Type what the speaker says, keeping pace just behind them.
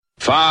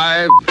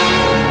5,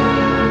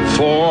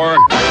 4,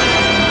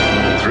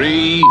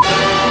 3,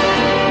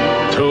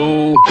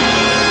 2,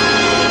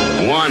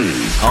 1.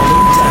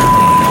 Ollie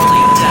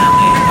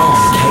Downing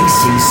on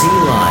KCC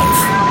Live.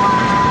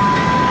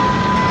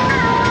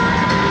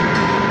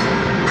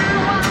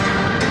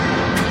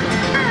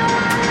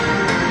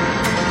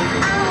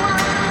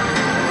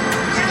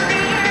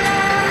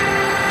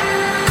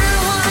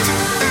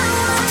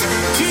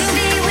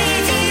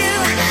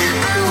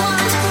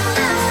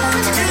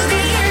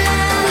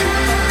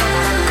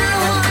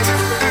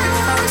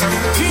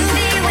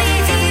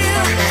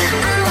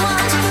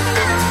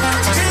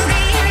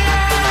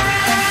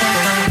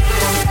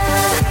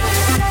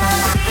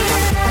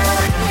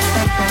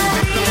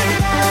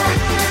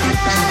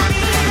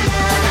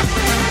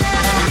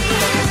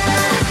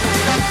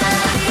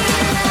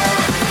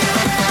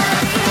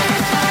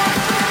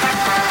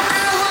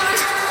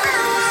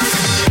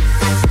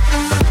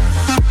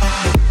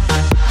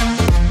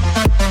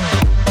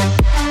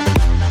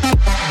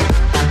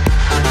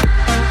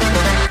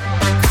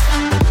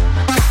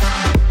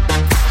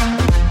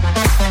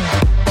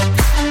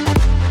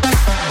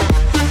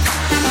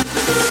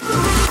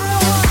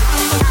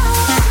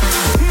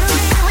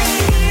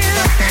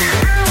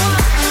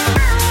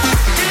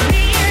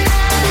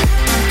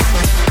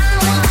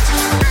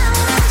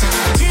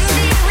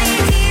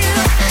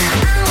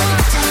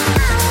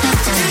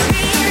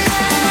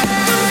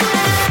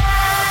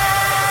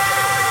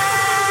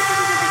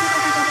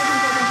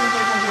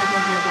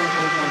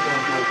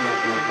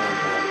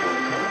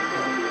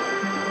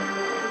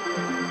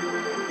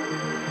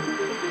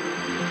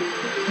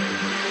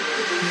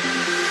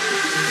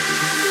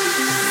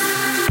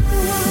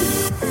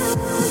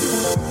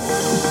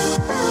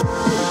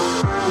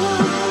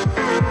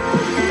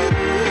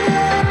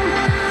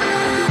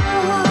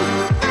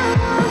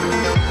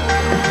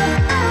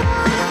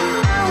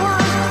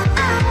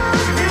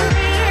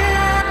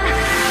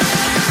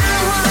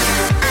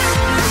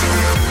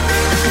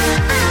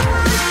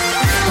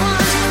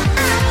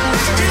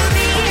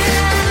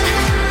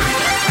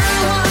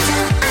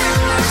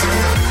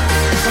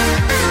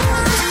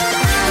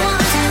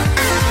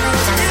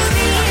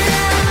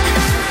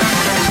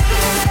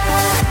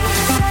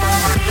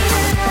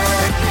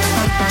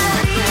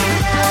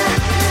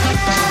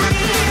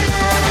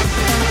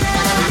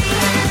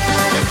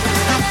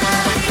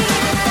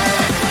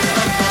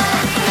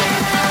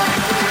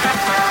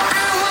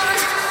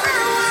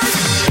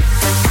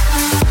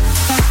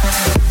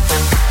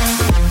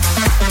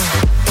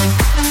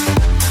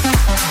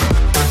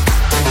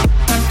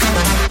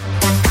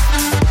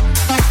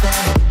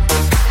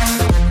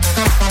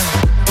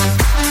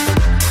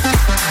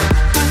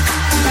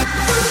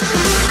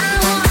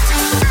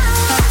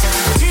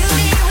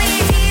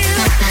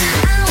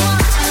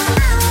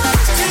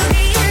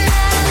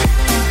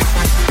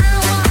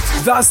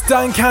 That's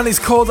Dan Can. It's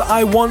called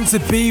I Want to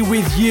Be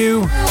With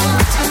You.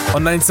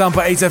 On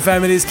 97.8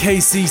 FM, it is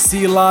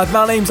KCC Live.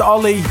 My name's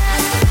Ollie.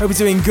 Hope you're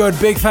doing good.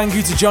 Big thank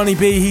you to Johnny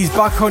B. He's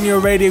back on your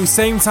radio,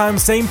 same time,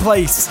 same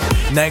place,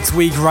 next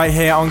week right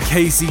here on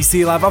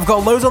KCC Live. I've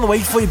got loads on the way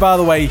for you, by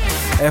the way.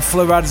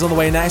 Flo Rida is on the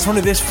way next. One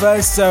of this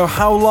first, so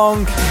How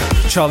Long?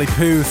 Charlie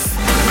Puth.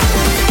 I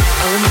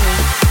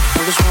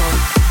was wrong.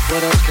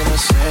 What else can I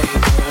say?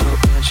 Well,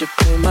 can't you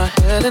play my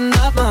head and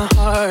not my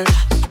heart?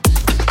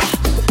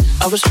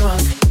 I was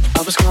drunk,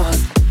 I was gone.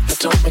 That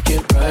don't make it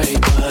right,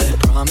 but I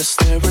promise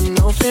there were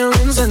no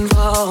feelings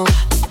involved.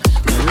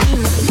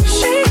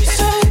 She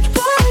said,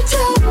 boy,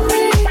 tell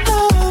me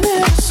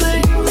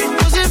honestly,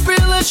 was it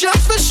real or just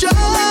for show?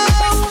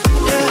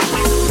 Yeah.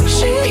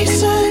 She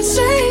said,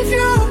 save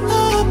your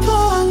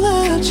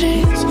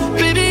apologies,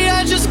 baby,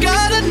 I just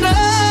gotta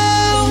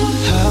know.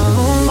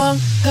 How long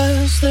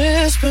has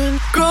this been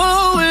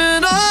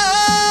going on?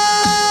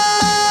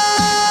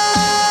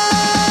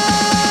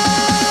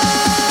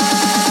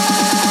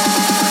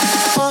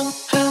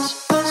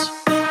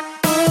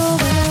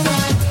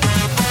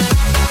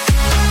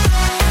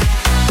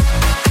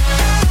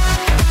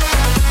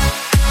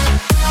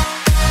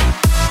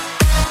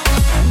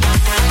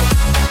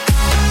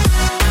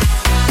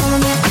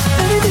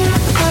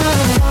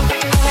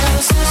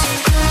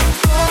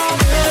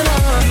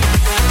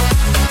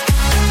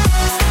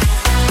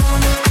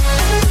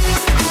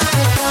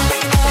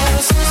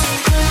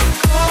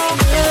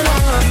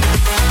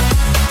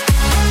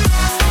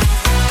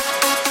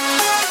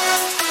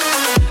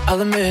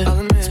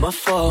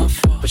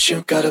 But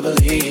you gotta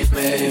believe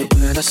me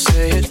when I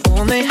say it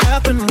only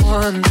happened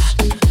once.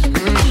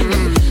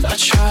 I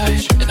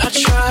tried and I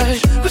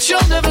tried, but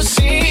you'll never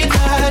see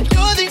that.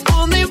 You're the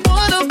only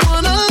one I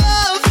wanna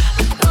love.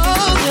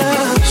 Oh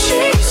yeah.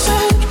 She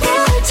said,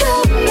 boy,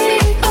 tell me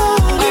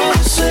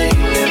honestly,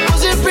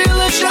 was it real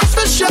or just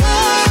for show?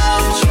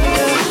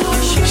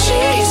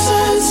 She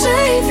said,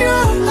 save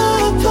your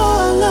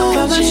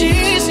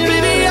apologies,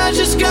 baby, I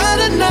just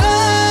gotta know.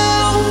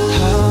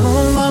 How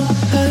long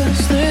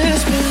has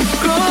this been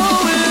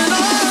going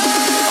on?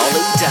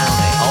 Ollie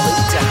Downing,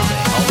 Ollie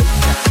Downing, Ollie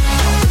Downing.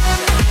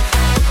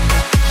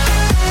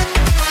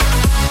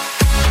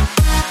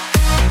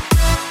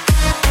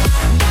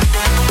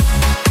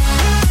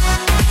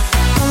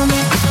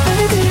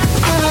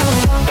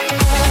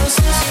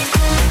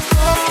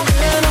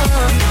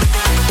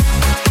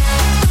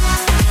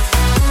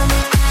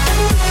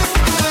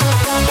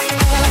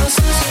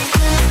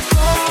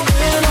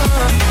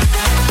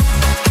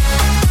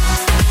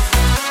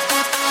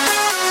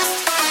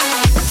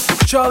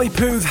 Charlie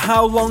Puth,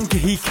 How Long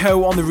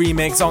Kahiko on the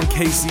remix on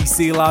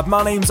KCC Lab.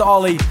 My name's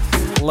Ollie.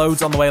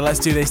 Loads on the way. Let's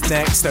do this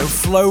next. So,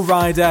 Flow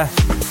Rider.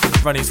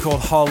 Brand new's called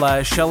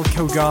Holla.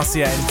 Shelco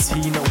Garcia and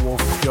Teen Wolf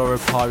Puro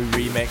Party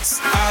remix.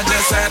 I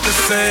just had to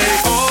say,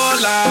 oh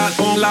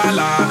la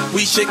la.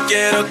 We should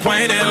get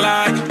acquainted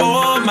like,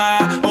 oh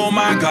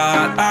my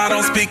God. I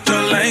don't speak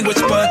your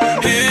language,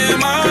 but hear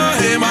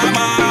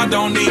my,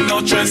 don't need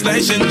no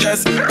translation.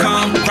 Just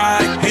come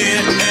right here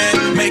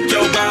and make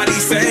your body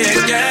say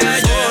it,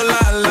 yeah. Oh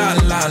la.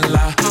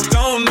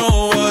 Don't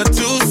know what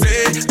to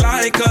say,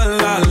 like a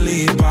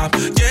lollipop.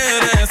 Yeah,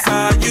 that's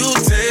how you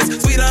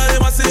taste. Sweeter than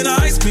what's in an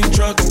ice cream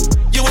truck.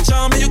 You a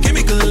charm and you give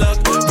me good luck.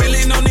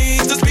 Really no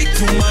need to speak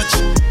too much.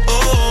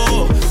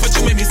 Oh, but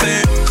you made me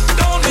say,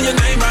 don't know your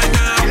name right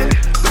now,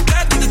 but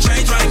that need to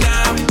change right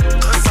now.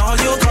 I saw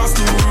you across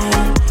the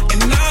room,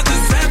 and I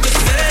just had to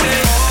say,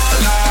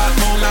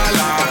 oh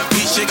la,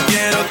 we should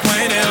get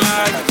acquainted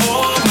like,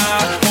 oh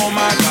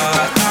my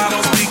God. I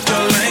don't speak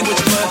your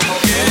language, but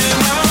yeah,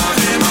 my,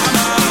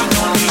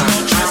 don't need no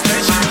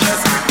translation.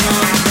 Just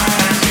come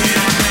right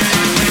here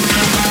and make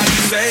your body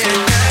say it.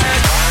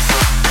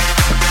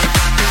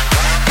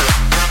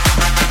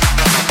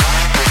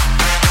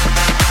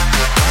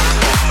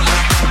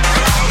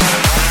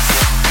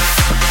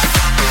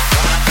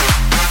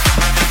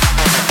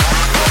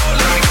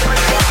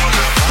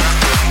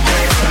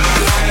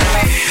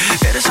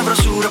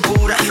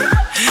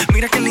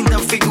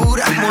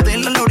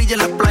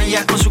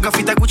 Con su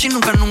gafita Gucci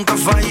nunca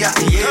falla, yeah.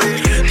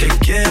 Te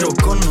quiero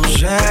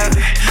conocer,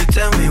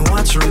 tell me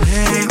what's your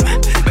name.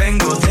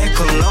 Vengo de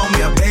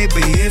Colombia,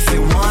 baby, if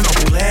you wanna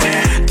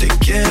play. Te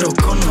quiero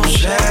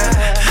conocer,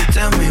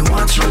 tell me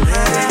what's your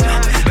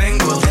name.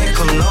 Vengo de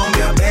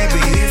Colombia,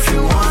 baby, if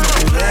you wanna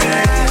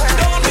play.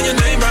 Don't know your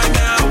name right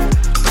now,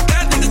 but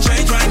that need to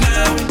change right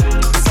now.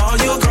 Saw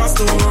you across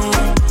the room,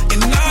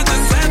 and I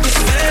just had to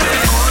say,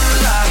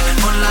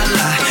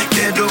 hola,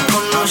 quiero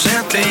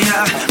conocerte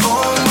ya. Oh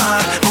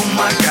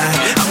my God,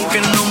 aunque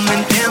no me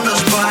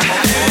entiendas, bye.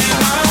 hey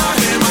mama,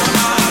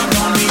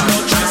 don't need no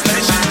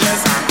translation,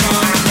 just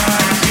come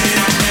right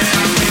here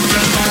and make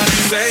your body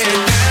say it.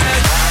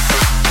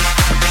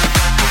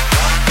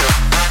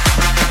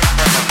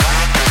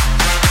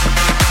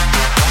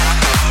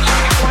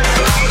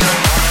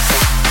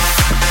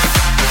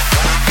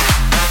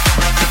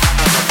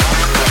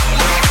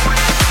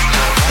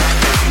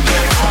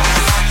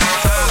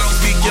 I don't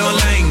speak your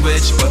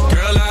language, but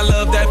girl, I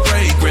love that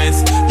fragrance.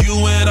 You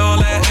and all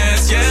that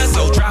ass, yeah,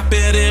 so drop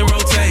it in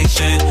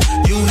rotation.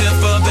 You here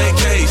for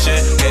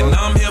vacation, and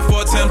I'm here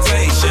for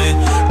temptation.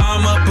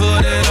 I'ma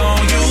put it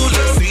on you,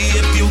 let's see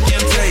if you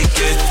can take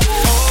it.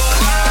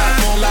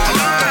 Oh la,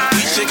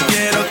 we should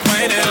get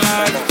acquainted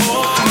like,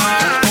 oh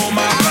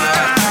my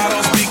God. I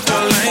don't speak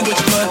your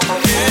language, but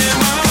hear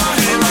my,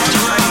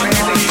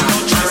 don't need no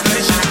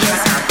translation,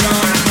 just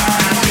come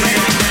right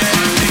here and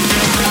make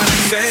your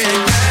body say it.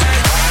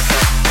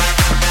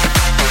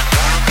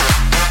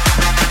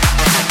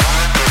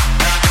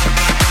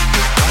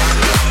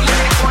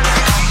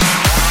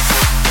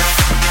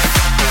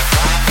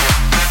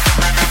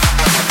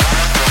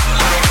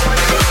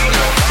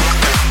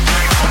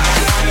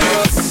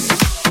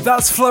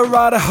 That's Flow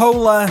Rider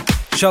Hola.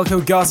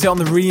 Shelco Garcia on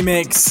the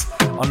remix.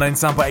 On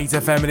 97.8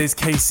 FM, it is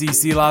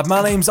KCC Live.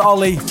 My name's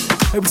Ollie.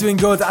 Hope you're doing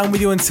good. I'm with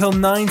you until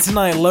 9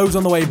 tonight. Loads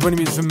on the way. Bringing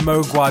music from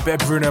Mogwai.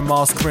 Bit of Bruno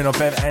Mars coming up.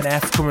 Bit of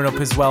NF coming up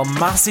as well.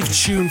 Massive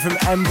tune from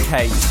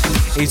MK.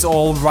 It's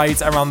all right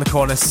around the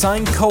corner.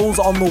 Sign Cole's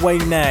on the way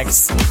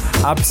next.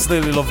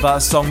 Absolutely love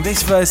that song.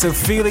 This verse of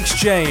Felix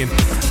Jane,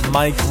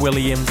 Mike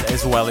Williams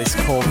as well. It's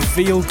called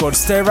Feel Good.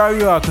 Stay where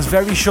you are, because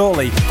very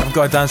shortly I've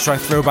got a dance track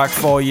throwback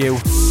for you.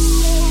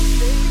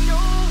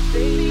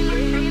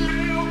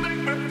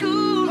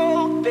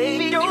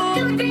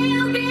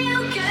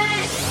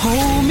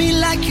 Hold me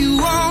like you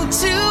want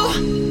to.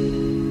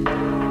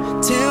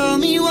 Tell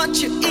me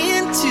what you're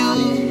into.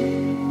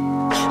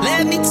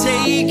 Let me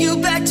take you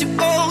back to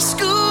old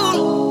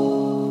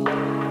school.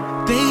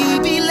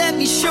 Baby, let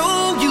me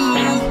show you.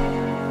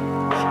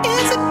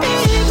 It's a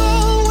big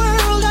old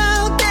world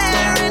out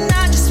there, and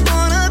I just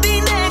wanna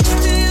be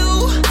next to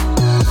you.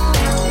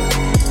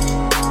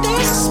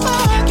 There's a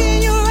spark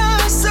in your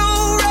eyes so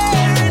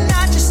rare, and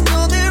I just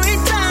know there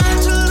ain't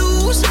time to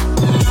lose.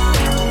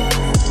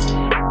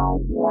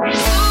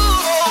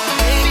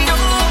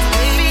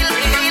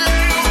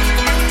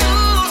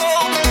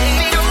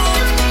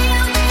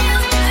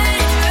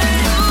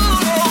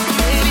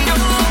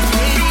 Baby,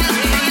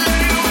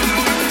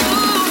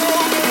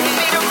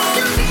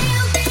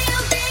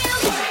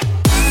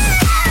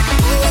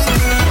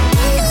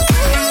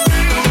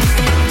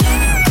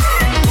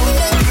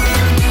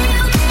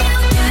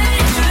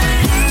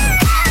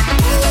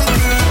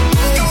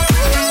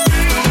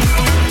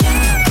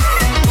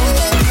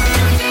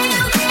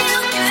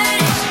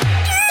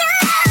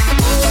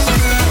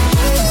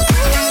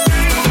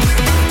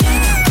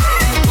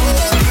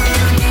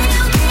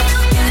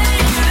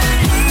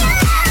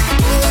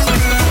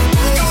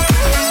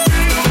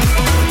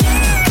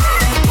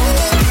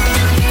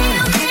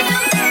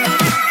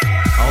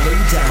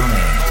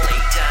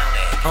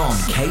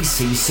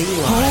 KCC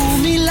Live.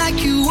 Hold me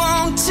like you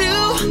want to.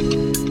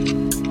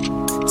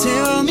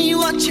 Tell me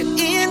what you're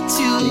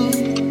into.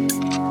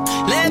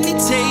 Let me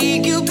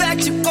take you back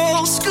to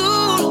old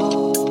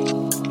school.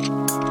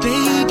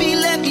 Baby,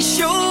 let me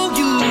show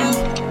you.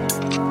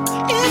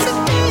 It's a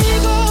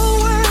big old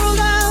world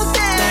out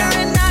there,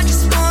 and I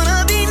just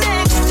wanna be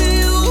next to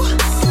you.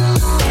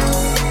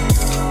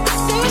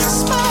 There's a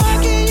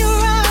spark in your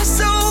eyes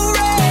so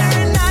rare,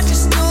 and I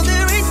just know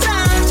there ain't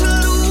time to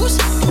lose.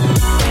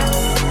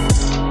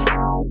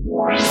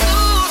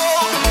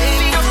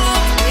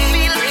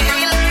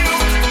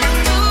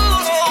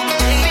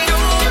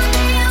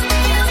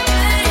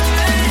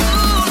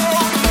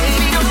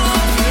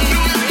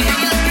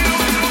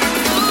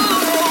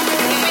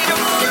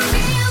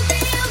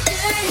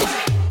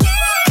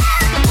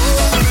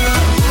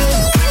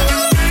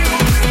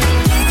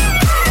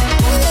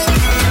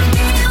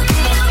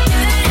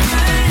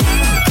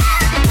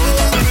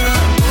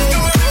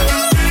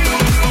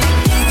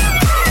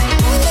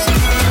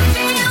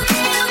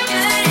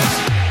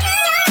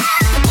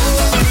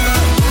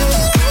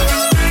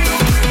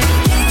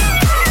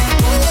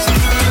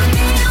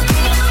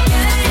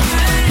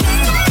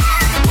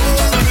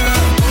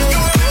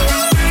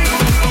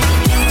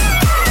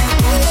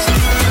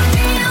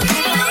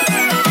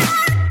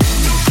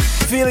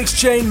 Felix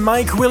Jane,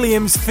 Mike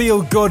Williams,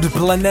 Feel Good,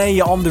 Blaney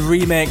on the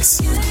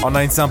remix on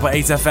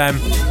 9.8 FM.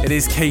 It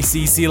is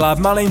KCC Live.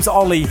 My name's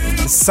Ollie,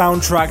 the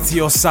soundtrack to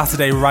your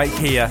Saturday right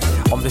here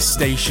on the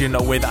station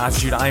with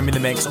Attitude. I'm in the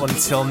mix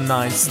until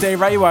 9. Stay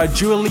right where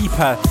Dua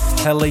Lipa,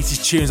 her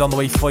latest tune's on the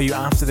way for you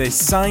after this.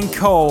 Sign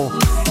Cole,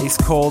 it's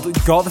called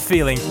Got the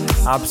Feeling.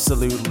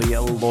 Absolutely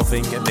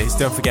loving this.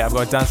 Don't forget, I've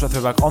got a dance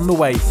throwback on the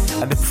way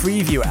and the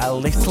preview a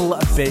little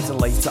bit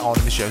later on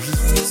in the show.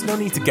 There's no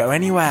need to go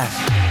anywhere.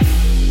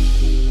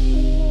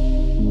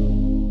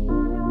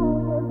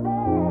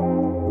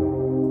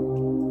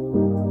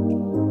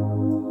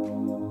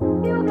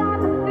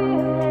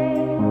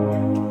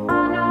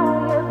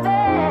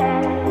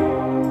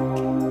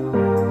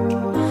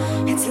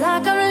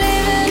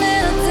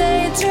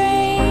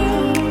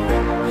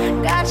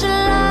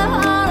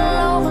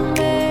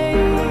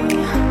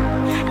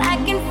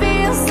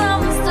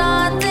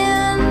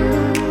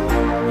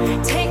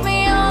 Take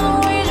me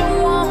all the ways you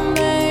want me.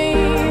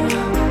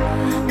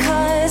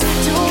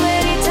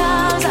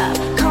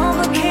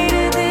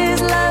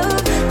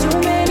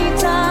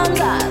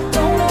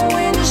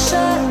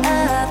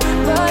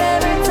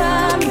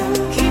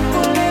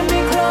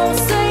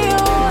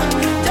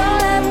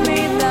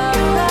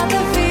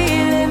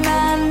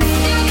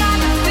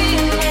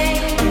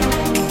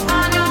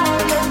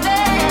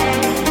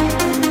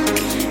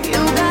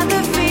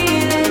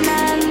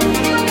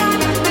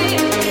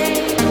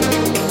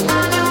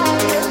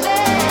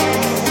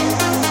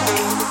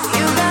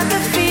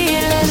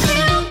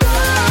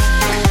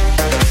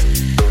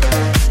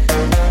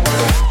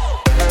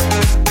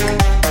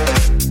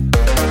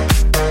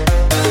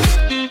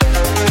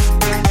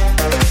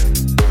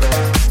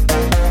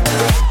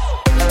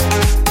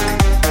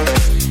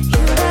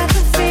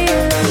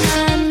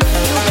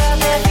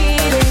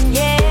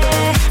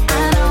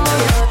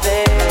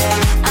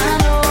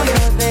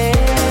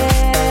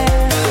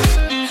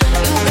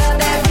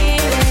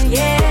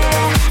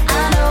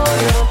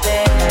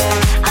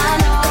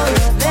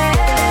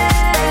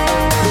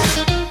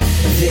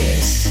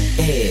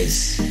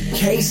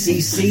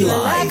 KCC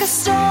Live. Like a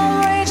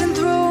storm raging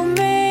through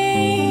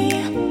me,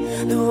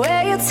 the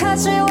way you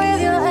touch me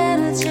with your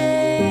energy,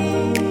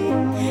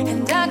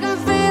 and I can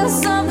feel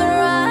something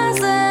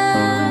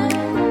rising.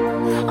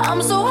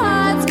 I'm so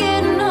high, it's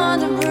getting hard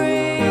to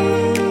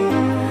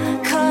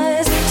breathe.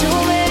 'Cause too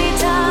many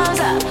times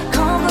I've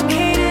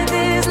complicated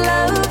this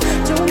love.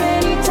 Too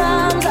many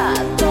times I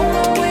don't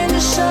know when to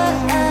shut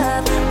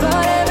up.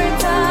 But every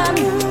time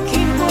you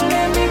keep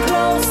pulling me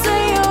closer,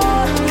 you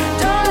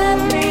don't let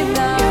me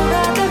down.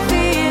 Got the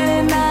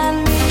feeling I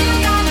need. You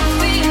got the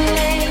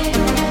feeling,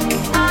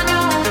 I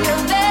know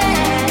you're there.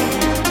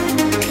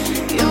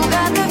 You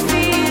got the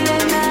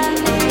feeling I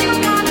need. You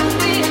got the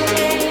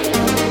feeling,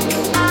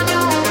 I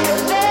know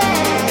you're there.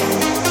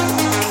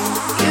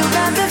 You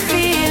got the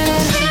feeling.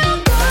 Feel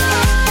good.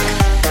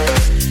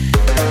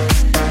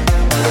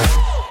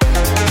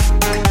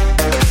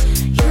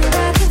 You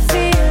got the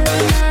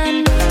feeling I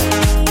need.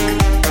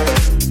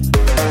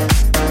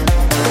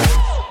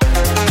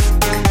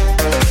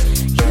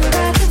 You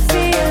got the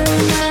feeling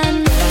I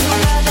need. You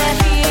got that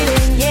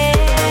feeling, yeah.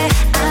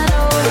 I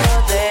know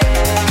you're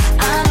there.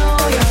 I know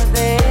you're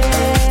there.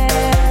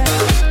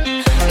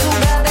 You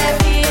got that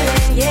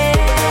feeling, yeah.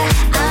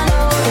 I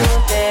know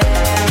you're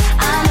there.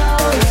 I know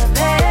you're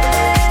there.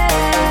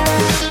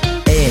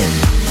 In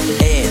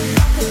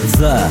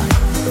the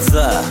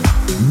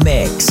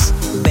mix.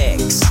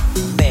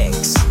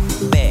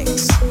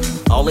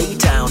 Ollie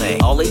Downey,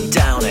 Ollie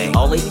Downey,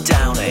 Ollie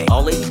Downey,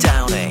 Ollie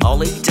Downey,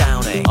 Ollie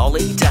Downey,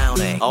 Ollie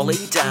Downey, Ollie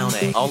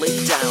Downey,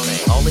 Ollie Downey,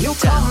 Ollie You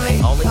call me,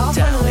 Downey, Ollie call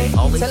Downey, me,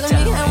 Ollie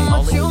telling me how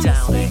much Downey, you Ollie miss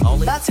Downey, me.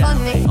 Ollie That's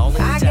Downey, funny. Ollie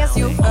I guess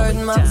you Downey, heard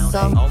Ollie my Downey,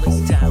 song.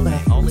 Ollie Downey,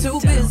 Ollie Too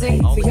Downey,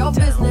 busy Ollie for your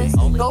Downey, business.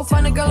 Ollie Go Go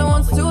find a girl who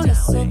wants to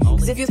listen.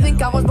 Cause if you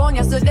think I was born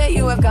yesterday,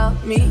 you have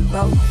got me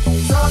wrong.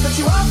 So I'll cut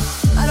you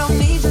off, I don't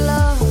need your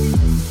love.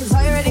 Cause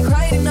I already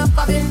cried enough,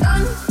 I've been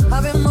done.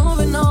 I've been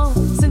moving on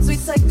since we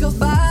said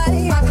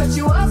goodbye. I cut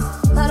you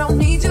off, I don't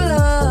need your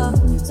love.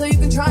 So you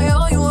can try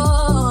all you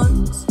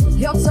want.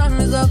 Your time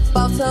is up,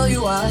 I'll tell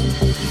you why. You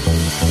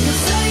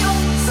say you're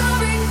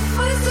sorry,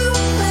 but it's too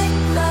late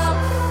now.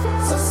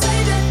 So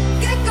save it,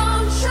 get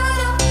gone, shut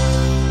up.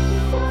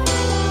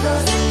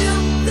 Cause if you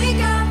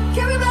think I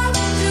care about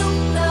you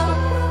now,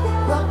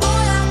 well boy,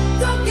 I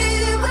don't give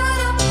it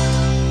up.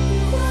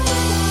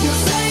 You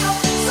say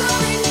you're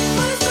sorry,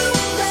 but it's too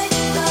late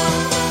now.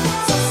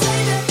 So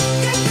save it,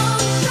 get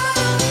gone, shut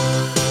up.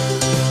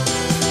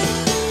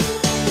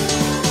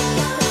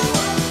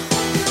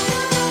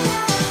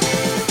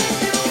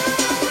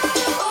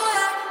 Boy,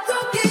 I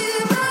don't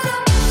give it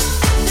up.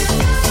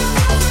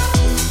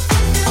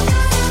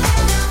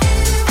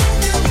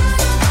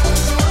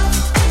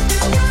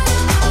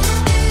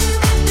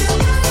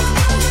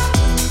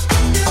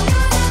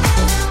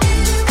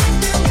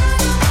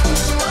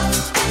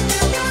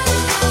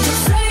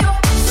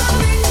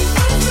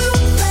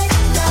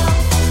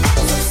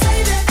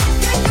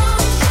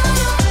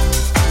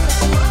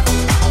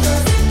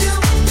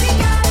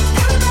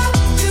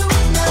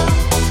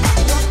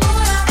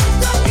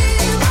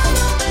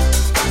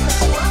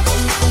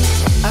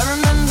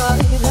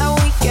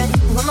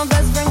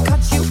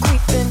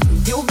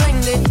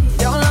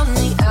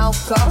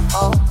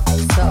 Alcohol,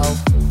 so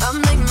I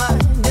make my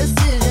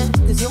decision.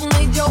 Cause you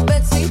made your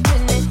bed, sleep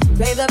in it.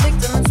 Play the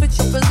victim and switch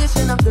your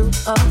position. I'm through,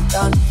 I'm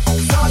done.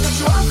 So I cut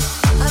you off,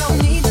 I don't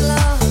need your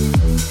love.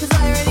 Cause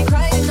I already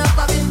cried enough,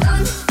 I've been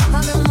done.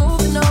 I've been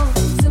moving on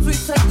since we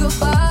said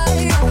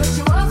goodbye. I cut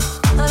you off,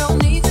 I don't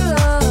need your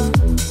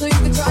love. So you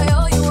can try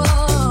all you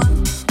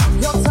want.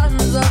 Your time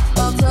is up,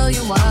 I'll tell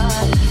you why.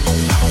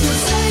 You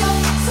say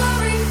you're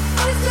sorry,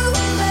 but it's too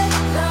late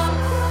now.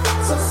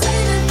 So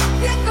save it,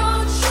 get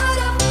gone, shut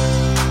up.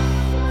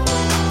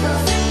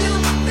 Cause if you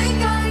think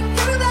I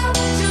care about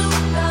you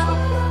now,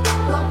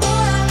 well boy,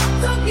 I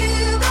don't give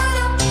it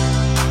up.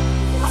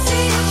 I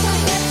see you trying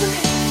to get to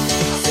me,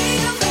 I see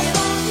you begging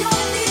on your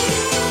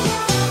knees.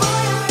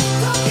 Boy, I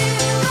don't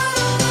give it up.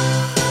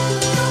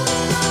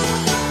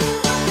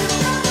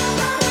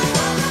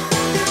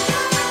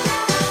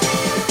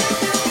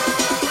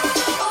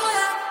 Boy,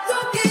 I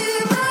don't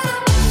give it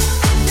up.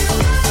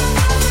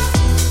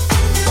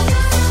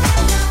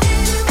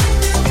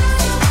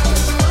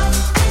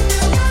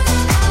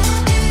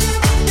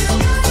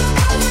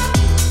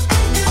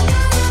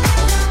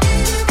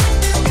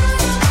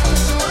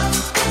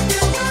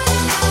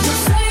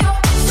 You say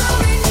you're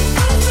sorry,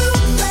 but it's too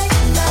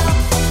late now.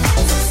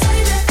 So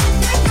save it,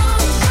 get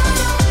gone, shut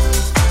up.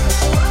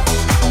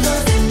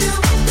 Cause if you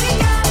think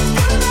I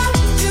care about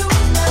you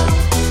now,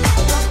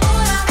 well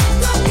boy, I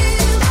don't give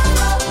a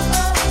about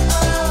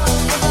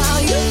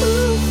you.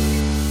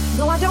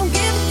 No, I don't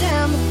give a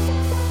damn.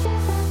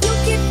 You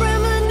keep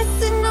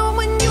reminiscing on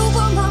when you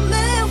were my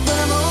man. When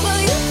I'm over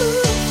you,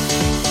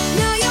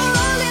 now you're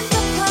all in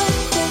the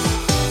past.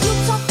 You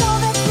talk all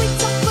that sweet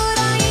talk, but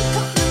I ain't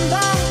coming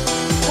back.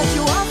 Cut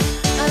you off,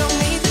 I don't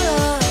need your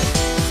love.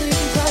 So you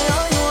can try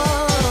all you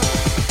want.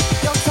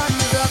 Your time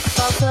is up,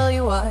 I'll tell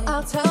you why.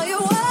 I'll tell you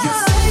why. You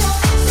say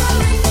you're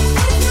sorry,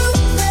 but it's too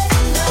late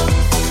now.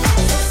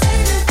 So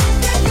save it,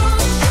 get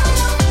gone, shut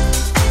up.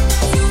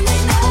 You may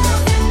know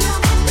that you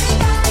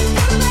think I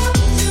care about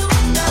you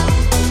now.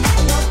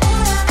 Well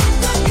boy, I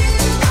don't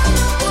give a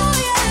boy,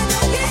 I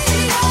don't give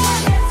a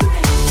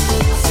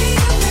I see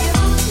you begging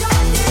on your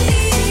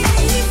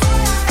knees.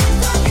 Boy, I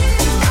don't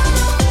give a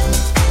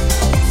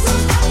so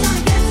stop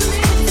trying to get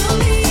to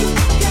me,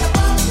 get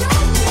above your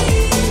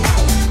knees.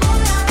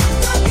 Boy, I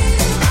don't give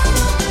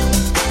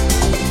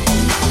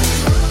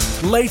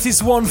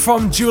Latest one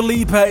from Dua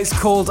Lipa is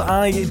called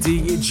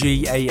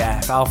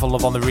IDGAF. Alpha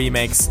Love on the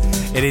remix.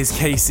 It is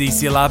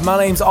KCC Lab. My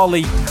name's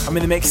Ollie. I'm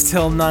in the mix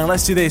till 9.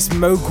 Let's do this.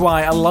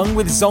 Mogwai along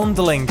with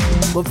Zonderling.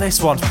 Love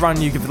this one. Brand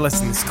new. Give it a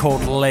listen. It's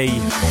called Lay.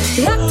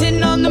 Locked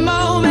in on the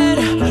moment,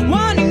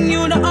 wanting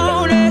you to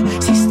own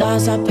it. See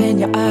stars up in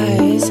your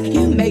eyes,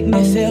 you make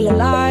me feel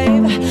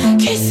alive.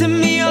 Kissing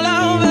me all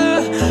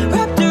over,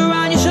 wrapped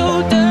around your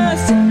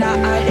shoulders.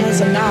 Tonight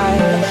is a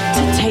night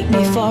to take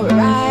me for a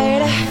ride.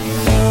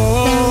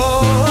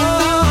 Oh,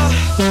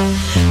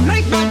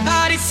 make my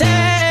body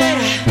say,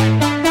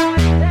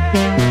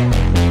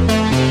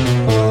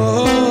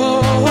 oh,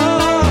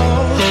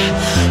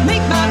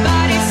 make my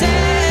body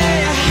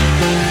say,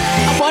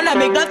 I wanna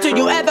make love to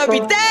you every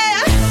day.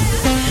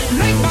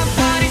 Make my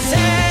body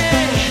say,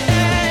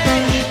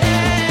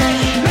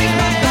 make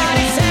my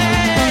body say,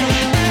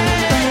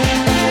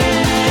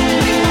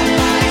 make my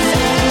body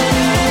say,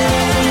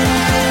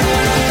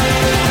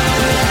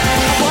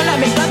 I wanna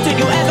make love to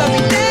you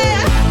every day.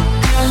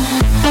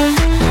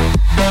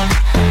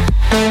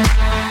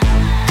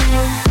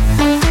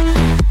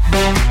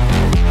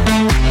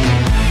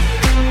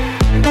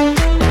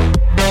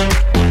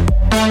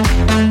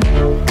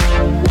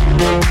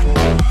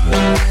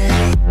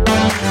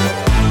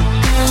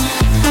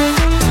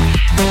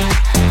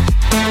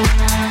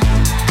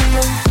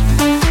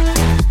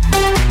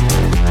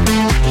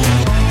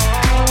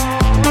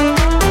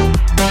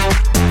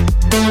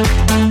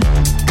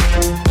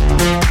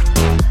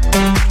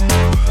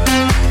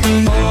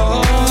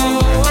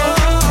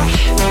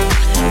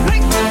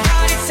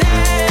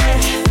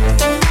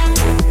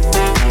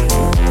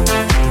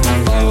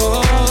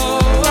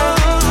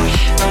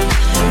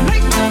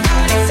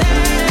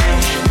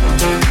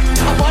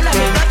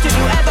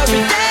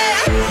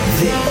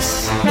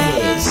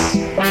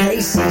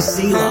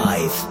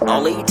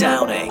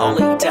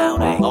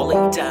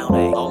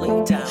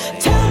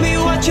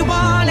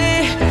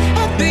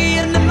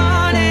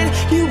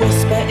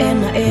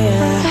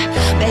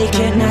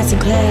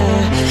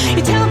 clear.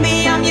 You tell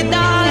me I'm your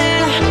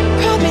darling,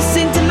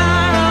 promising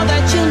tomorrow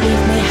that you'll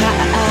leave me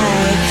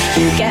high.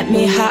 You get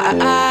me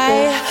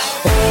high.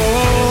 Oh,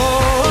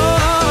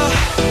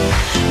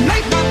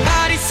 make my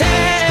body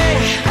say.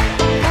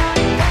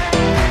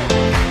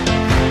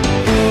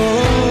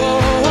 Oh,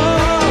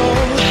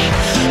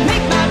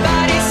 make my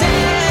body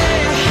say.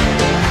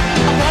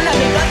 I wanna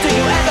make love to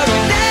you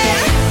every day.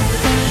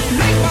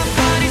 Make my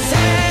body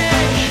say.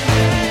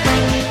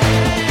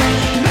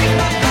 Make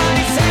my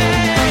body say.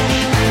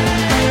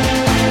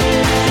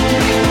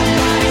 Make my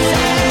body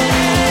say.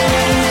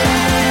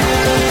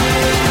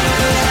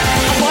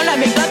 I wanna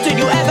make love to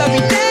you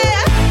every day.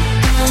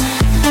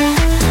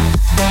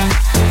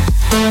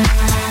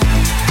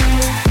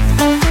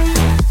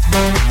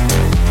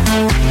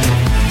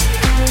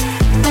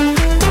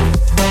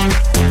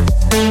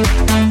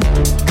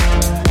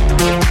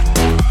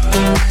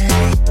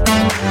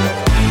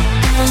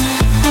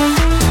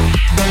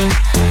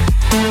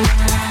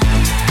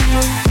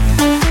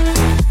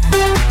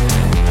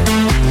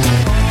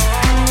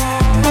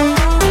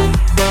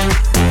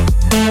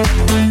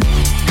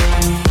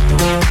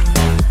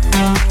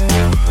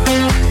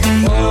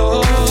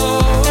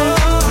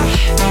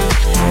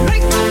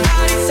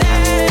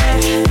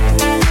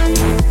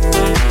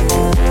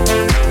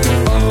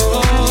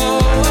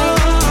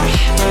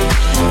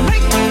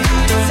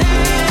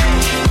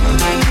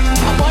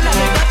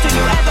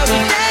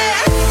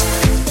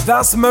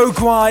 That's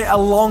Mogwai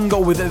along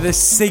with the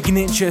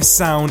signature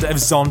sound of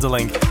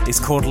Zonderling. It's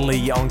called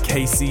Lee on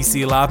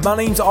KCC Live. My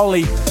name's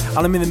Ollie and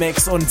I'm in the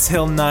mix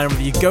until 9.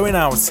 Whether you're going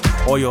out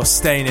or you're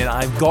staying in,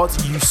 I've got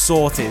you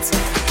sorted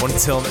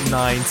until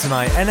 9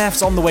 tonight.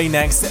 NF's on the way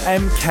next.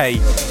 MK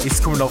is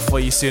coming up for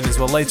you soon as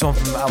well. Later on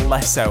from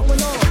Alesso.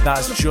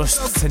 That's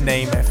just to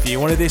name a few.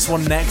 One of this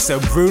one next, so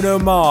Bruno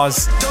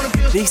Mars.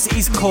 This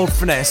is called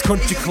Finesse.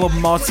 Country Club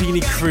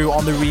Martini Crew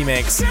on the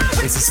remix.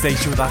 It's a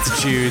station with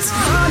attitude.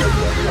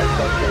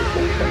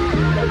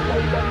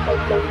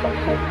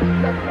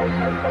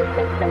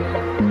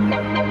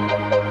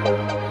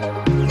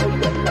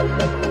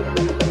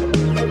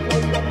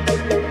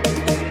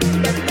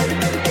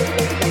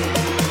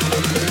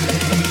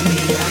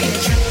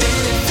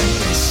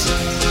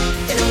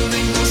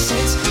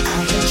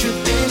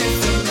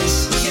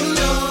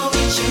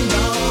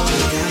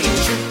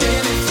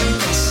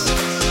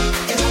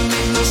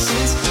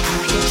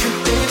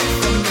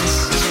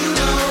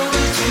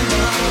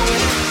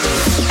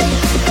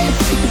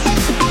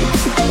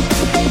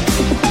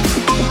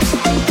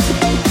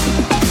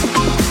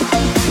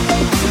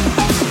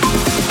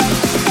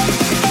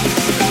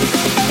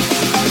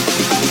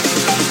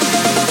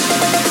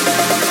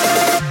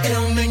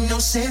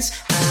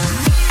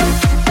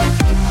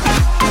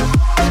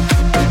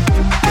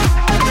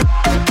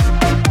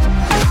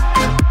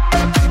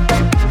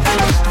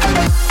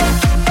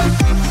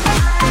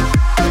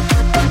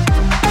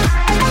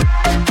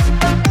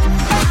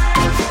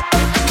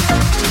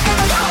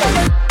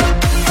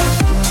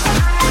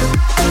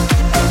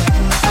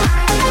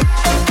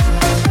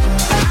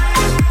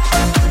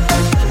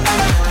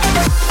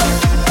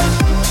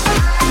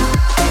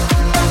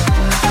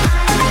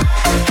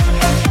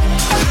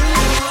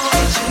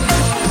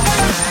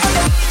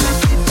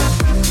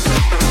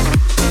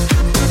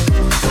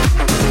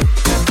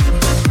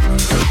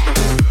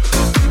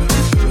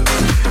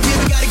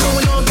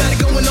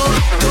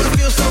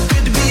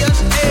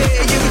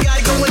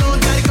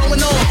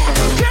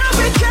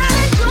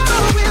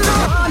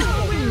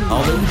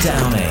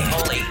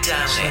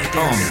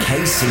 On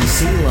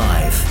KCC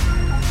Live.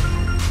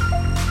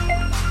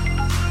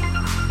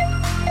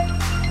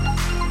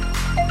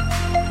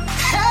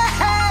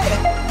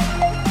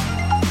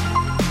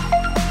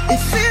 It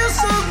feels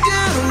so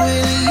good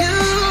with you.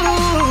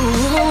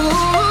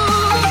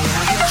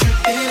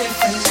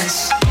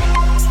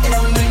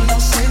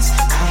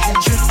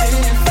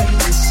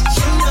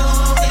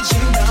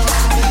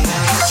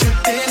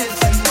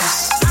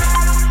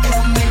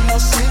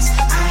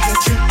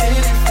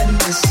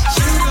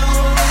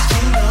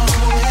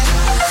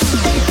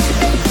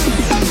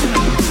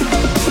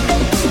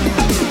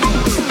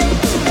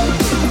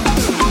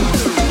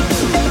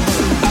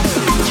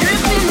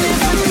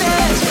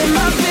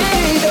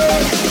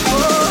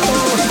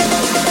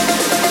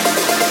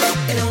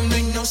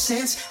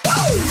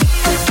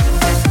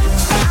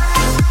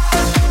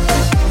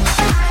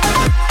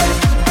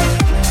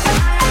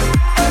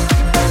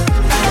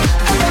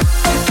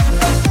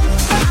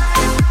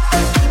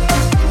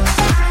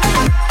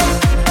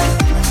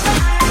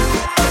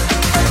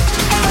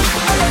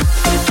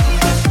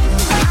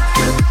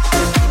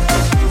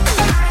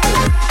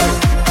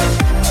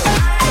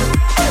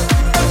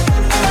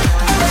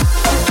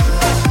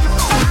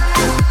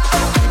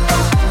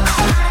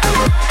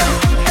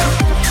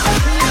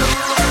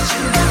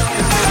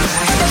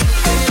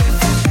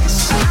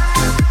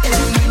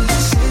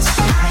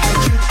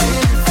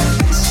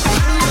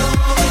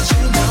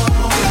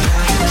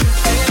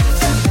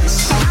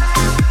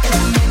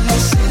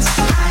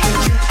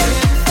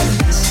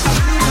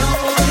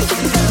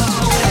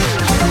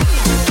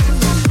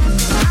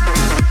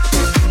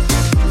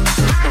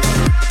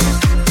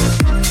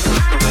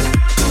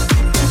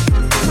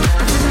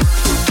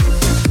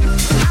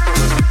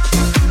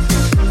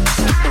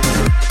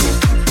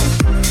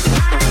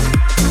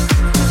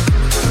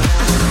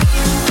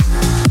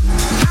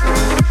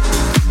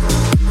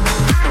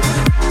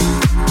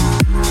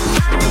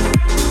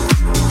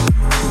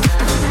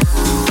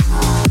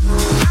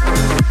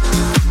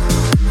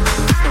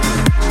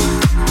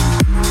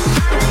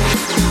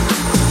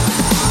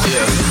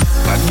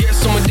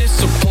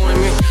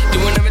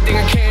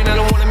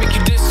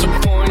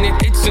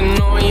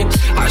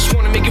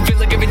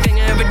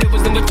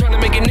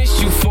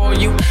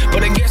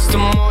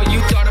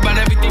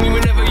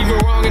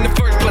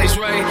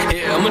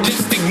 I'ma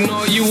just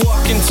ignore you,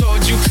 walking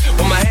towards you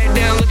with my head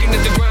down, looking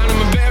at the ground.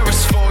 I'm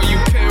embarrassed for you,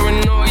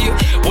 paranoia.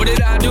 What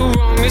did I do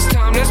wrong this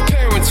time? That's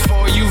parents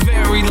for you,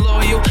 very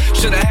loyal.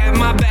 Should've had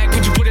my back,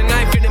 could you put a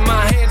knife in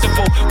my hands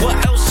for?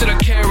 What else should I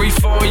carry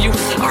for you?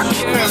 I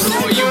care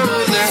for you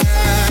more than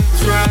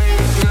hands right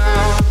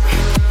now.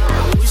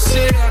 I wish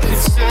that I could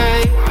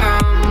say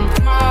I'm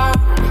wrong.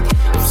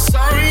 I'm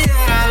sorry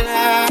that I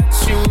let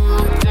you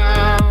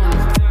down.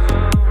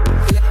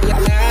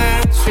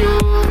 Let you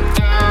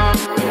down.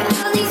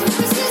 All these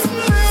voices in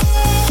my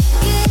head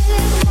get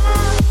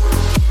loud.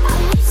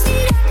 I wish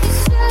that I could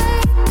shut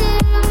them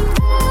out.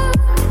 I'm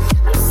sorry that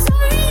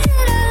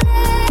I let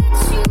you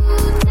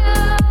down.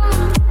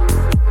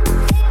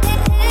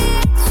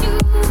 Let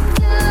you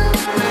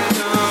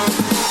down.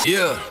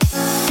 Yeah.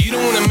 You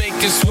don't wanna make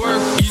this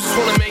work, you just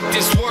wanna make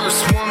this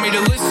worse. Want me to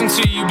listen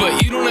to you,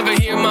 but you don't ever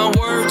hear my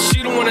words.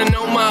 You don't wanna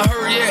know my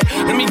hurt, yeah.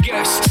 Let me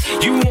guess,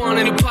 you want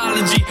an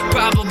apology,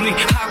 probably.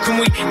 How can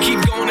we keep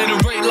going at a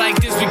rate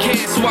like this? We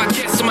can't, so I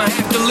guess I might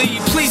have to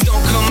leave. Please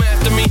don't come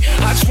after me,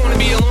 I just wanna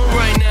be alone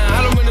right now.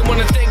 I don't really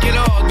wanna think it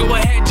all, go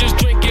ahead, just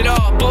drink it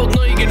all. Both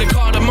know you're gonna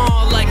call them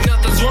all like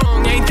nothing's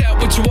wrong. Ain't that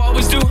what you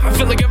always do? I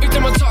feel like every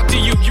time I talk to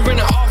you, you're in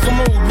an awful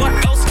mood. What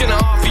else can I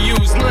offer you?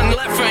 There's nothing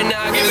left right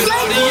now, I give it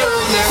all to you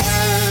now.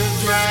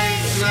 Right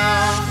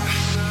now,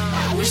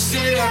 I wish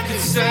that I could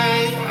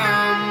say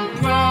I'm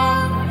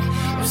wrong.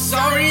 I'm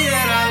sorry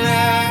that I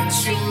let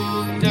you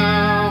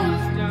down.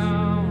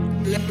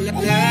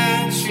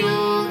 Let you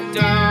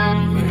down.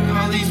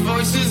 All these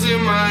voices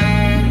in my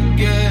head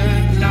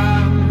get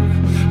loud.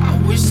 I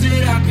wish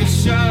that I could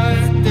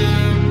shut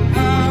them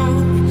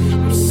out.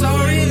 I'm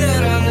sorry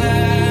that I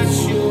let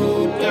you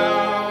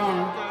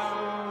down.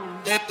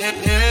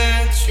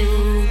 Let you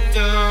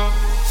down.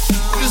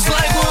 It's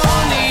like we're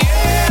on the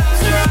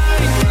edge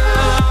right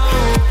now.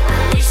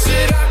 I wish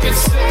that I could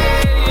say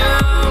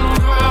I'm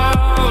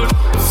proud.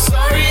 I'm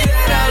sorry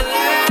that I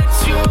let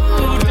you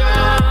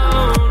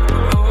down.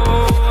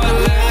 Oh, I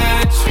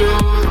let you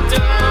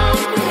down.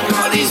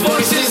 All these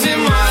voices in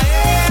my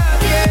head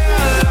get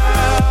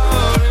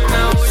loud, and I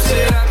wish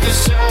that I could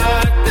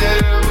shut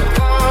them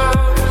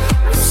out.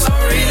 I'm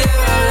sorry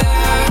that I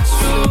let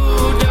you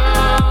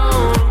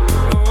down.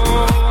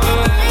 Oh, I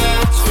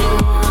let you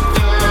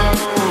down.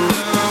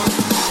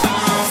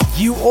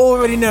 You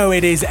already know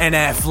it is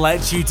NF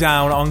Let You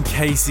Down on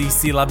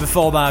KCC Lab.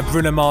 Before that,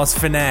 Bruno Mars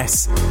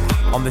Finesse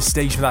on the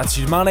station with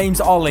Attitude. My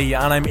name's Ollie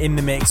and I'm in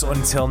the mix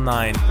until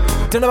 9.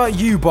 Don't know about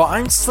you, but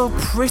I'm still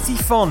pretty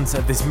fond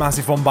of this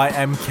massive one by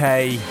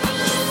MK.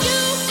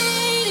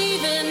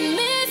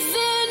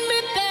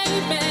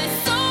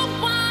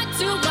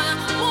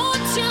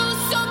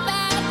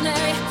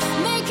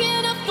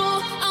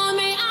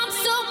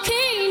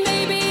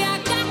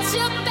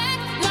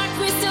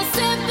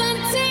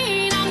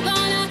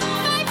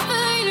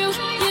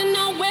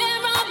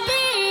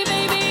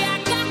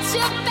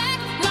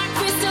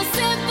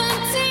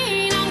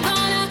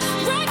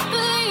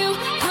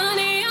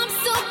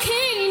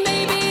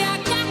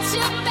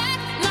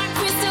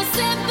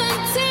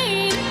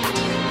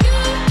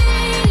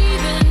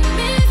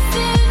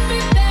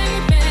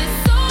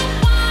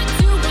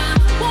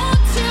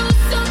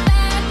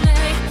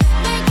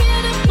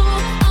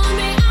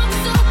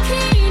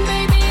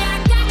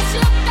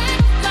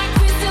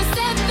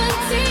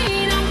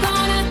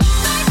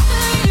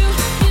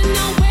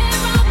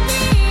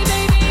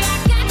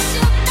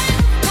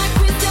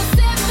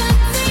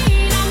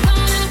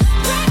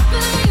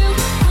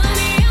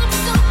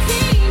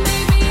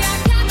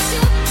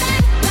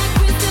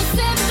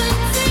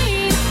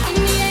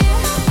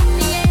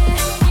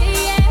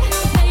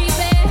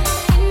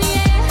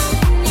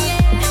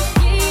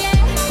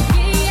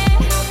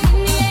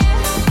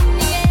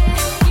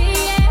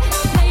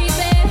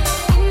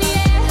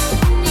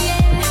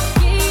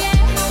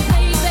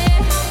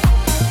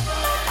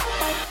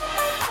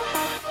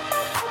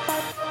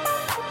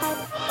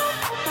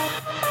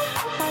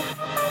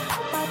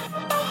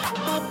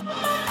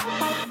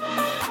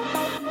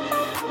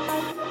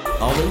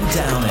 Ollie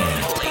Downing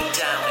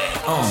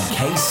on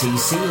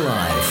KCC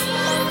Live.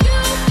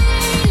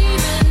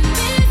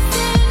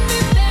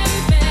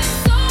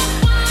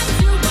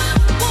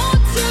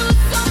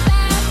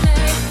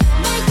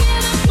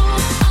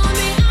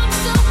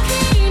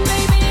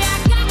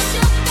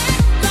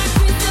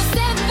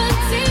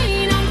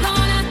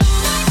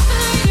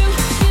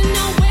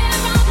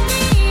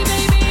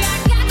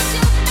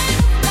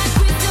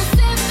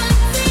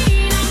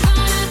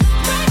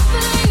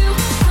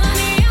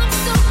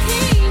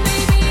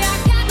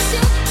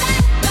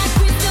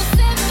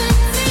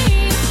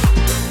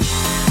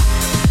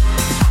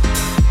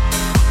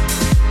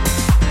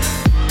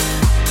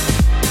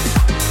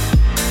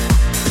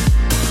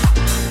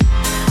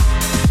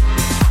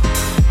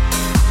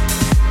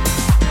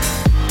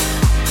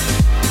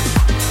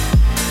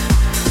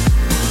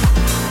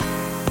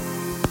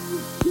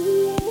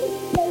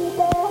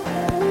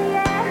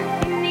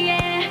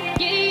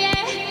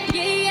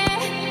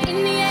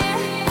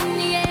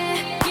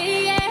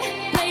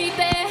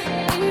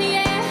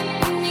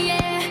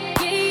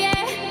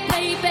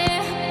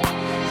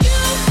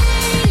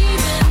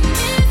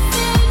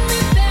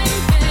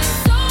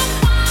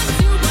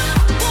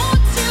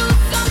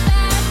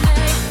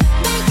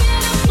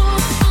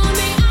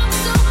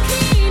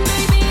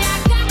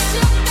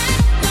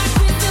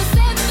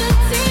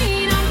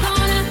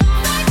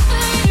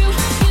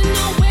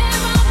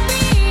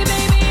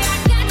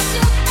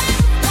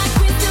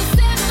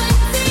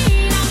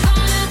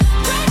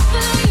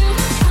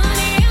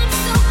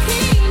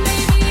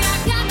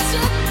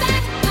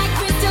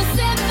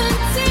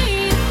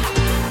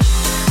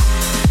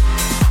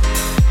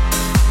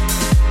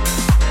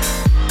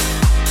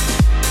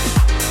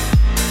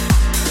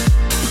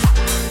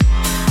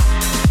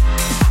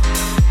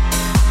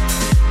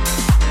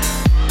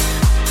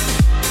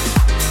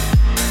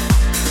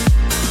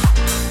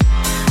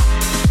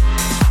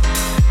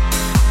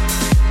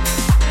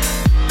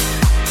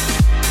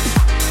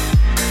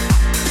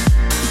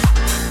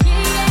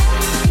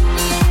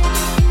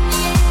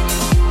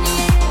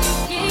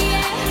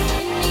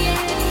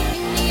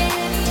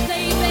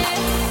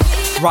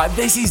 Right,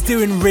 this is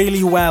doing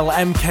really well.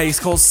 MK is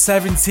called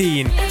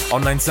 17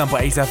 on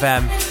 97.8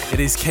 FM. It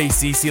is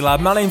KCC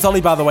Lab. My name's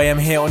Ollie, by the way. I'm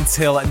here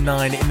until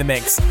 9 in the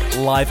mix,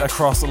 live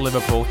across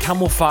Liverpool.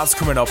 Camel Fat's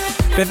coming up.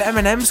 Bit of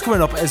Eminem's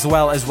coming up as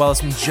well as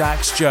some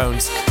Jax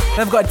Jones. Then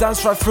I've got a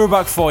dance track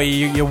throwback for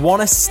you. You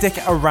want to stick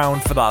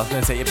around for that. It's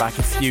going to take you back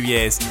a few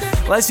years.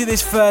 Let's do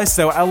this first,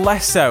 though.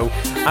 Alesso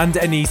and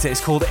Anita. It's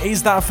called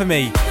Is That For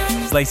Me?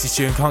 His latest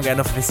tune. Can't get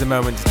enough of this at the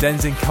moment.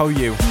 Denzin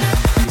Koyu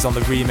is on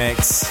the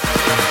remix.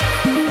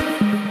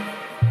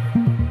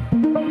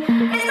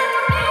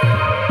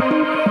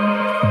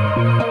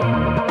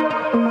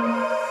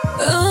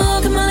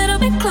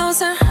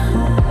 Closer,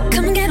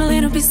 come and get a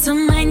little piece of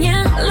mine,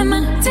 yeah. Let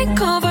me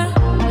take over.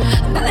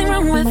 Nothing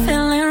wrong with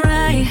feeling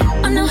right.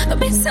 I know, don't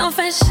be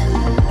selfish.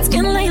 It's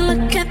getting late,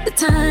 look at the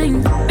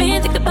time.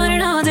 Been thinking about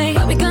it all day,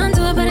 but we gonna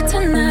do it better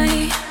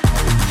tonight.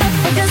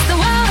 Up against the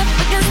wall,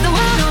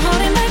 no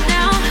holding back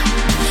now.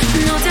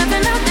 No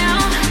tapping out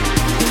now,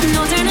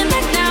 no turning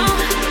back now.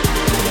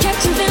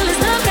 Catching feelings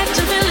now, let's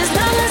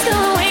go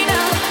away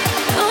now.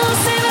 Oh,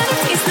 say what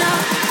it is now.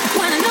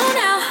 Wanna know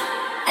now,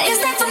 is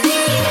that for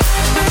me?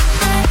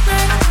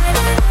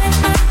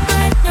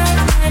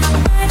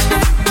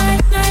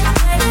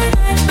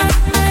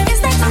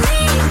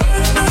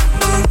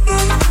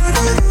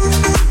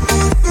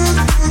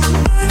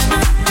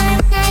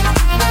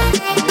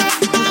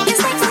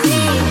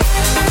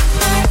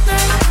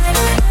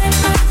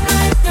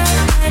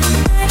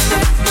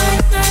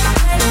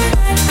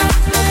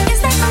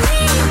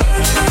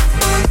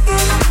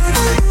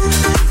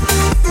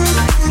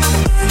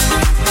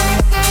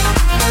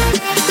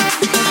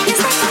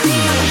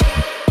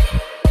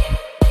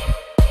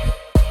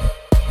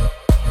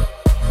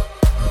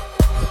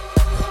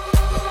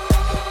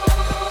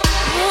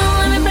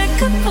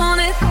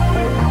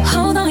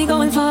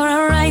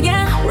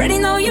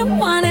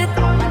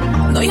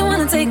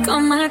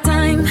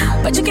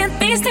 But you can't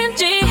be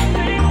stingy.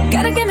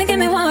 Gotta give me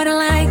what I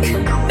like.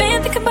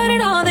 Been thinking about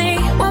it all day.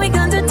 What we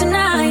gonna do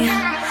tonight?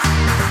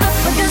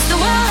 Up against the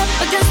wall,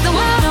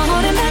 no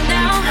holding back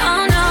now.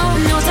 Oh no,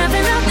 no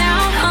tapping out now.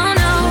 Oh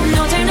no,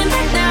 no turning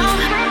back now.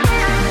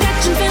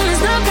 Catching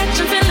feelings now,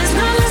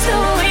 let's go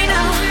away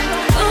now.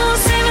 Oh,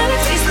 save it a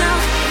taste now.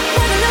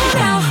 Wanna know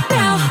now,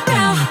 now,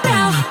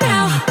 now, now, now, now,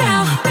 now,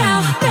 now, now, now,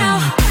 now, now,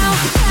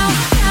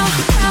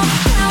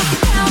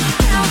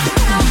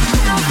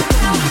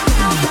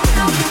 now,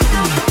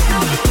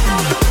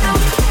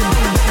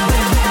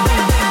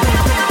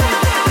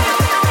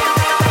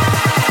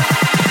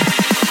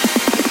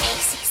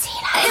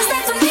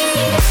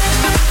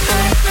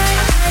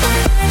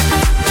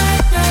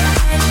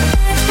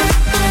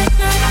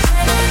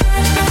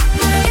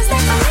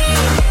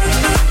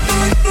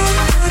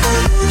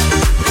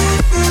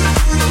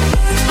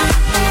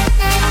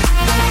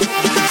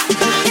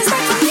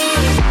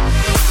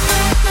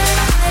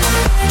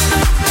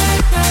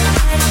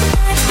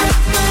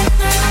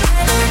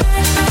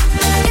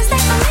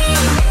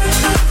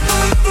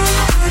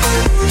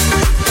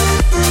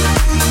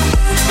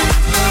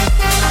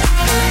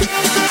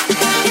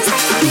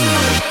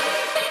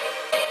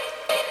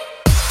 now, now,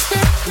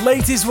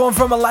 Latest one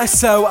from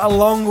Alesso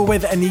along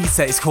with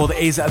Anita. It's called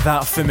Is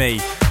That For Me?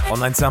 On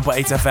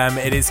 97.8 FM,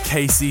 it is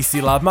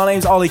KCC Lab. My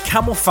name's Ollie.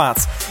 Camel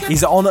Fat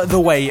is on the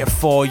way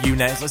for you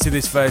next. Let's do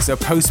this first. So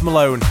Post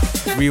Malone,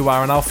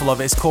 Rewire and Alpha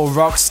Love. It's called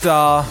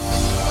Rockstar.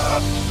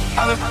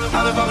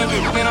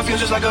 I feel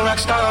just like a rock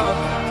star.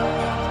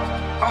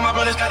 All my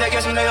brothers got that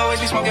gas and they always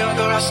be smoking like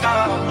a rock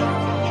star.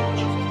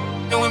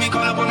 And when we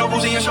call up on no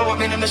boozy and show up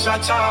in the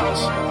shot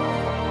towns.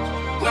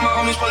 When my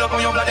homies pull up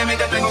on your block, they make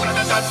that thing go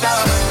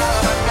da-da-da-da.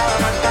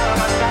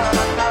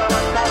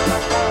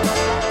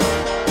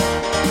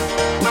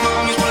 When my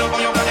homies pull up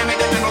on your block, they make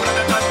that thing go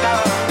da-da-da-da.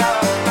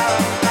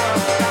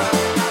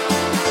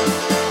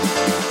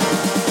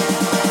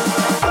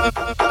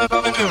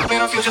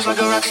 I feel just like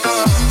a rock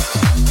star.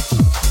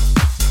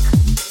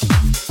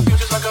 Feel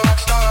just like a rock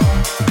star.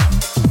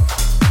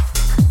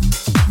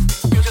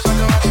 Feel just like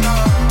a rock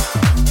star.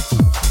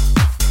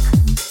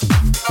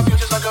 I feel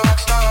just like a rock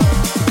star.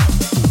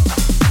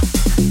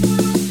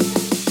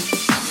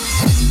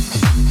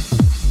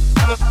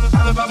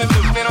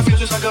 Man, I feel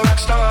just like a rock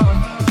star.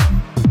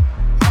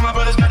 All my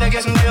brothers got that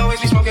gas and they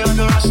always be smoking like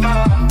a rock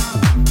star.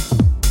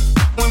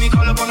 When we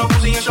call up on no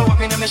boozy and show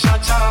up in them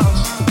shot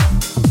towns.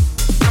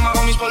 When my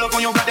homies pull up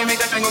on your block, they make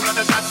that thing go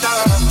da-da-da-da.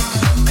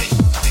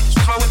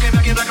 Switch my whip, get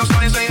back in black, I'm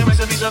starting saying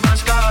recipes of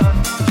vodka.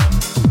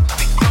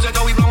 Close that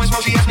door, we blowing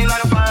smoke, she asked me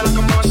light a fire like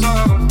I'm blowing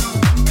some.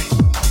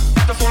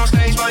 At the phone on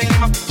stage, party in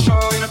my show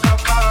in a cop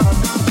car.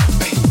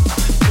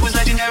 It was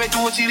legendary,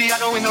 through a TV,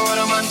 out the window of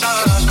the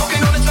montage.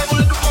 Cocaine on the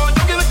table, looking for it,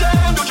 don't give a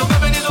damn. Don't jump up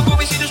in this old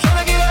movie, she just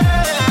tryna get in.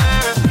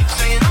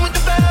 Saying I'm with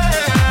the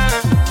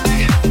band.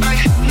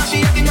 Now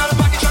she acting out of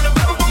pocket, tryna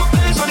battle for my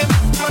pants on it.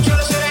 My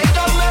trailer said they ain't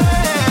got a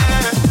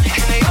man.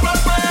 And they up my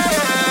friend.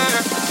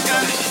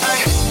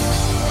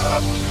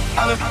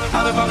 I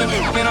live on the view,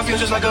 man, I feel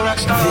just like a rock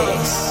star.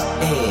 This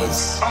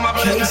is all my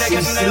brothers got that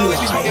gas and they always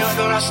be smoking like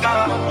a rock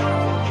star.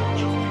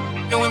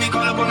 And when we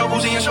call up on no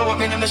boozy and show up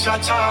in them the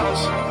shot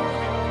toss.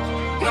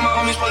 Now my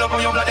homies pull up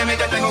on your block, they make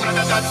that thing go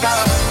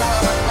grata-ta-ta.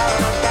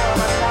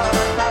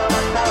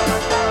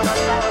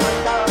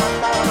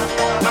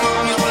 Now my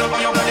homies pull up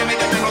on your block, they make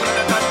that thing go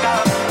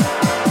grata-ta-ta.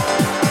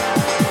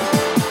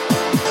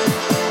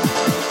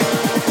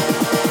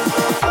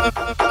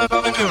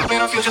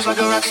 Man, I feel just like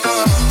a rock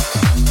star.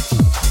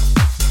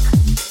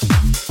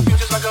 Feel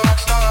just like a rock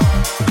star.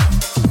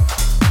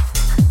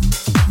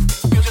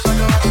 Feel just like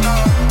a rock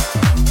star.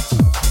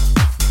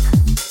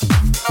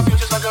 I feel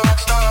just like a rock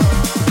star.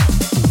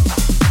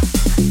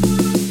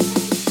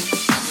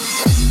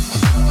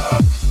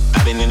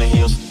 I've been in the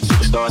hills,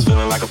 superstars,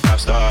 feeling like a pop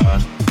star.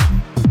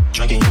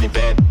 Drinking in the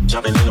bed,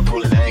 jumping in the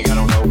pool and I ain't got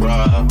on no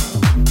bra.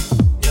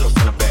 Yellow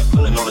from the back,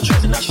 pulling on the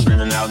tracks and now she's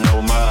screaming out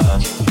no more.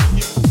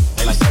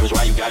 Like savage,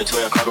 why you got a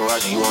 12-car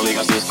garage and you only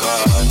got 6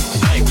 cars?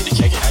 I ain't with the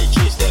checking, how you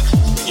kids that?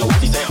 Yo, what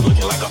these say I'm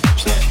looking like a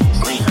snap.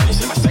 Green honey's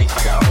in my safe,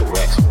 I got old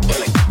racks. They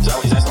like,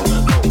 always asking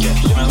when I'm cold, yeah.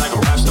 Living like a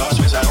rock star,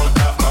 switch out on the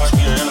cop car,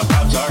 speeder in a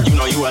pop tart. You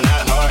know you are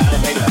not hard, I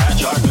done made a high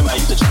chart. Remember I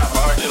used to chop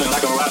hard, living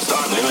like a rock star,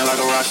 living like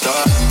a rock star.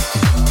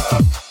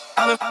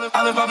 I've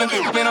been popping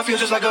pills, man, I feel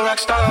just like a rock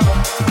star.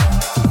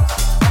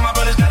 All my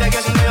brothers got that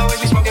gas and they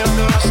always be smoking up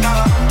the rock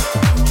star.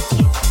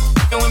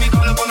 And when we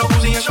call up on the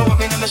Uzi and show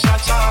up in the shot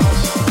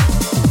toss.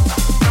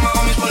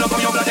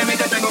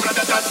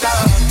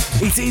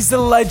 It is the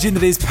legend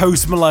that is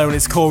Post Malone.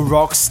 It's called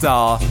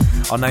Rockstar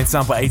on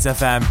 97.8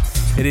 FM.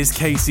 It is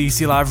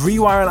KCC Live.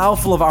 Rewire and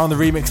Alpha Love are on the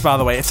remix, by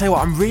the way. I tell you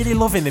what, I'm really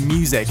loving the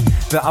music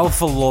that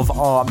Alpha Love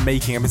are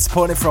making. I've been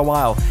supporting it for a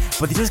while,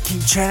 but they just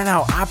keep churning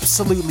out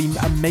absolutely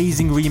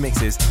amazing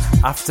remixes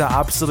after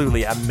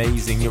absolutely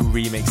amazing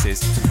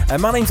remixes.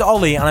 My name's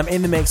Ollie, and I'm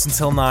in the mix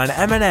until 9.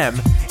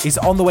 Eminem is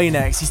on the way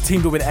next. He's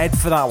teamed up with Ed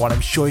for that one. I'm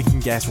sure you can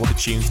guess what the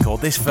tune's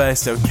called. This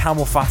first, though,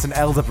 Camel Fat and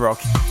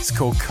Elderbrook. It's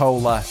called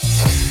Cola.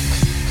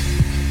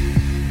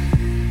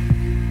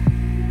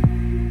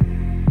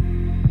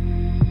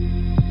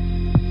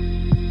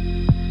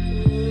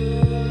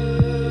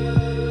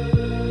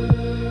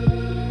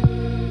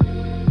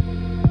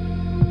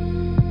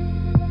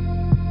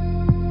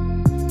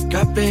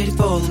 Got ready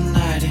for the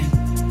night in.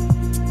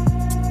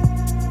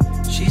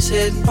 She's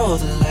heading for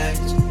the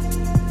lights,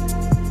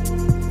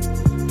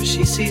 but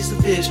she sees the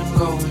vision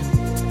going.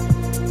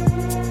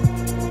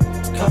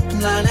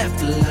 Cupping line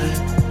after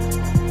line.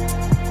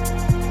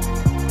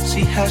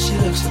 See how she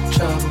looks like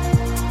trouble.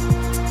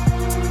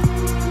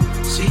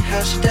 See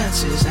how she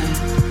dances and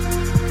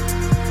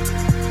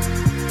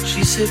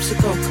she sips the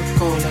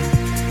Coca-Cola.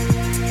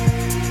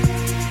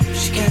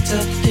 She can't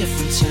tell the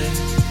difference and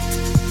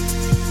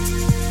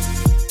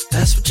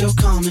that's what you're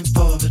coming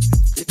for, but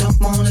they don't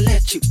wanna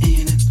let you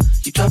in. And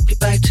you drop your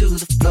back to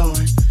the floor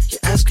and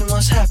you're asking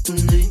what's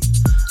happening. And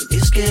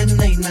it's getting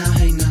late now,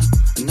 hey now.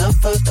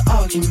 Enough of the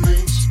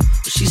arguments.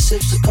 But she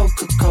sips the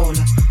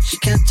Coca-Cola. She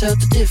can't tell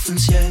the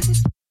difference yet.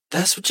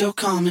 That's what you're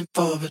coming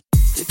for, but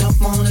they don't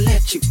wanna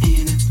let you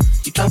in. And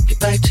you drop your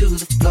back to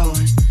the floor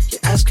and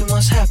you're asking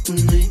what's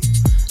happening.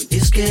 And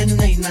it's getting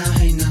late now,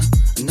 hey now.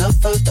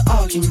 Enough of the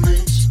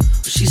arguments.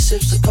 She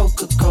sips the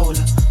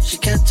Coca-Cola. She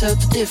can't tell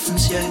the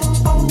difference yet.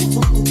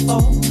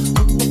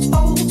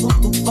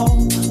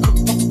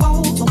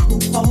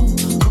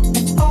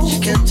 She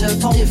can't tell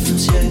the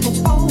difference yet.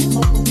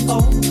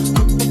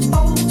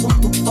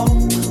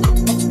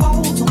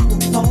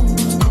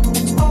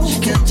 She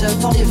can't tell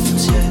the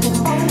difference yet.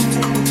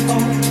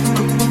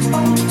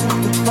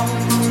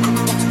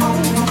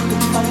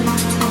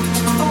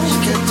 She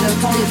can't tell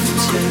the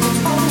difference yet.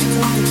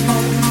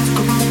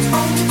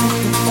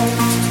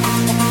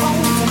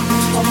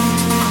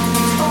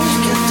 She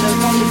can't tell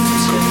the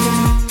difference yet.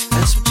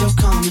 That's what you're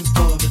coming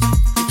for, but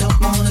they don't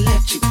wanna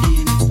let you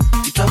in.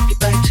 You drop your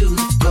back to the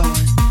floor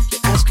and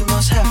you're asking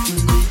what's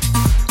happening.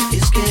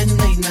 It's getting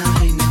late now,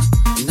 hey now.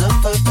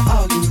 Enough of the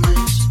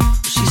arguments.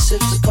 She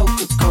sips the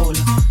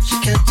Coca-Cola. She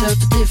can't tell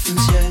the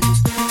difference yet.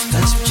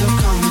 That's what you're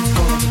coming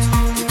for,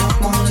 but they don't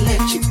wanna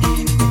let you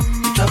in.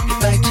 You drop your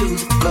back to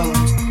the floor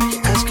and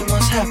you're asking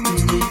what's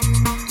happening.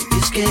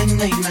 It's getting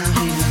late now,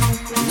 hey now.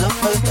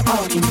 Enough of the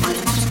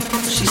arguments.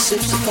 She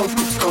sips the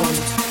Coca-Cola.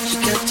 She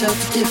can't tell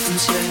the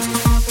difference yet.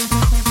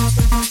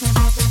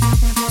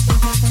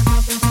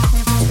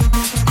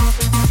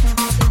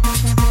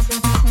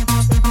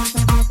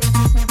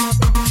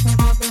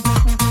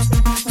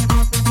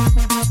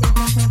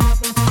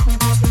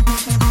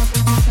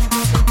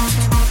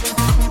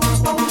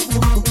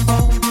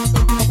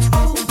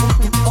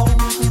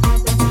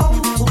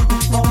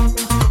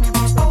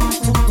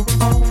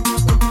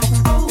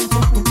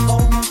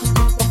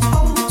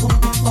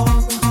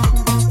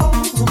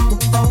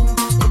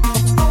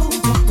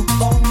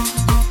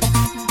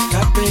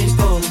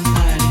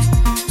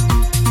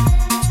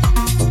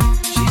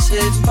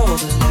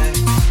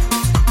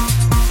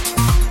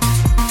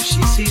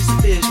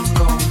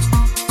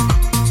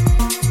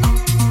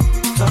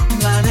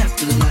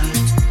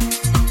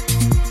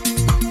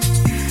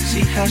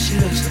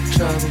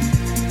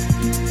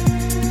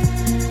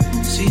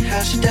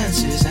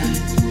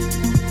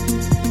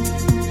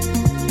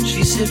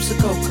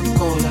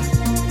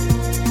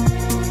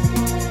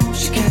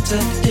 tell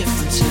the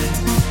difference, yeah.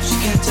 She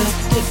can't tell the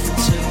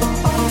difference, yeah.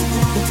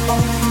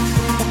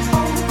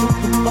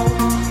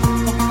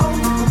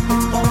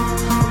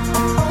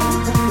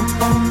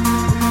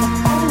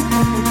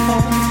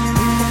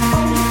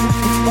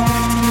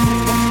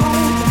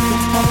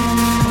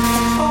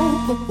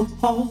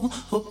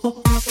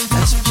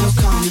 That's what you're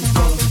coming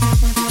for.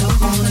 Don't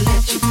wanna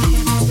let you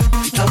in.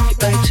 You drop your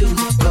back to the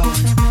floor.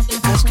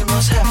 You're asking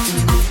what's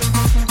happening.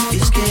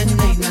 It's getting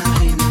late now,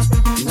 hey now.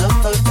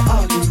 Enough of the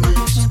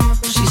arguments.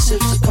 She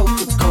sips a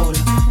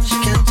Coca-Cola. She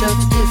can't tell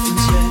the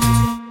difference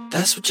yet.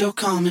 That's what you're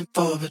coming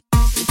for, but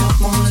they don't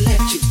wanna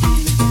let you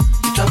in.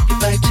 You drop your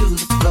back to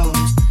the floor.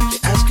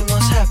 You're asking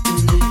what's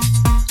happening.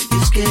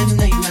 It's getting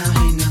late now,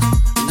 hey now.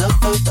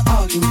 Enough of the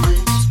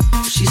arguments.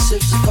 She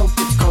sips a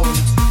Coca-Cola.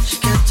 She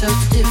can't tell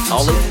the difference.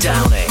 Ollie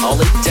down it,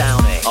 Ollie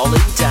down it, Ollie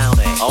down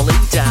it, Ollie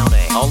down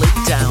it, Ollie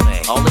down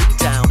it, Ollie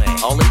down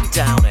it, Ollie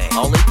down it,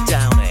 Ollie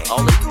down it,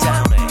 Ollie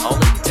down it,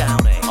 Ollie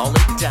down it,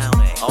 Ollie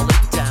down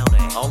it,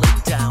 Ollie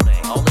down it,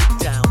 Ollie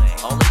down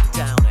it, Ollie down it, Ollie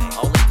down it,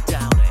 Ollie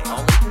down it,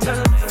 Ollie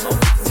down it,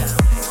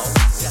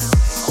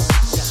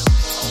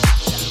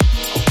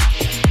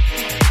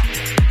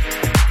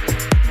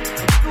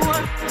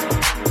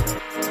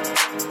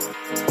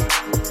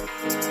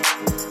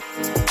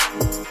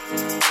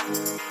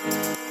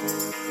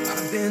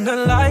 I've been a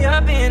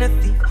liar, been a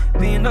thief,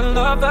 been a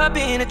lover,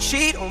 been a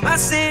cheat. All my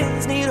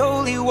sins need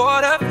holy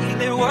water,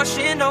 feel it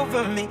washing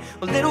over me.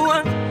 Well, little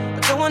one, I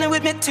don't want to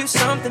admit to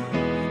something.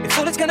 If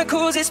all it's gonna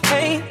cause is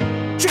pain,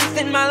 truth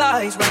in my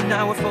lies right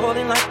now are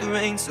falling like the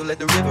rain. So let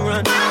the river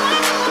run.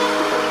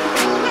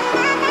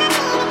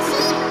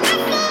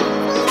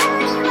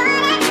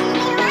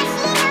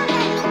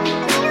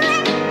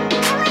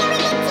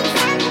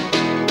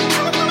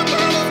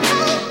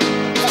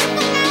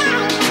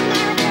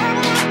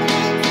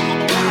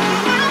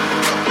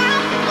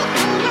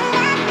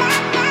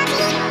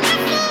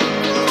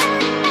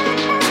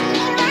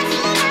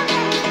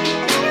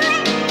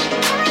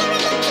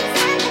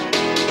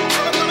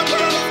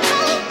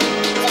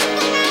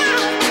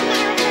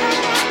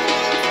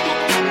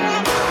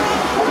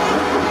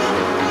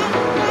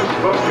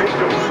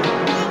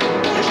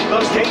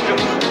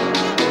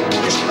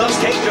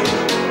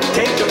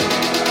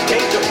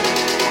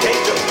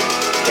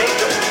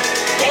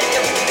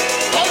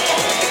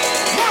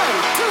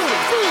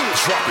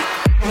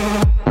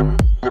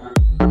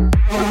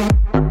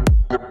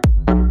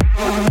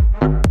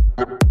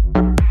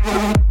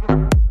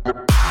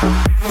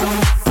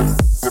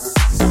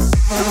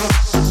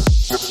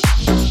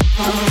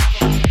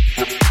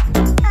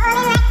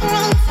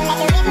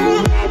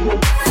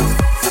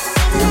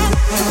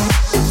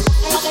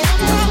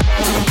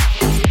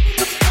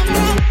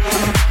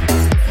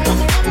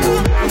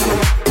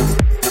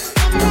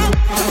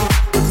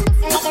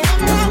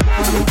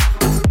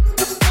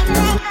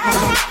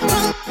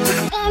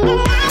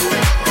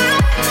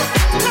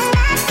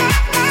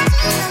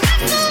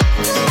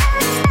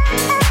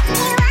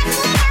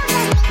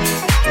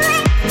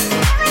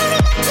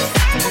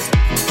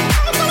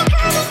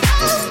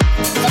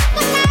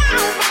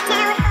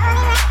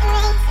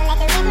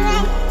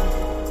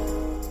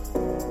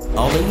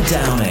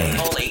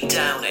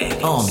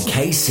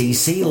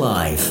 KCC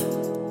Live.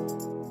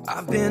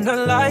 I've been a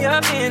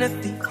liar, been a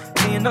thief,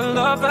 been a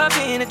lover,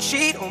 been a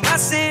cheat. All my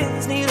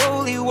sins need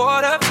holy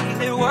water,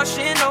 feel it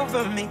washing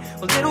over me.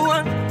 Well, little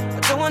one, I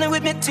don't want to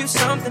admit to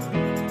something.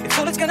 If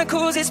all it's gonna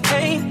cause is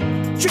pain,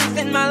 truth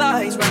in my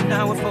lies right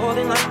now are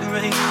falling like the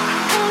rain.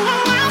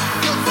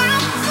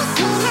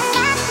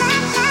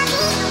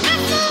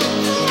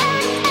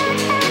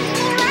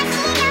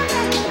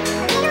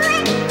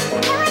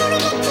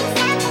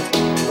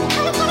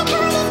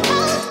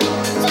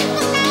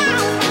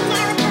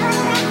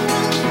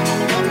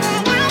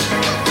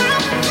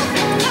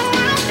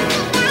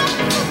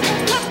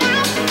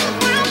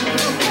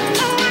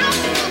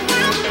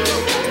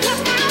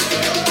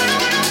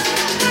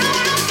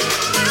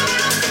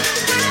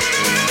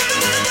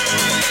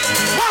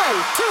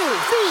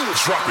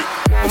 Drop it.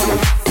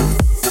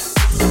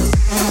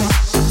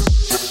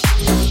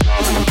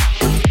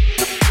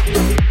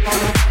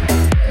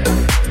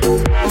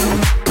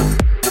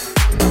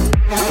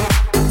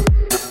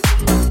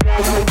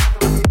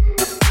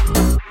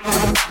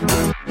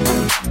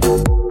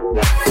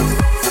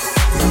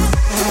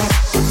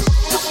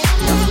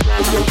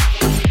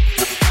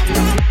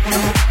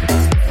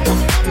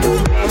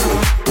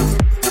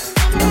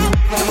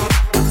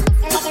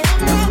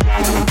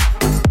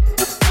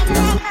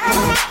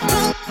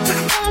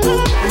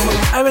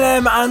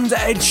 And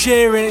Ed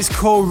Sheeran, it's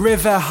called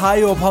River,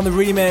 High Up on the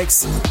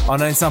remix on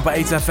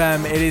 97.8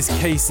 FM. It is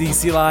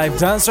KCC Live.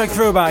 Dance Track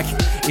Throwback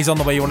is on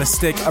the way. You want to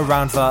stick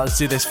around for that? Let's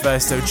do this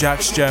first. So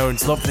Jax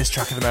Jones, love this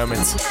track at the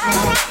moment.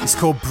 It's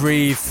called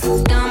Breathe.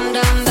 Dum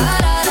dum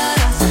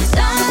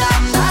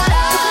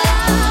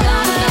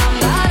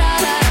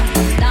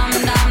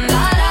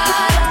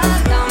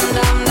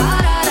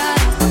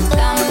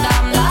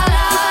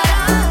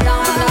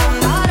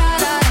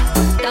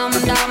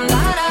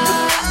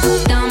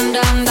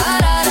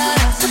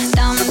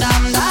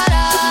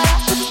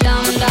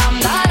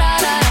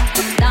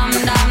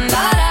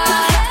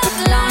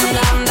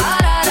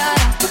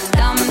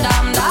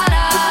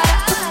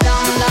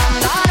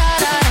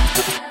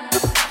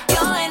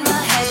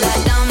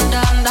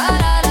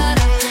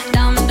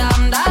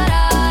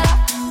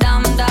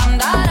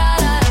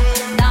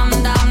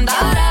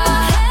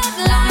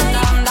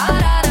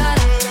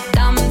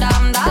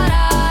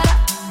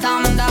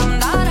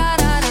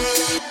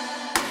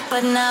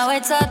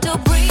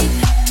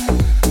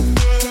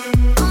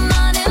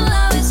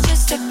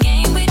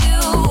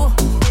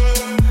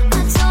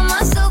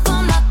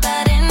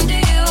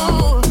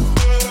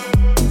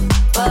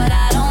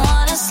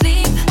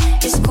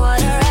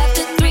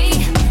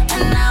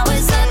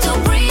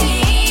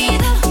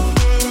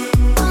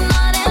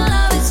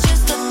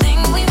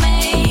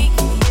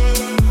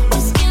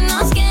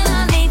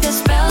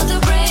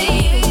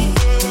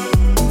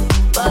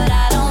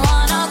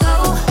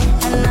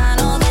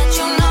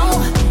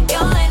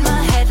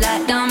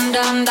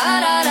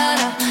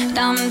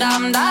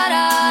dum da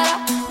da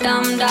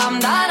dum dum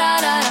da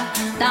da da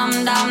dum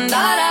dum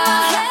da da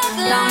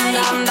dum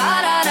dum da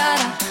da da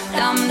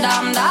dum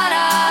dum da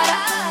da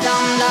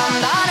dum dum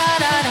da da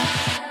da.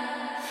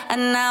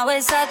 And now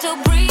it's hard to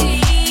breathe.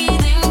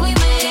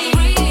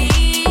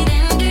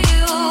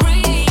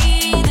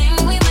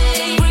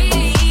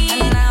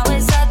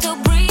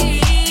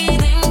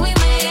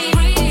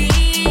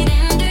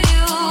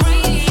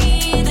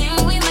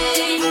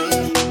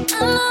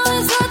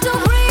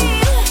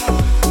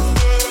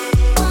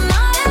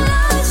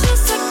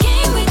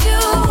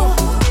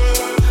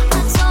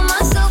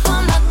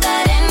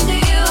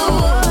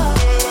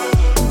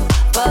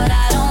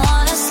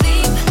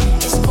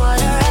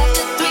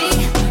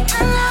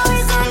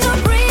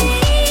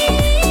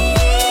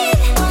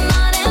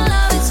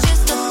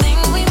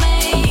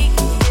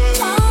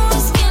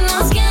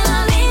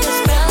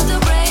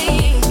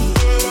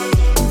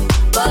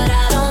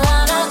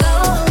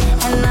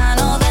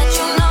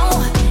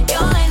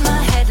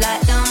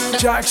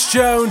 Jax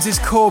Jones is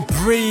called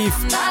Breathe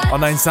on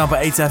 9 Sound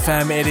 8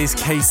 FM. It is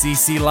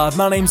KCC Live.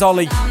 My name's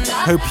Ollie.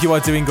 Hope you are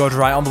doing good.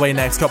 Right, on the way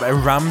next, got a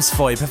Rams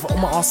for you, before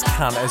Omar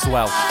Khan as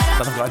well.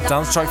 Then I've got a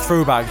dance track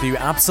throwback that you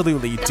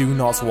absolutely do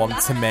not want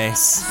to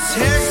miss.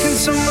 Taking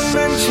some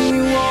mention,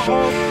 you are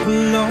all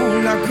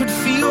alone. I could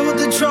feel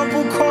the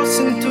trouble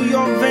coursing through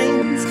your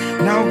veins.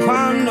 Now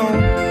I know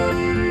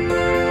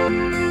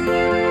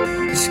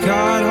it's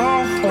got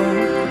our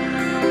hope.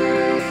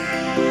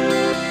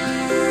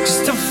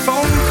 Just a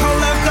phone call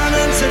I've done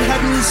answered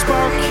had me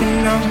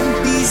sparking now.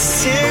 These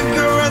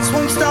cigarettes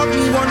won't stop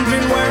me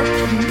wondering where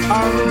you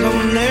are.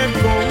 Don't let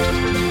go.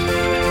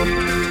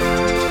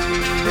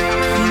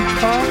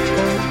 Keep our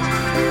hope.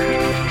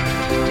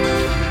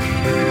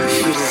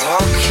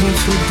 Walking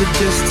through the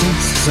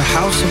distance, there's a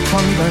house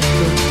upon the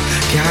hill,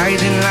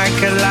 guiding like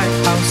a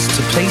lighthouse, it's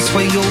a place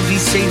where you'll be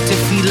safe to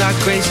feel like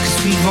grace, cause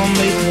we've all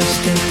made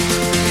mistakes.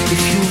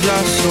 If you've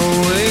lost your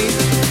way,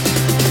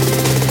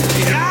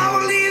 I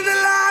will leave the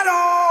light on.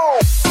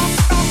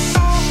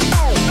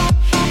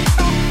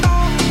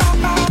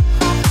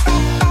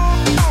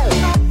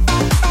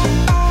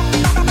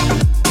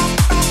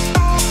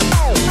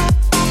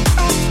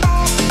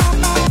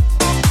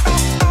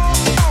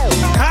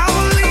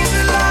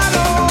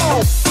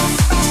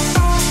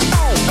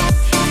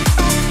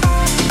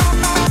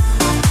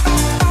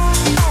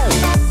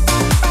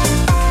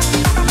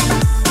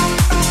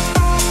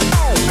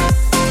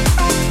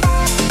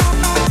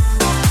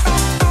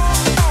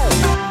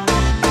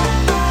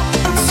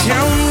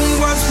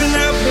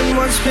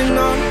 Been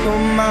on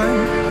your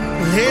mind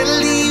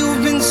lately?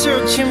 You've been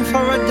searching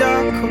for a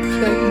darker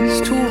place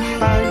to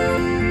hide.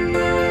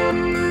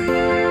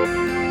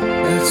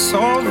 That's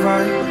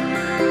alright.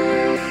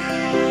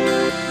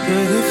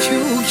 But if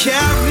you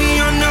carry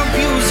on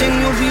abusing,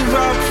 you'll be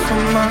robbed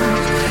from mine.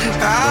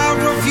 I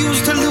refuse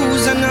to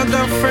lose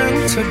another friend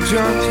to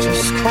judge.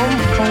 Just come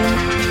home.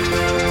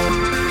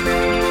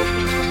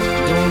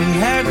 Don't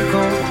let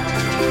go.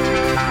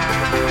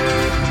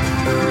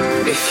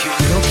 If you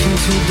look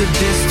into the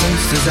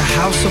distance, there's a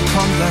house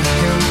upon the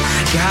hill,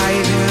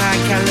 guiding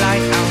like a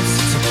lighthouse.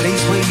 It's a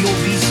place where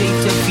you'll be safe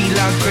to feel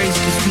our grace,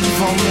 cause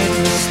we've all made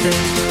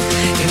mistakes.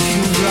 If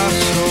you've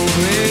lost your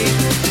way,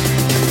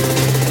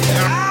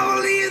 I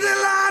will leave the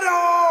light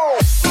on.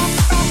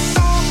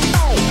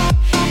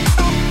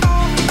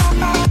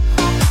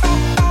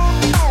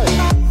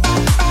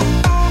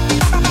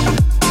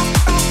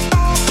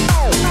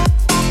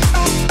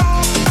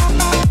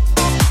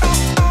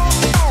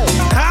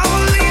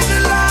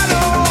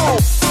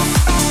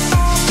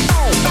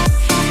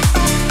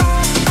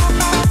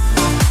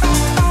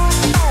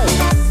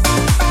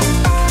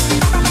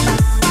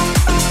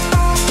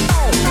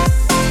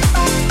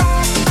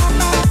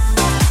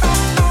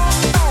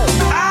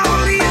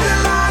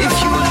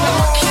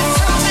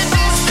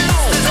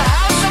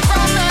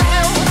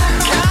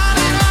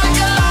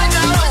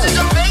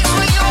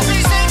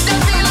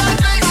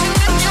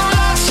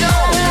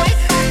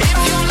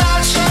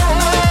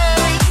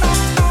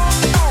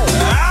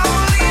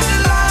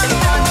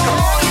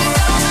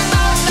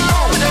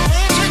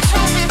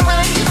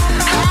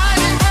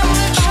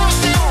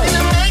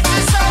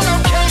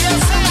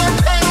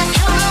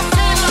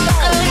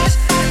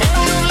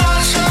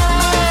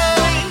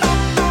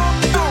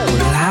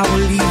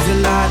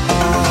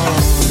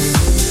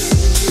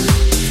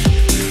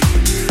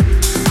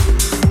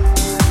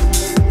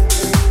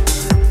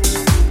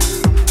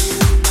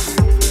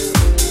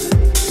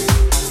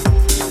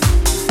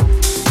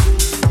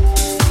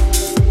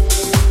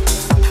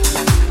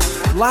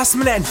 Last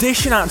minute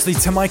addition actually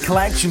to my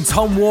collection.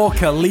 Tom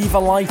Walker, Leave a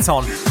Light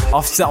On.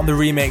 Offset on the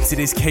remix. It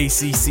is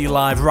KCC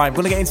Live. Right, I'm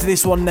going to get into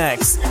this one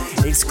next.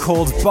 It's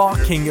called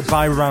Barking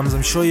by Rams.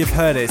 I'm sure you've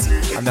heard it.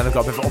 And then I've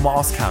got a bit of Omar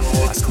Oskan.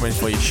 That's coming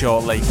for you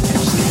shortly.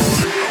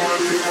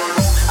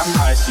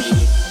 I'm icy.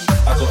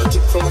 I got a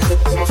tip from my head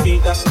to my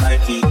feet, that's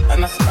Nike.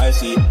 And that's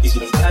spicy. You see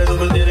the guys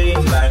over there, they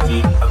ain't like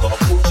me. I got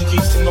a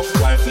Portuguese thing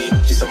off wifey.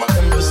 She said my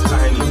temper's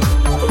tiny.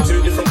 I got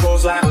two different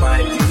girls like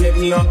mine. You hit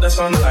me up, that's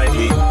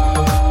unlikely.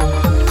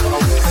 I'm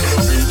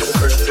walking through the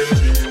first thing.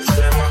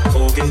 Share my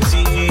code.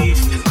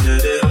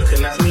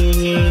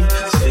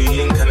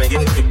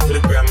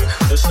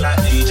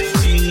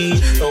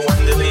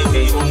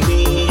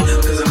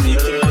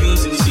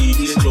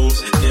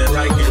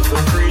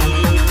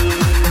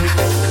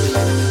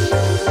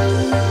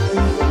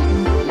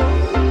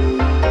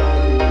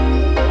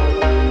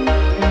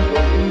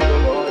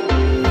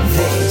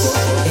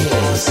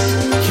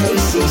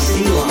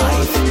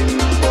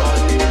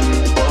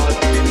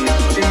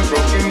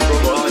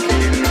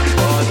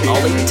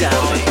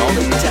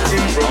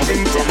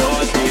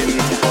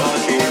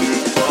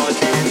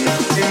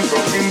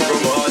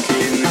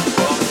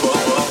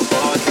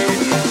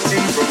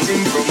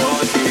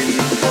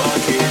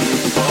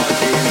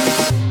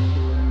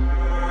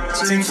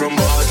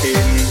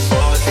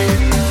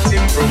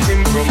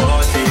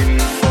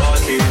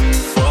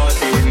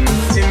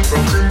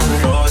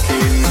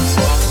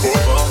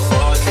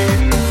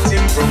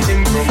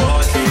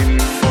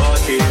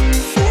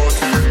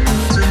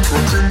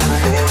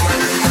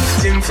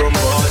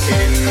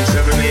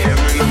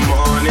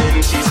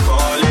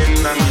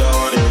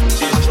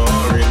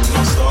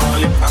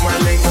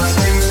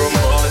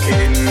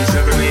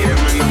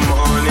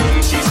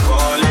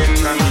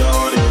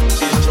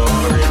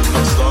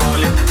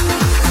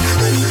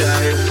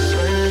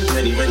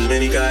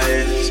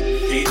 guys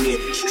hate me.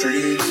 It's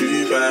true,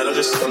 too bad. I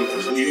just want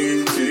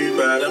you, too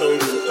bad. I don't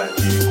look like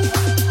you.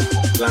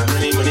 Like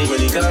many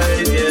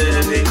guys,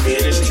 yeah, hate me.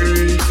 And it's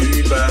true,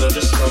 too bad. I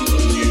just want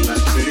you,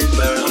 like too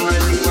bad. I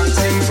might think my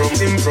Tim from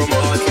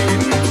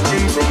Markin.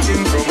 Tim from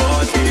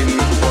Markin.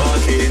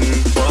 Markin.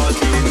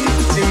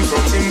 Tim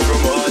from Markin.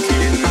 Markin. Tim from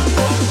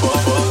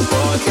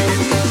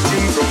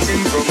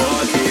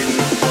Markin.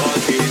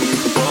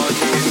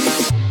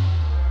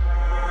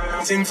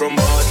 Markin. Tim from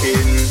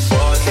Barkin,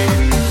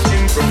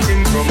 Tim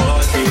from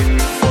Barkin,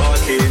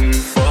 Barkin,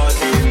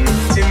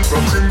 Tim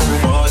from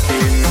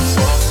Barkin,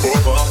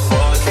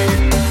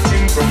 Barkin,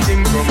 Tim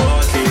from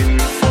Barkin,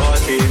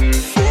 Barkin,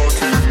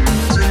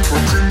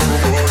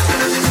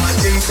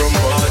 Tim from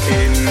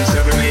Barkin,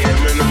 7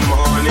 a.m. in the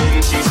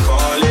morning, she's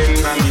calling,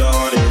 I'm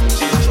yawning,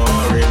 she's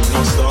jarring,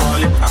 no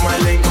stalling, I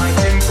might link my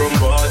Tim from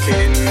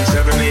Barkin,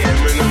 7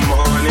 a.m. in the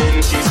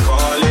morning, she's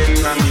calling,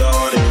 I'm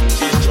yawning,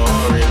 she's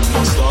jarring,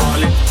 no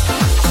stalling.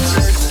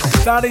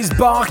 That is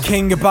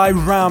Barking by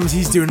Rams.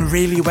 He's doing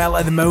really well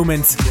at the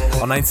moment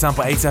on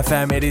 97.8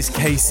 FM. It is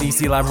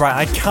KCC Live. Right,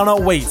 I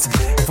cannot wait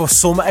for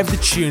some of the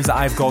tunes that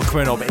I've got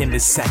coming up in the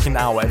second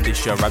hour of this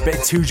show. Right, a bit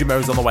of Tuja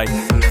Mo's on the way.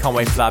 Can't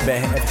wait for that.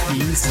 Bit of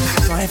He's.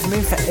 So I have him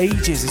in for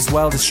ages as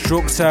well.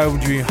 Destructo,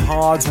 doing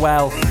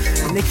Hardwell,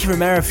 Nicky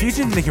Romero, a few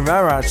tunes Nicky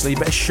Romero actually,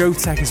 but a Show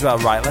Tech as well.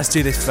 Right, let's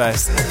do this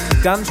first.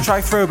 Dance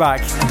track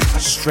throwback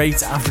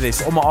straight after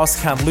this. Omar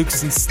Oskan,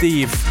 Lucas and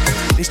Steve.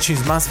 This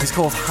tune's massive. It's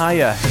called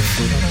Higher.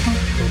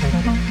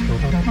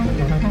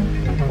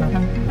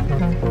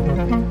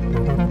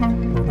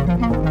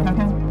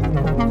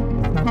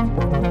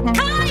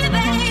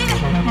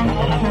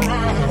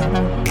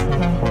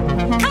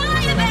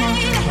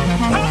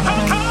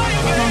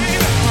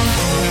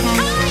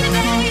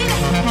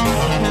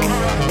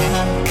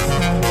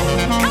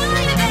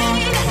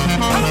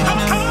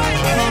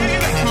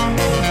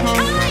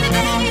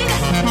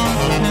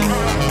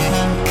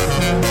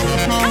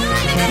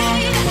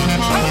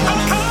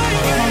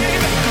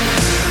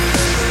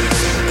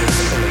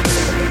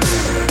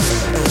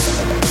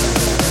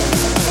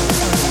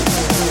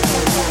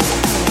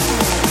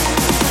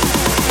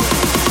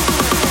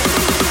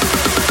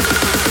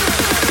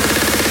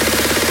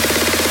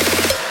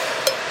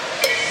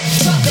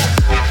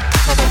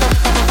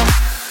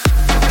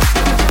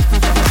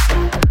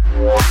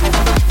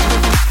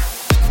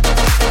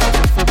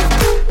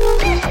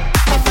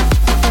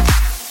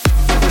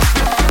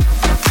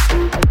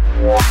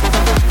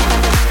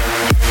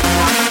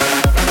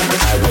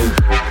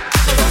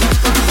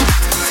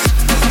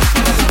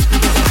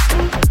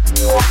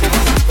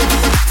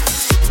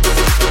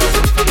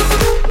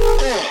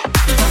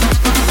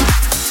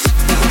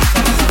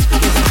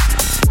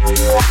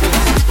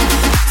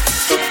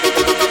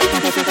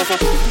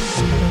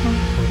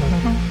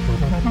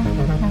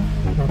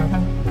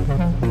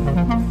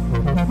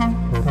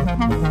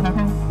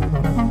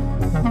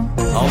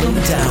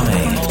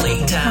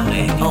 Ollie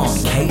Downing on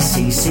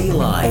KCC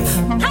Live.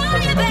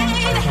 Higher, baby.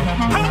 Higher,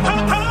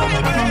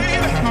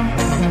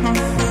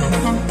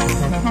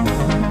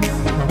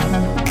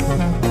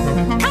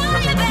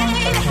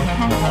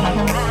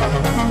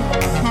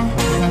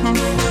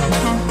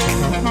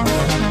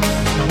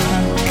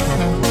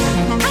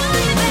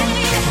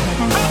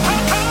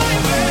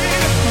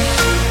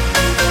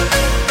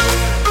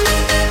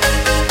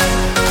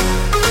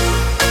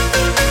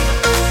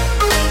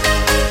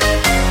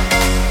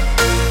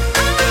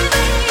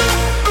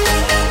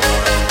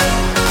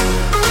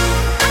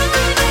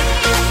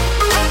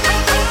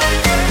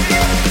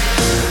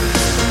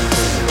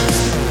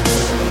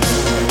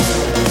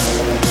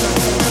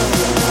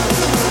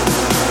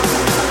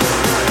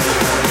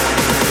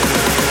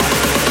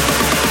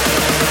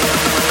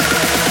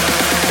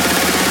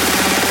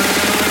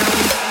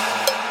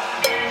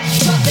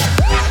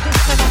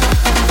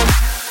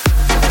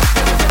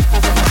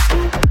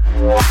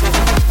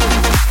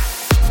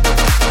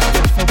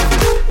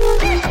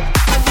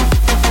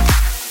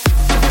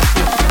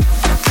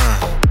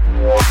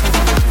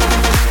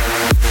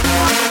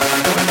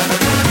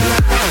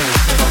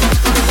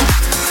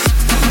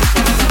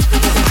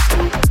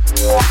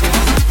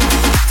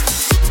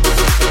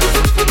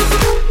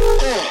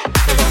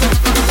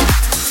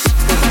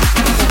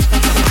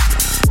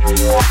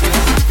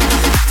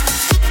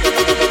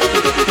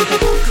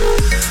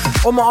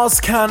 Omar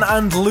Oskan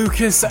and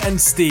Lucas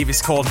and Steve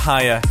is called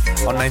Higher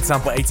on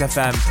 97.8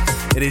 FM.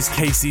 It is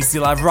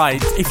KCC Live.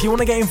 Right, if you want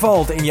to get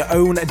involved in your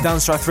own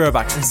dance track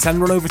throwback and send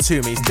one over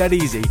to me, it's dead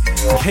easy.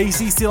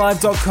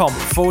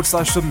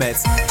 kcclive.com/submit.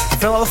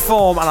 Fill out the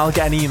form and I'll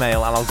get an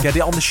email and I'll get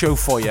it on the show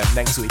for you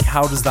next week.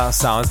 How does that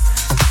sound?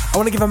 I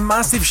want to give a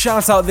massive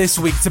shout out this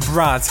week to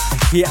Brad.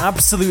 He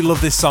absolutely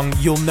loved this song.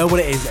 You'll know what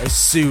it is as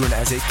soon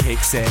as it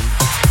kicks in.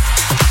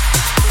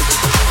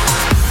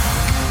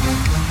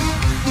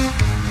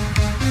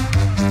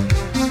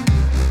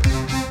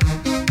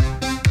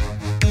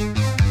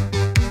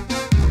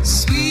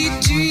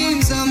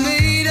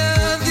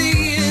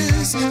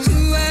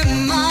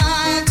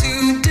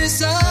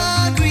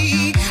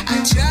 Disagree.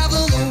 I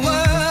travel the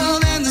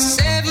world and the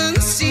seven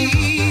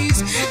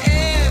seas.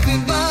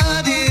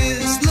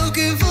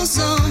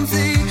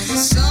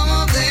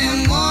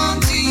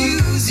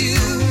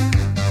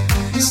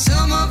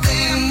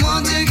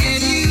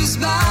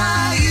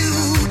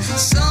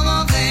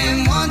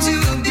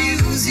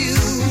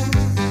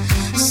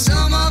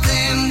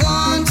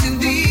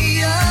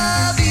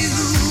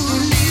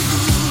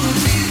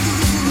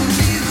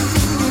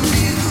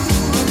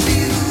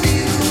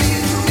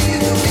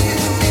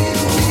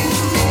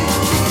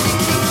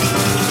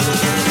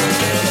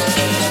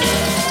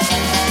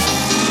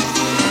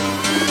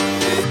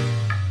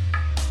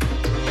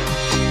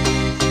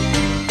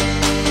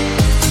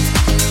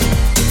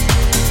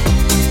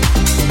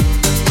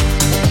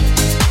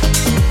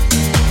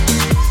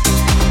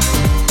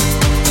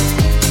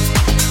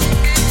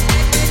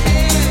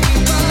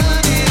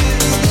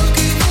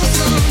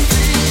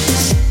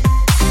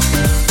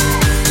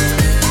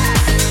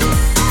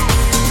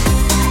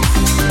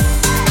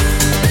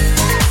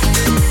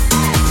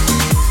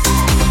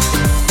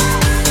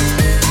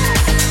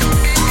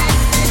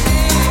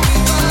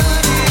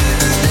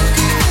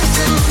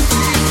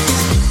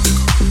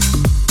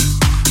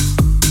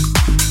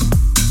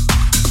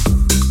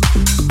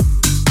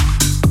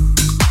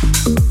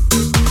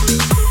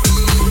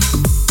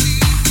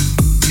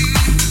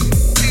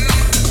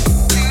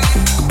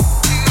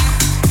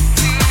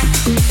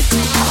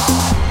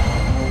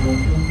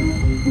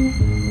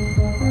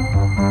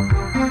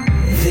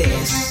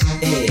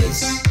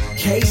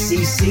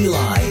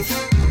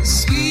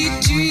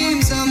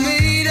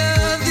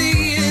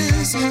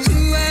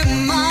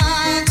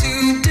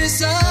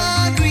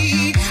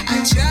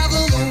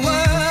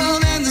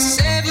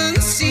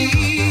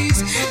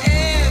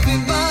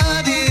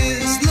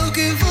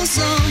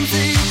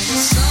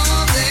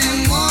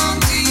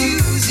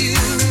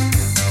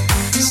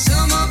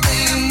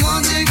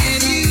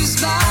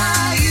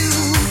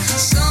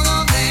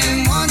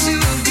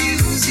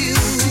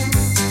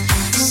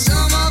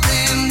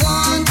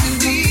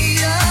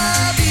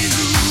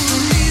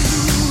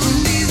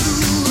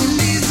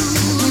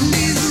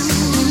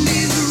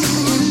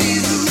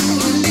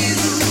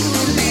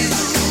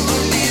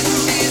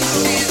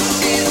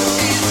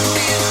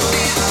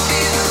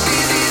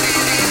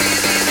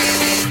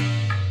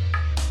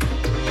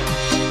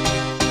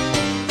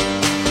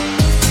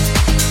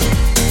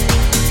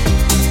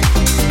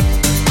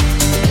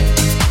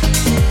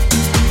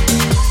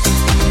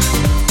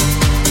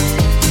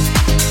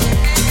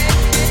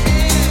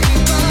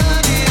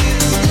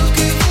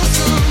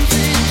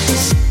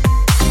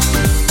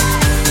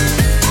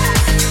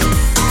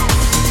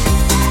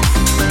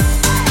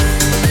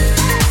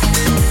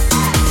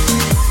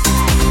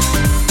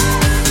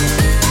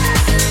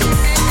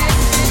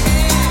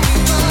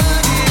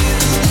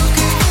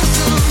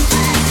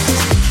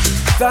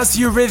 That's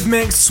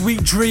Eurythmics,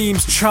 Sweet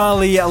Dreams,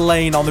 Charlie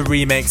Lane on the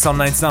remix on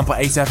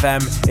 99.8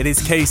 FM. It is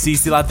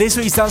KCC Live. This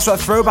week's Dance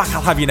Track Throwback,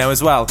 I'll have you know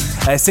as well.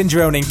 Send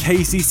your own in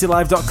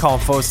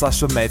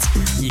kcclive.com/submit.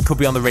 You could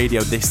be on the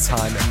radio this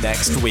time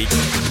next week.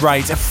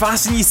 Right,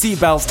 fasten your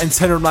seatbelts and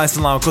turn it up nice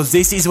and loud, because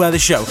this is where the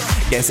show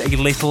gets a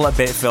little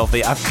bit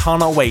filthy. I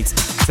cannot wait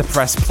to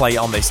press play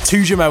on this.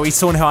 Tujamo is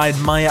someone who I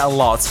admire a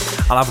lot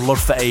and I've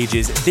loved for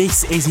ages.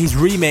 This is his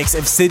remix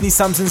of Sidney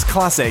Samson's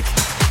classic,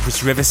 which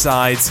is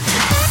Riverside.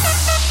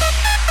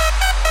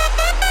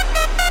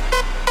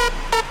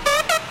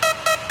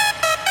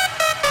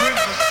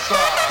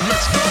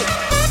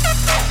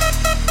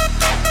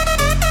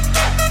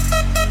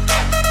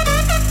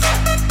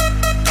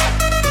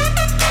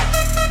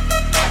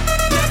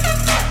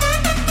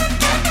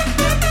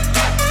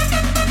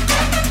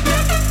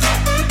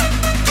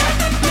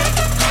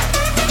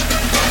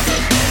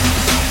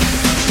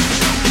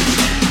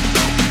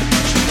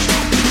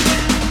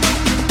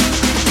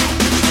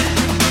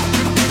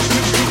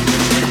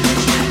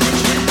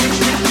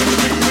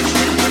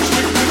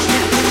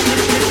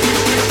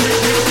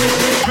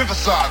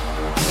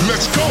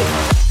 Let's go!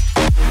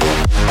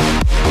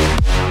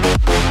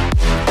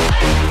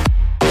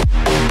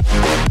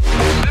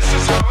 This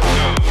is how it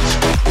goes.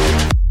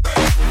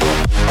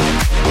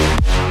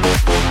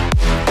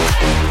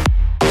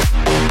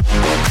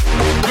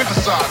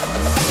 Riverside,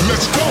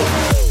 let's go!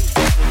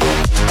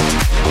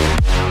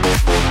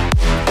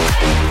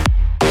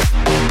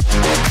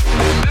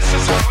 This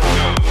is how it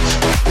goes.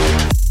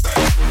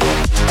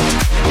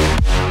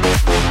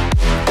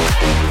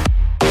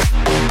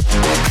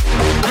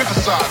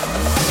 Riverside,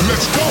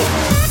 let's go!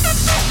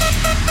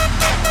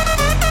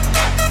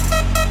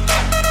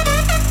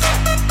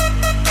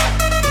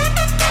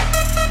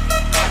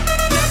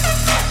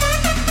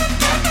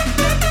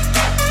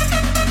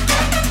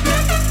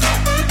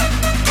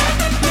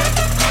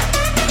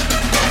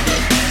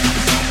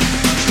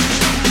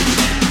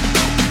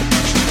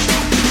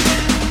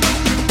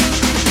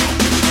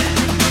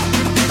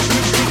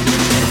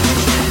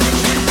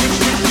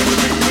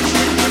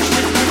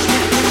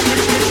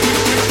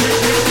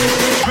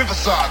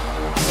 Riverside,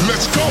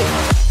 let's go!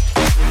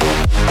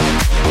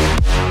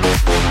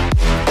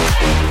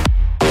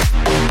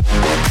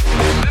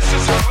 This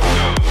is how it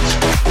goes.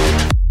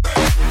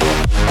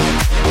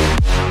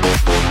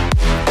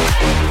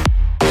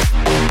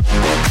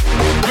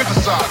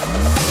 Riverside,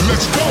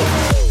 let's go!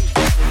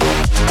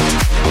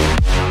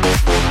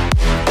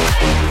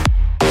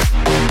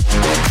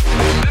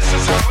 This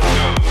is how it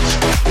goes.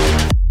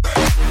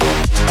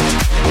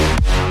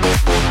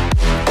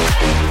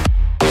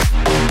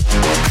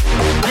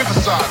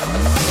 Riverside,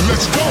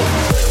 let's go!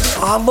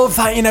 I love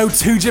that,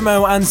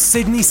 Tujamo and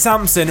Sidney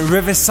Samson,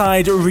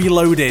 Riverside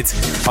Reloaded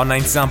on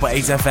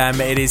 99.8 FM.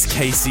 It is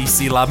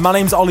KCC Lab. My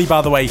name's Ollie,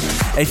 by the way.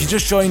 If you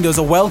just joined us,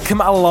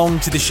 welcome along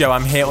to the show.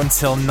 I'm here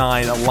until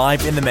 9,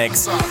 live in the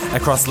mix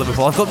across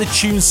Liverpool. I've got the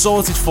tune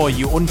sorted for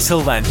you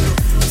until then,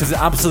 so there's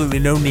absolutely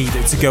no need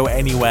to go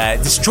anywhere.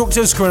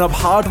 Destructo's coming up,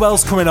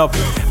 Hardwell's coming up,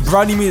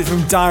 brand new music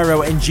from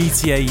Dyro and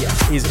GTA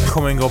is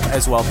coming up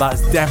as well.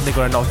 That's definitely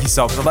going to knock your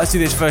socks off. Let's do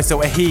this first. So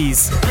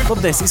he's,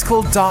 love this, it's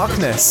called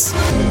Darkness.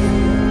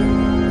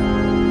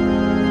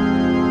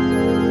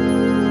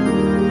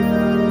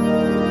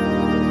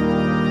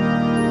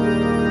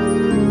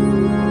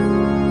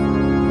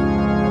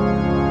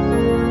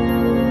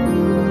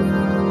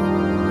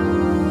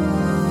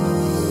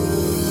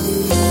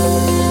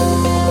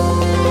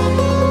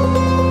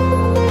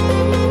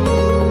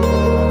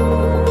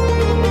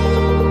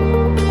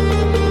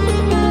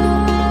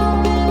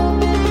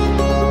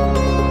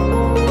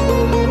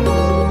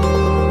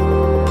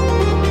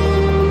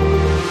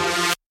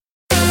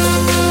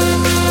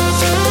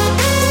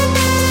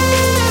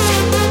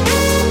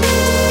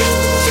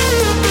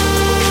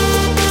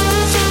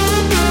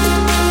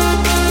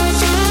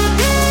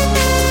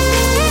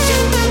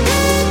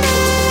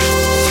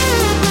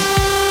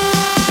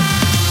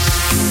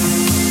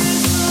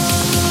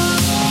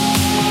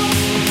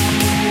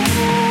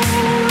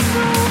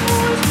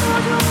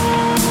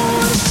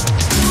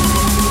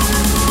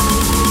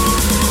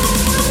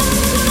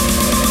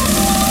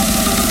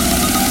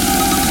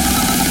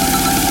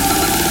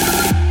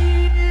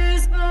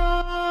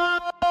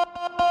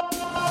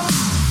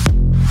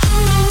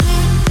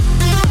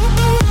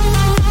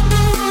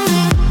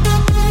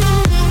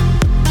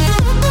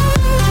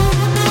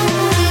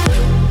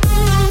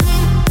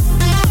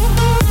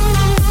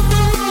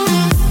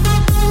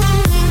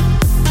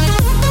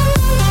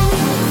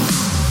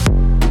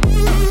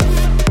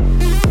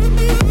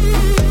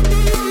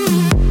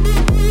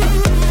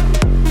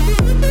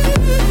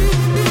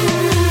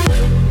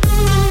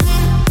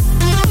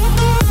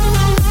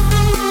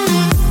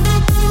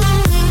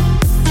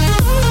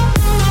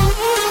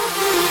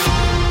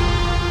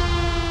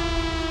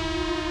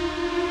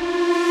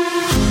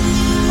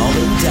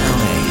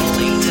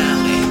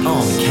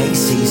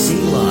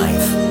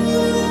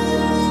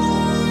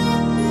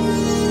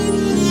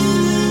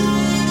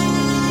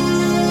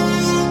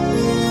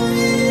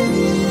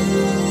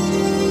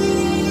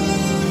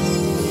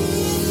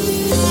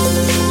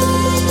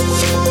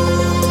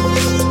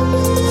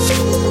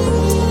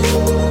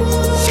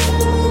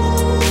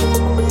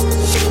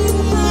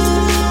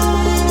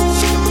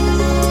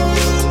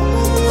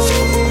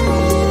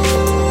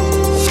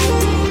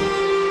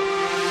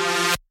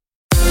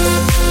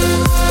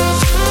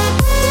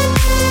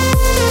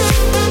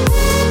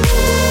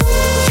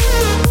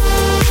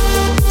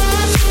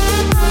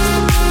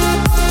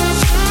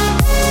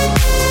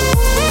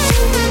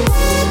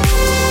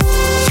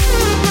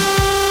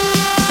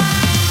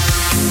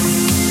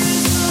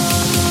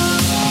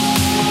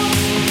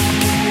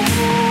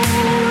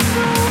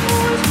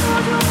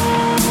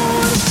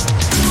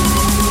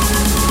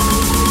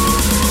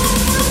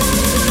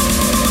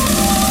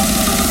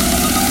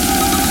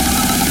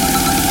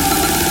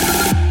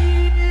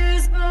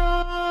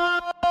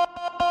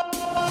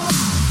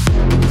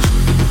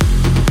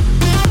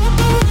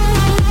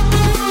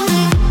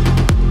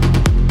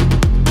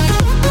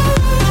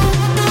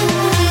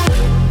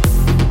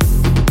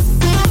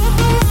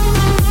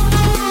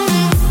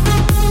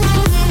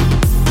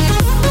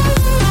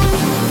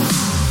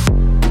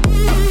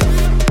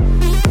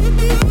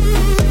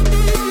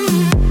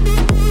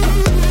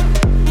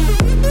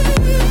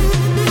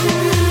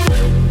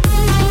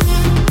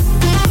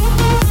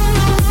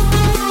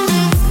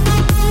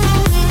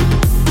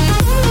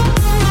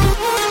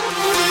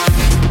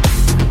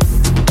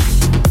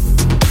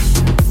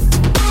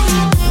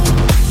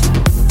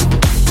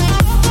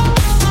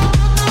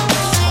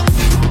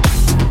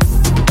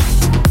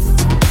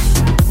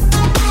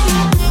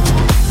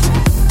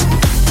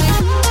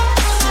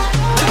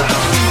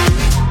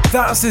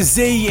 That's a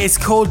Z, it's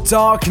called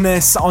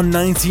Darkness on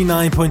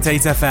 99.8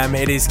 FM.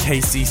 It is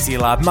KCC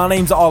Lab. My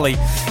name's Ollie,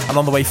 and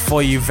on the way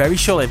for you very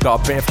shortly, I've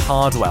got a bit of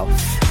Hardwell.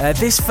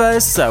 This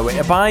first, though,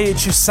 by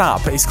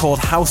Chusap, it's called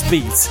House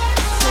Beat.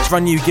 It's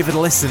brand new, give it a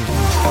listen.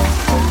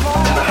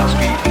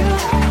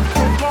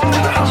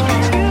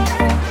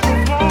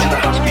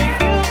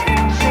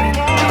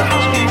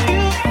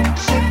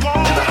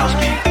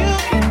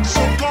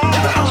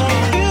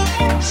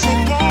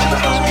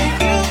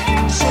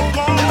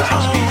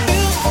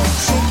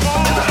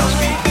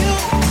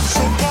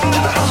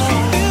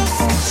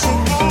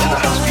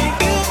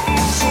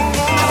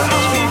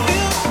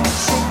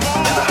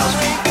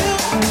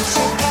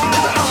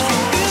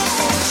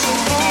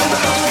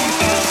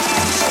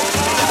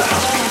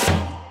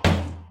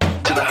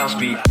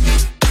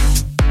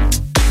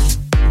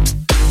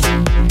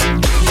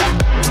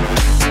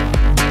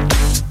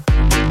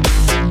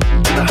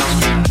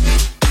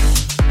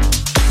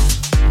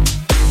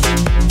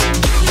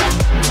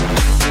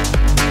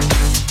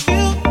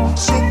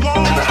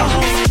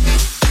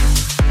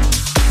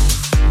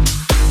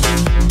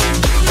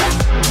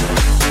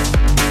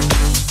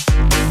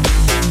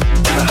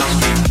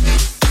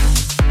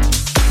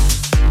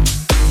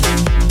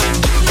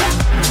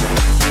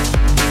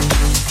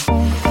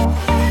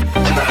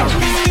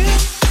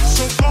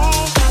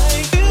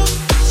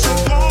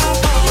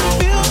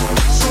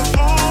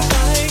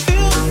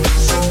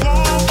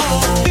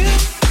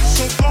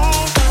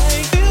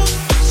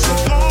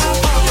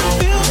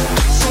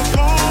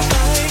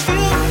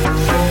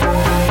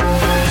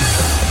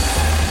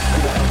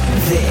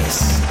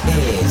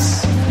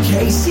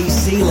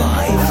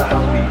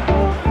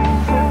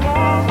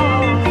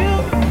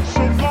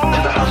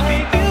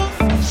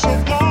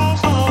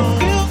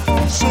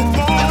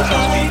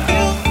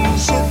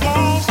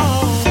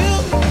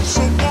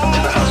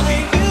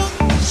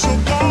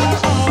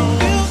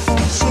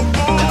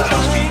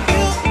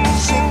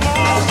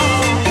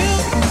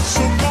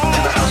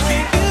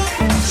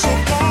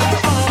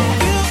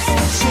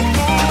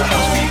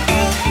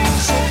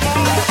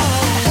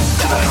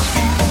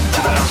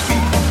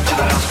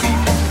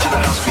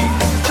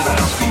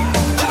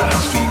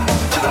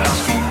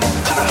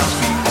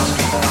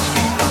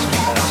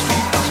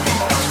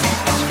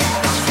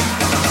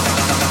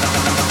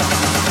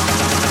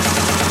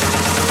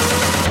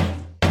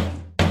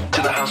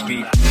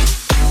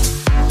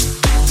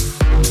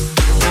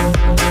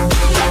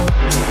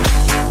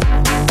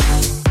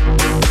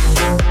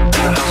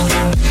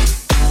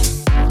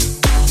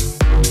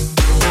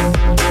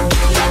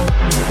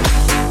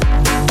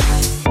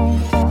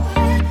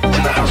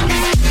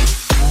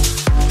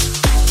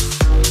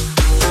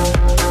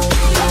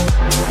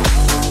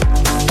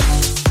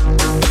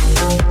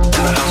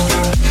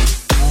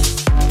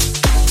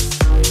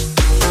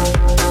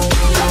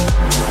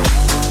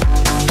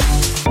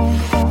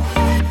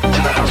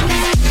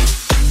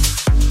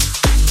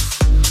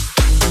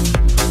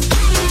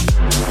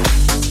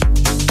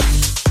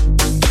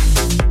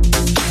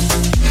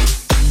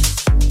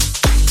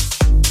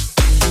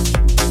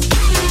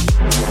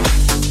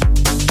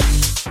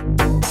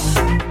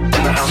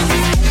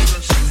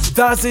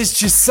 That is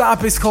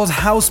Chusap, it's called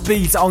House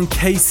Beat on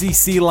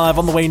KCC Live.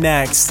 On the way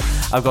next,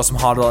 I've got some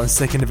Hardwell and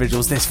Sick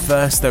individuals. This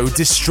first though,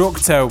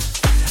 Destructo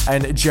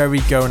and Jerry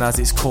Gonaz,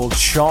 it's called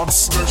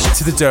Shots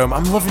to the Dome.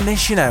 I'm loving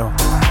this, you know.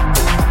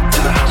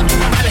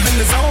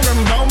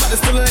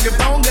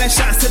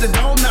 Shots to the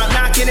dome,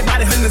 knock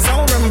anybody in the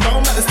zone, run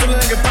bone, not the still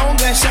in your phone,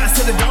 shots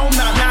to the dome,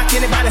 knock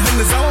anybody in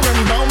the zone, run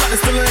bone, not the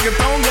still in your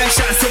phone,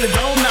 shots to the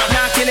dome,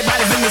 knock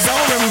anybody in the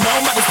zone, run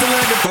bone, not the still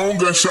in your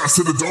phone, shots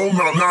to the dome,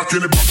 knock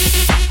anybody.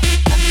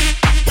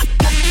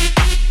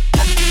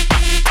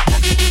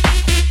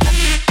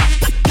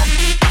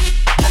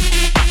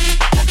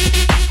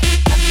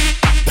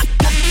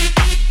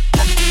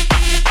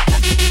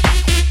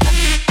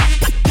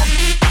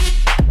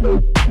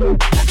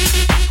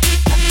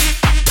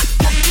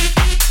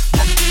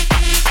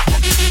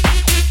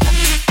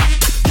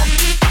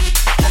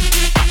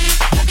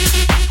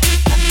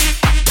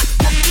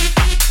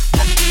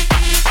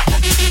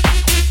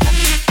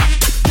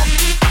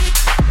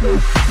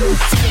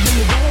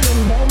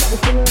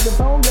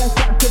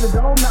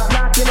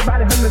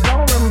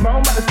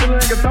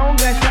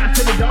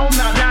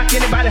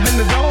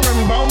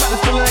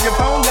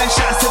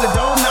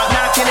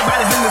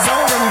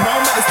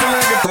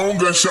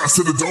 Shots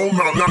to the dome,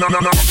 nah.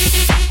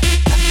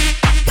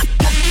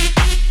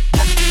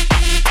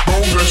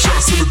 Boom, gun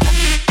shots to the.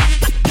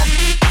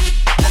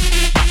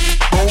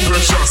 Boom, gun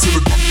shots to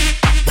the.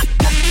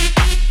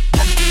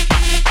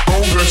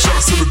 Boom, gun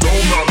shots to the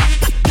dome, nah.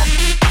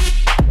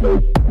 Boom,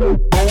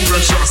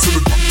 gun shots to the.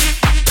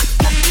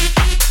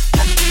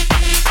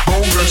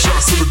 Boom, gun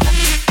shots to the.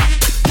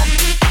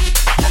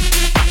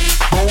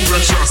 Boom,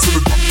 gun shots to the.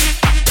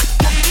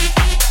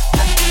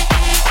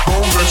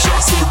 Boom, gun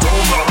shots to the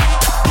dome, nah.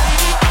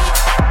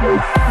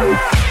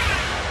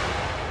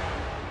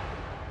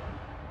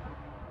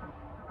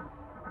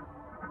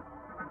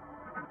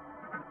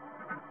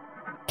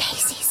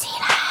 KCC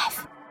Live.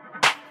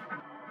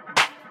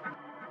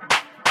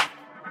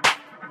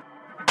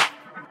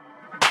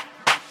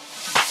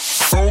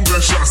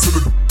 gunshots to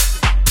the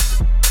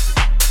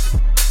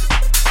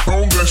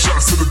home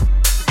gunshots to the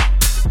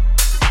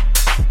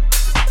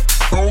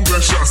home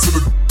gunshots to the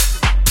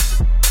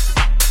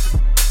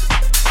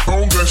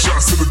home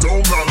gunshots to the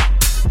dome now.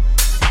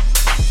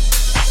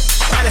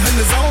 Anybody in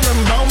the zone, rim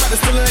bone, about to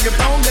steal a nigga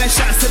phone,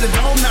 gunshots to the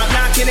dome,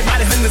 knock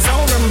anybody in the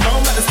zone, rim bone,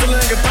 about to steal a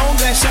nigga phone,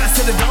 gunshots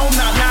to the dome,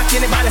 knock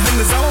anybody in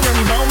the zone,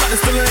 rim bone, about to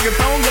steal a nigga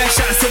phone,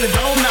 gunshots to the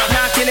dome,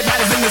 knock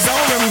anybody in the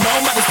zone, rim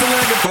bone, about to steal a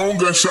nigga phone,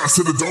 gunshots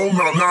to the dome,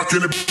 knock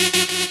anybody.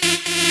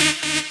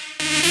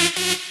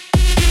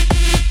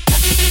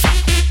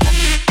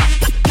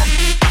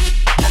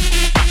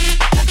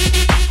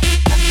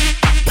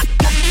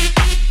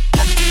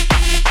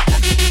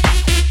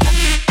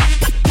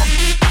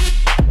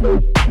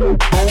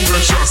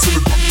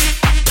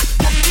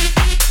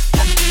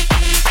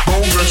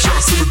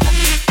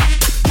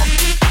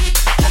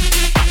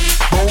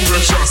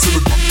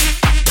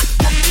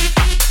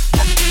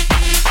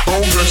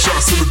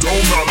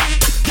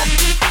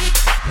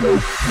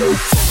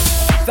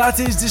 That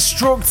is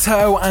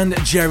Destructo and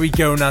Jerry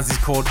Gonaz is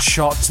called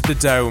Shot to the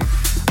Dome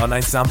on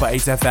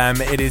 99.8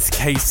 FM. It is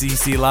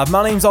KCC Live.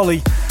 My name's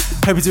Ollie.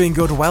 Hope you're doing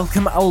good.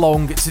 Welcome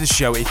along to the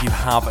show if you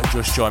have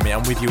just joined me.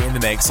 I'm with you in the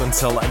mix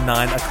until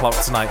 9 o'clock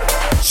tonight.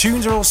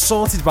 Tunes are all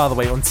sorted, by the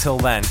way, until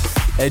then.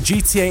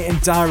 GTA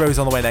and Dyro's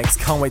on the way next.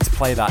 Can't wait to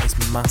play that.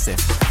 It's massive.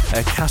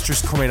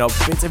 Castra's coming up.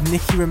 Bit of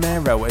Nicky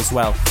Romero as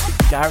well.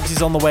 Garrix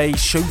is on the way.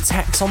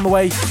 Showtek's on the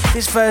way.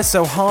 This verse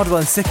so Hardwell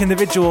and Sick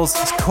Individuals.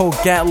 It's called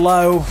Get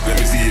Low. Let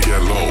me see you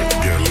get low,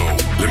 get low.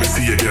 Let me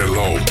see you get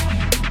low.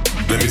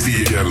 Let me see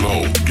you get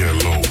low,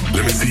 get low.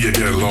 Let me see you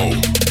get low.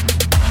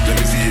 Let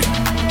me see it.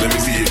 Let me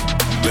see it.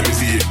 Let me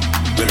see it.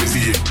 Let me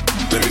see it.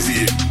 Let me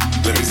see it.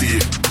 Let me see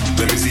it.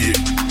 Let me see it.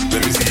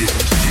 Let me see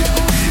it.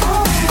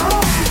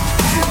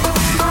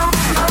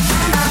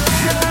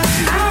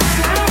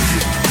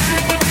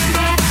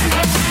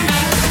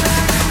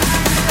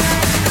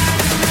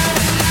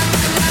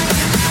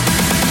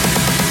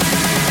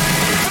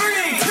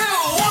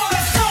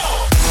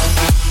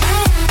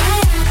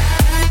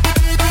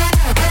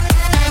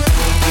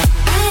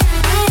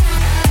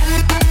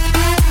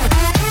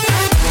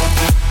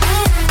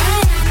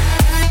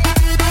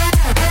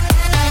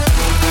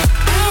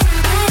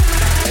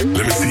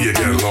 Let me see you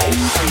get low.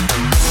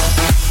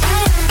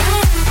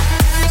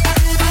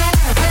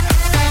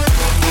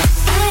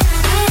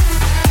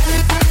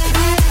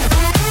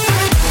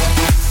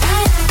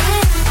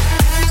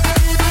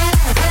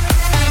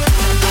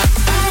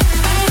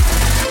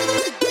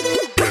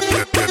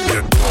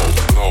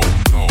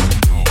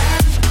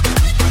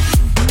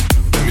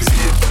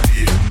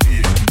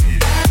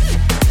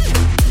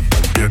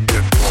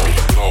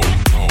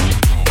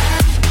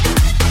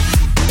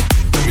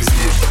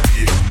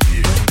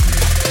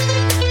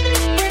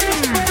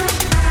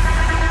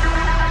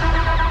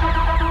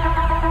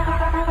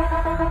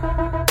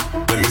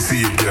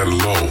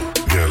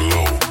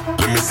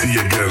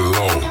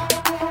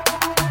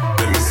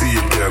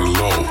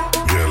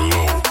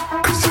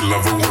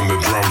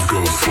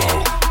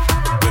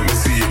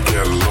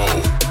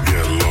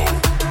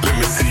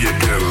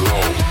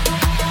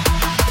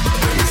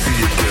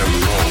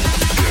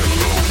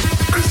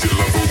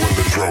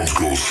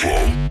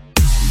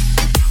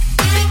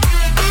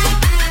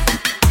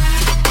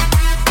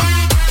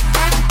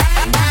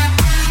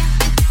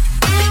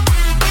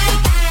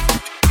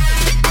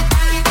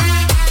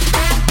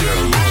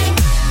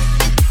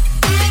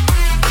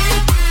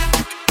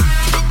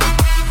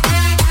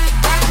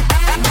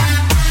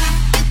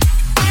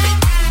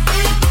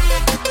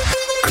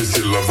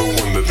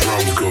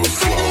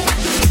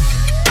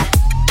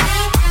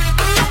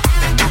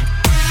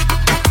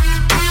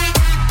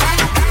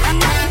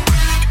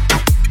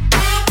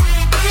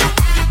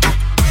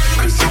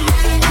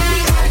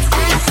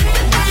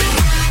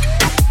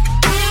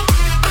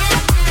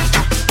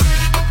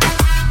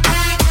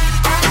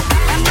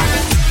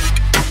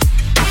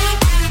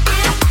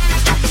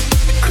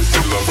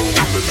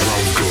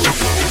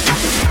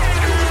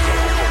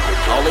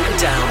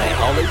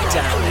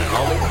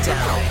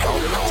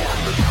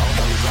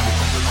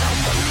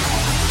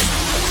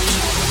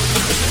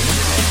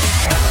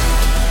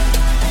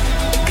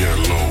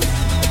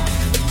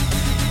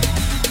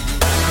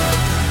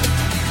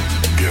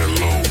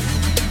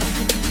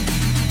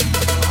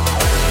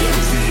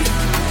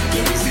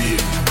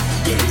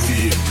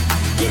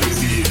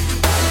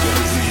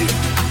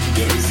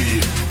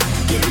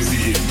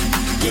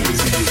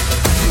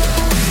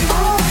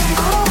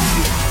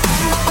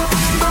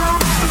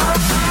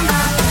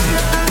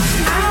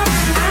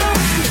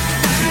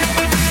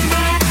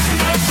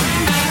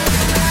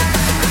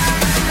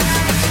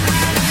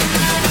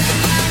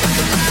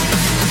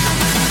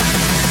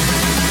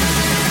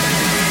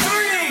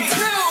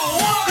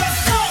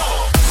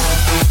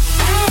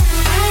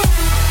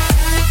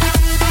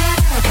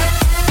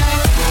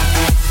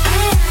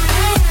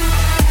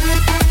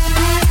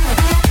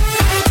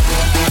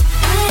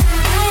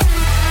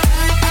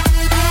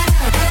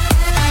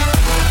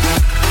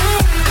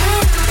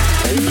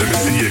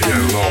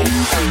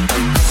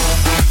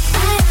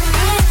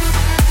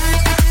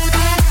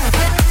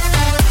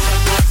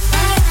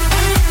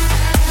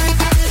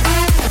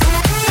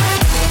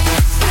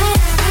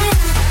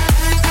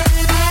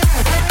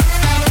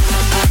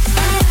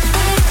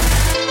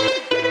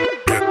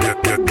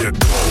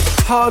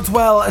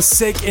 Hardwell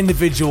Sick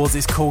Individuals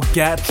is called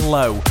Get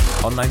Low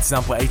on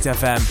 99.8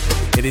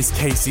 FM. It is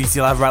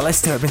KCC Live. Right,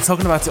 let's do it. I've been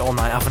talking about it all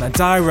night. Having a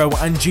Dyro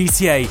and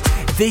GTA.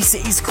 This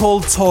is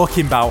called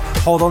Talking About.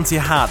 Hold on to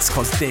your hats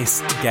because this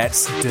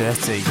gets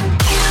dirty.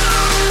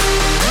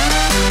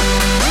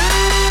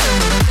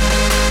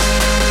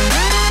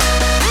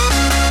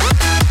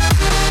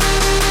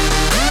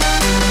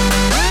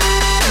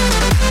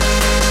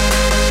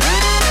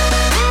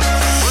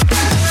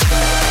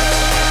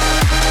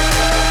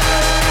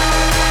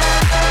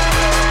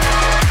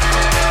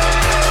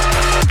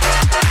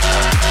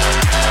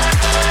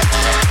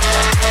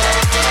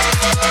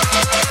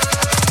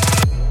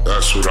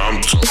 That's what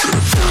I'm talking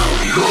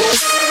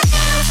about.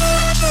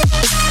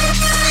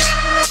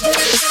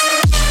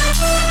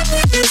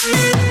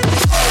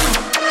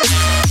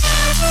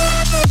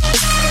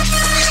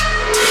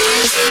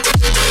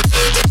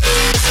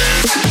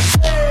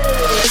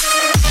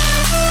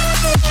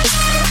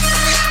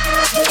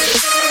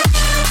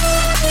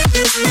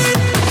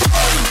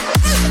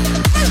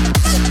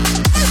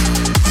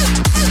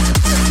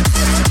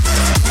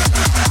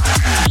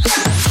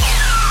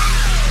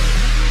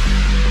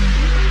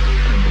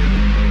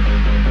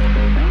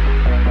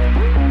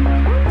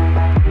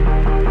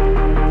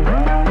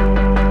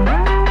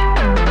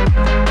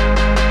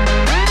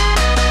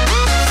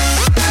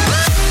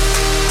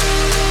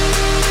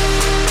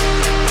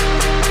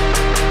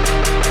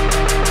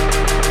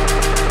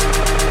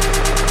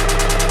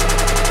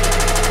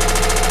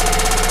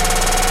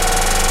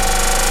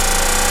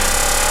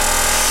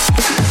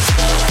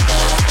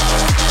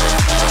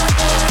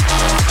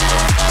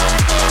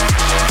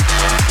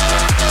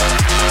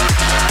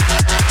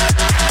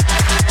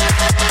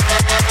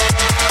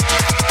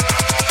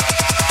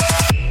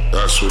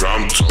 That's what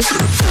I'm talking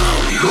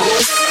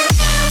about.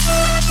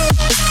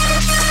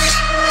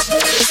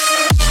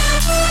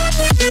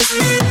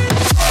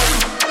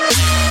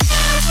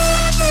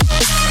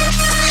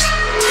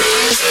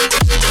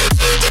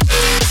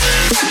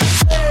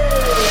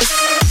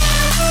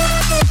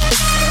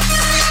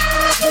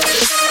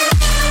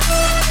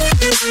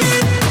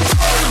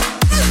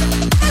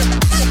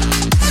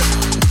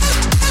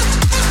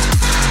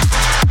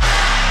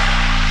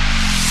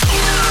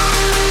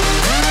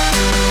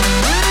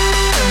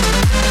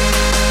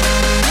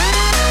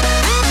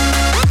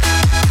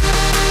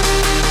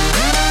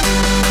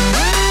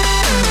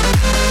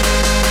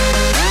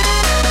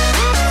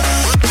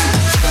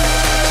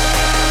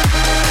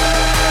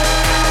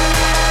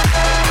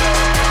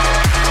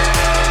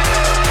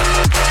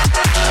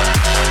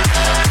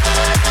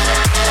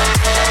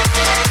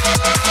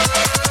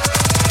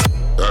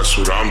 That's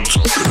what I'm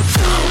talking about.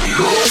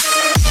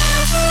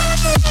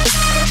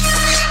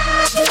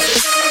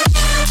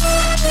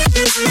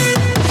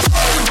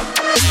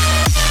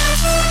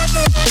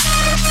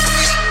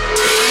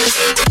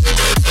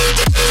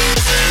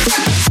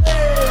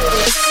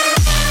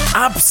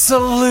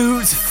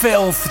 Absolute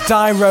filth.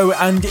 Dyro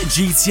and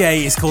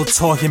GTA is called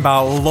Talking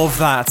About. Love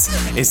that.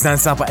 It's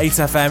 99.8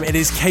 FM. It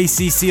is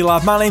KCC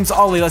Live. My name's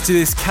Ollie. Let's do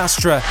this.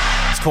 Castra.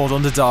 It's called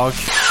Underdog.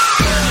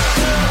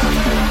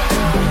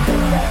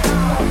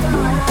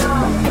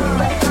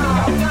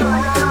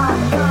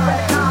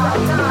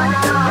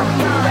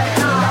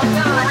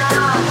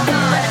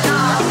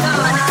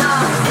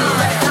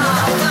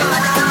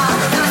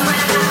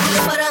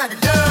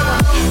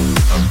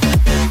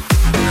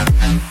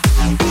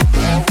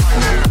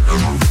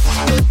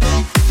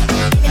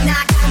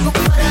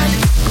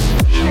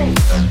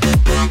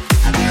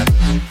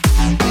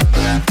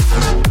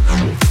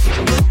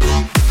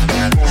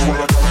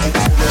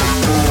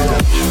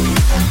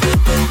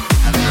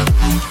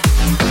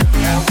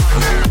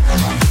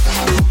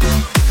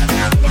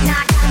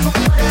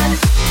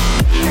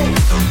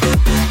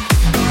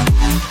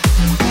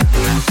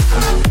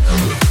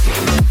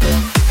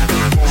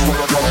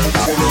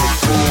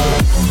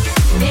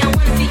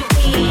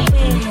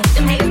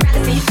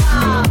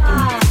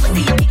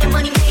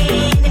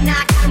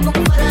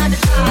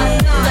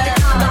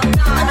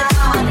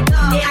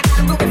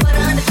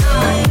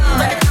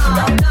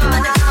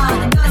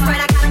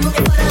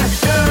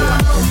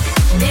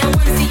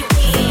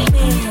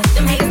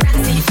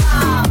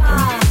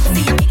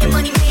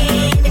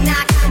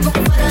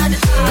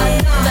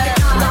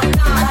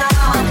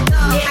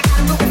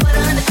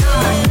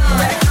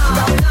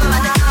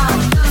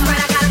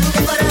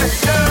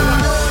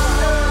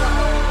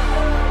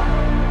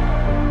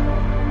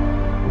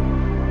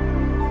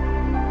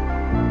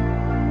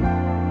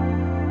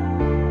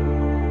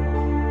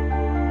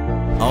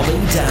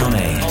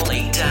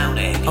 Ollie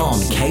Downing on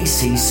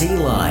KCC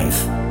Live.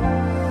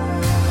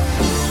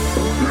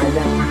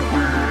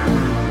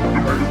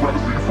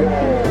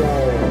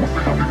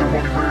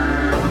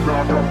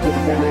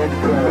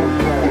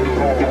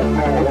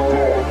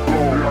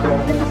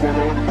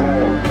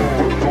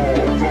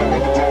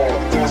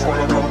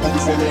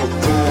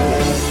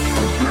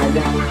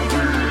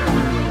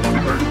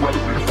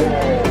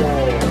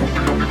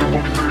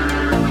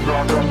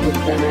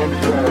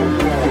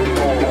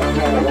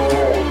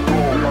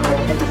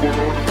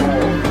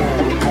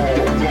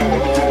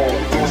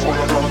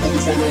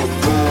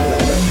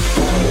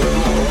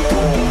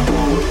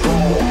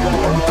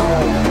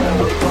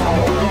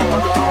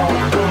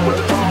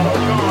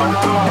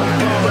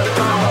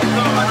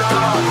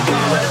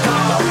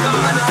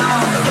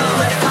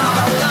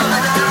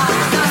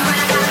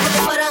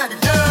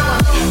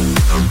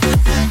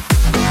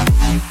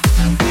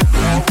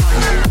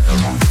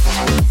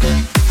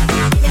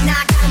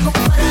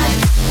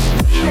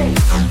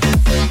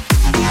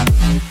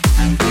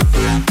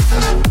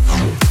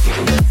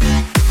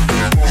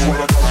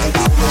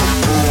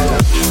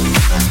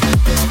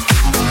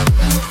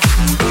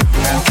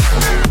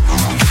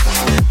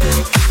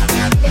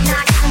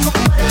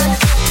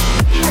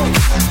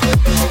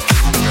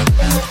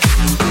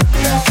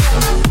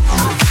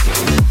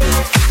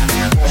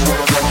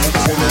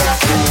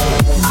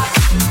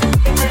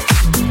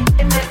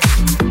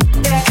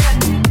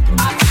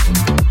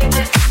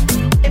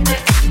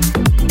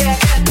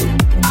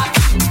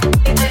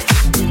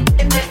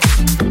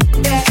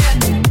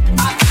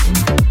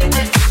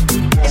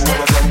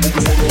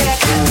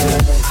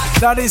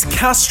 That is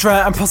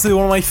Castra and possibly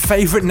one of my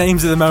favourite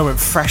names at the moment,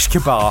 Fresh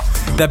Kabar.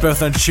 They're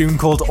both on a tune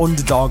called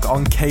Underdog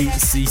on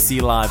KCC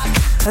Live.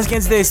 Let's get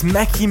into this.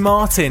 Mecky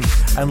Martin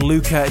and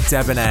Luca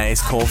Debonair.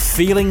 It's called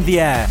Feeling the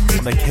Air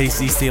on the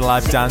KCC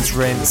Live Dance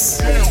Rinse.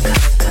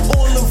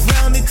 All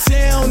around the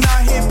town,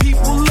 I hear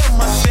people love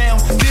my sound.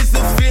 There's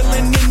a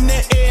feeling in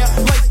the air,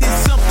 like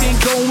there's something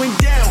going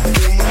down.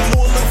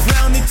 All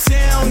around the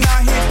town,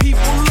 I hear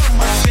people love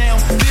my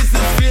sound. There's a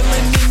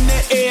feeling in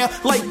the air,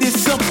 like there's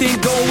something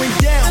going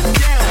down,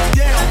 down,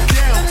 down,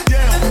 down,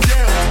 down,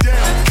 down, down,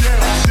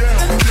 down, down,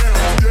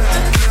 down,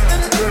 down,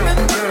 down,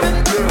 down.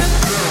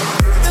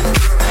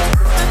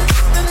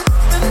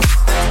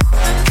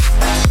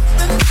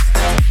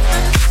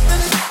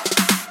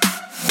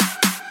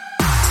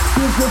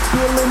 There's a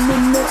feeling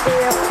in the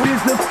air.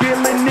 There's a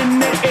feeling in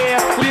the air.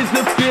 There's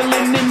a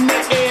feeling in the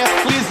air.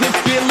 There's a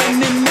feeling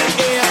in the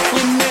air.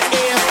 In the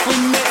air.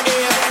 In the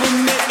air. In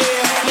the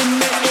air. In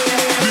the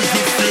air. There's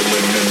a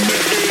feeling in the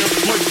air,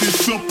 like there's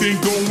something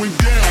going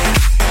down.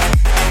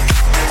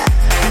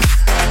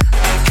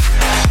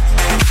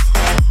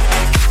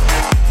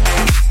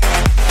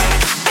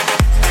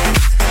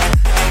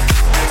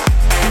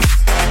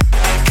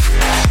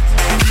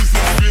 There's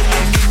a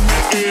feeling in the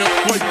air,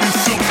 like there's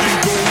something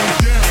going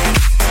down.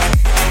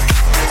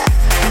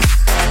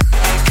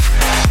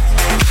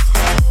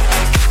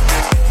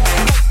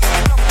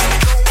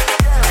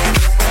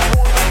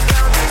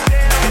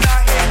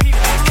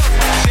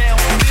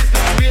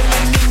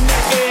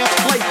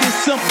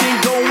 Something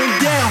going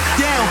down,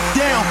 down,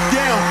 down,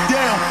 down,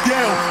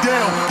 down,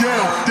 down,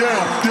 down,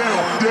 down,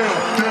 down,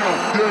 down, down,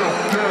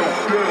 down, down,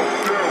 down.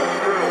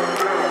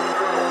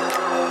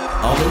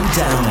 Ollie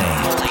Downey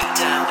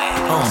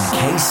on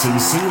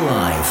KCC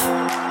Live.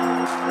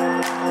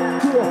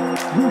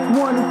 This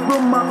one is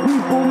from my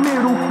people,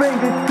 middle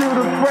fingers to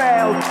the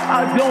crowd.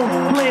 I don't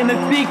plan a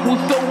sequel,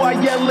 so I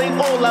yell it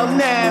all out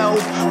now.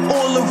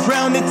 All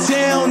around the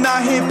town,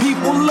 I hear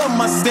people love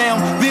my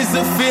sound. There's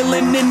a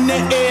feeling in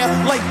the air,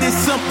 like there's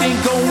something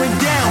going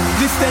down.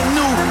 This that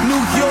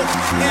New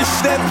York-ish,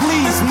 that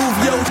please move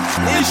yo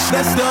ish.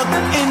 That's stuck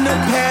in the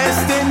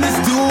past, and this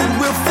dude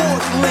will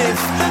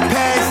forklift.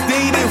 Past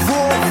dated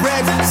raw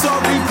rap,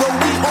 sorry but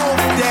we off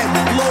that.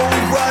 Low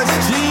rush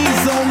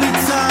jeans, only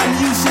time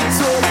you should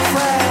talk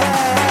fast.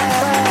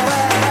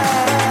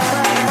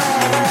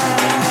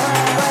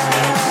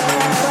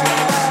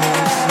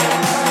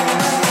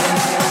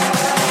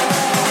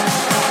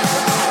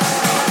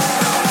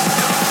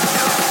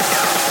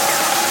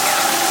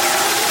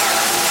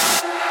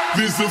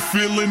 There's a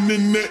feeling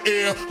in the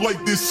air,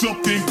 like there's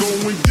something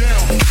going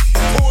down.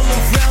 All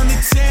around the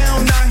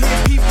town, I hear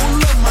people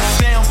love my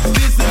sound.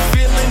 There's a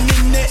feeling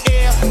in the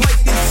air,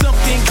 like there's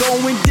something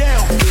going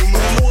down.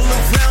 All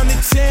around the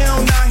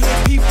town, I hear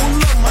people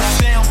love my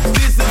sound.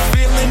 There's a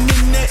feeling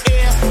in the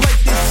air, like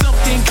there's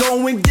something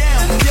going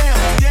down, down,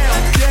 down,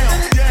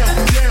 down, down,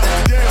 down,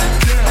 down,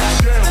 down,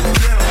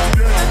 down,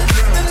 down,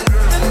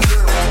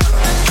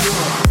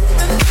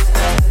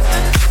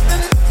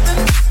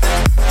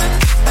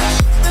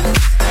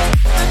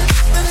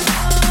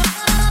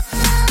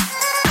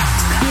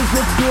 There's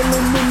a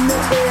feeling in the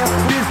air.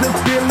 There's a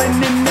feeling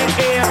in the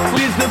air.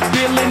 There's a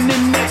feeling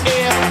in the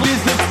air.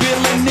 There's a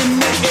feeling in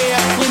the air.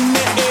 In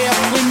the air.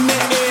 In the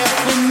air.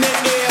 In the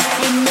air.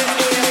 In the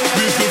air.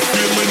 There's a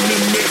feeling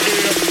in the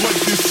air, like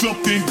there's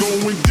something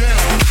going down.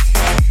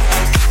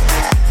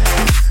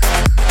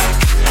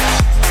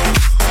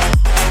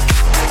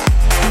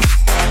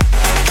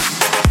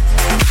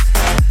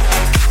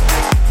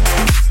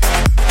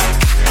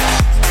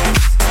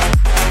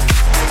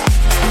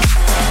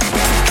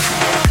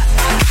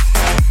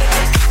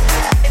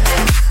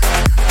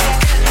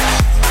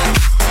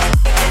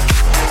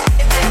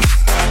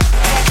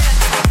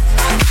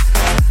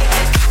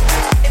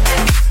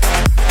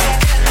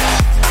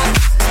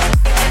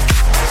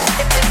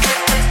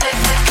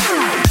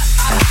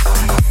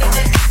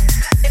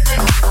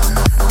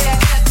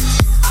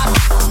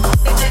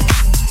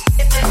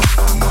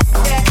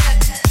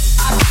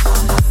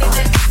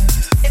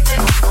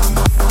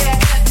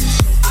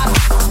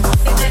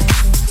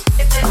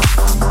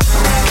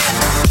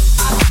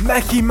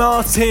 Mecky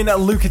Martin,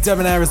 Luca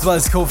Debonair as well.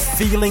 It's called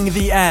Feeling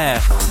the Air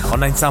on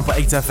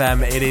 9.8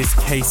 FM. It is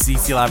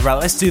KCC Live. Right,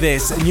 let's do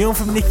this. And you're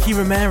from Nicky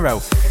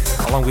Romero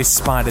along with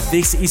Spider.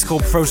 This is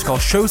called Protocol.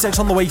 Showsex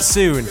on the way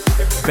soon.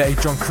 Betty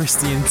John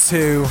Christian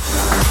too.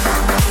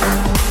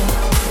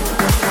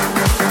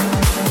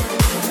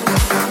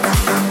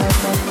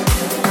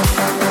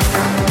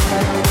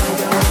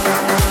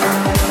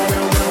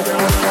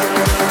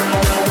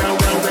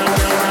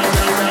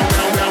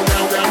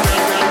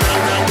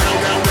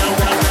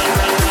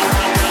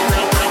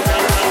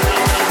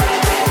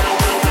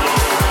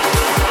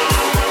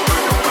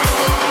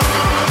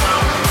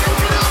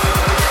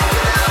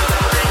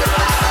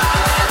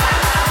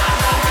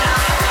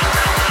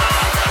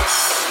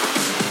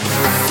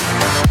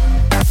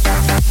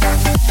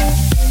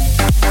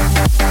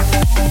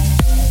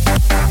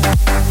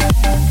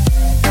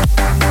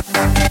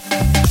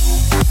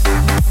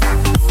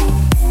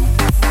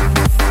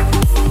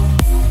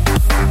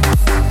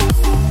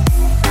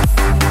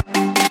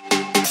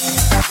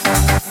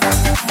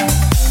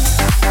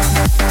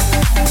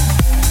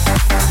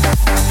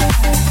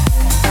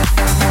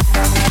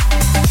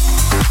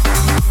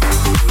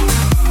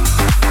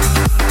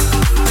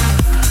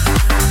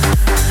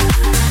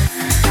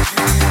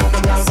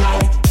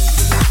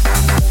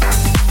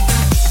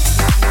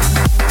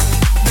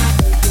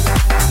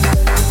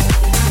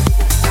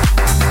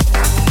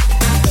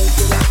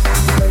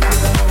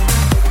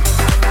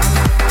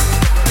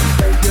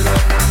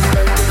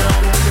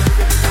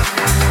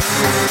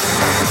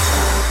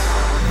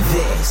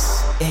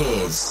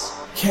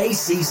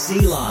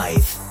 KCC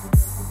Live.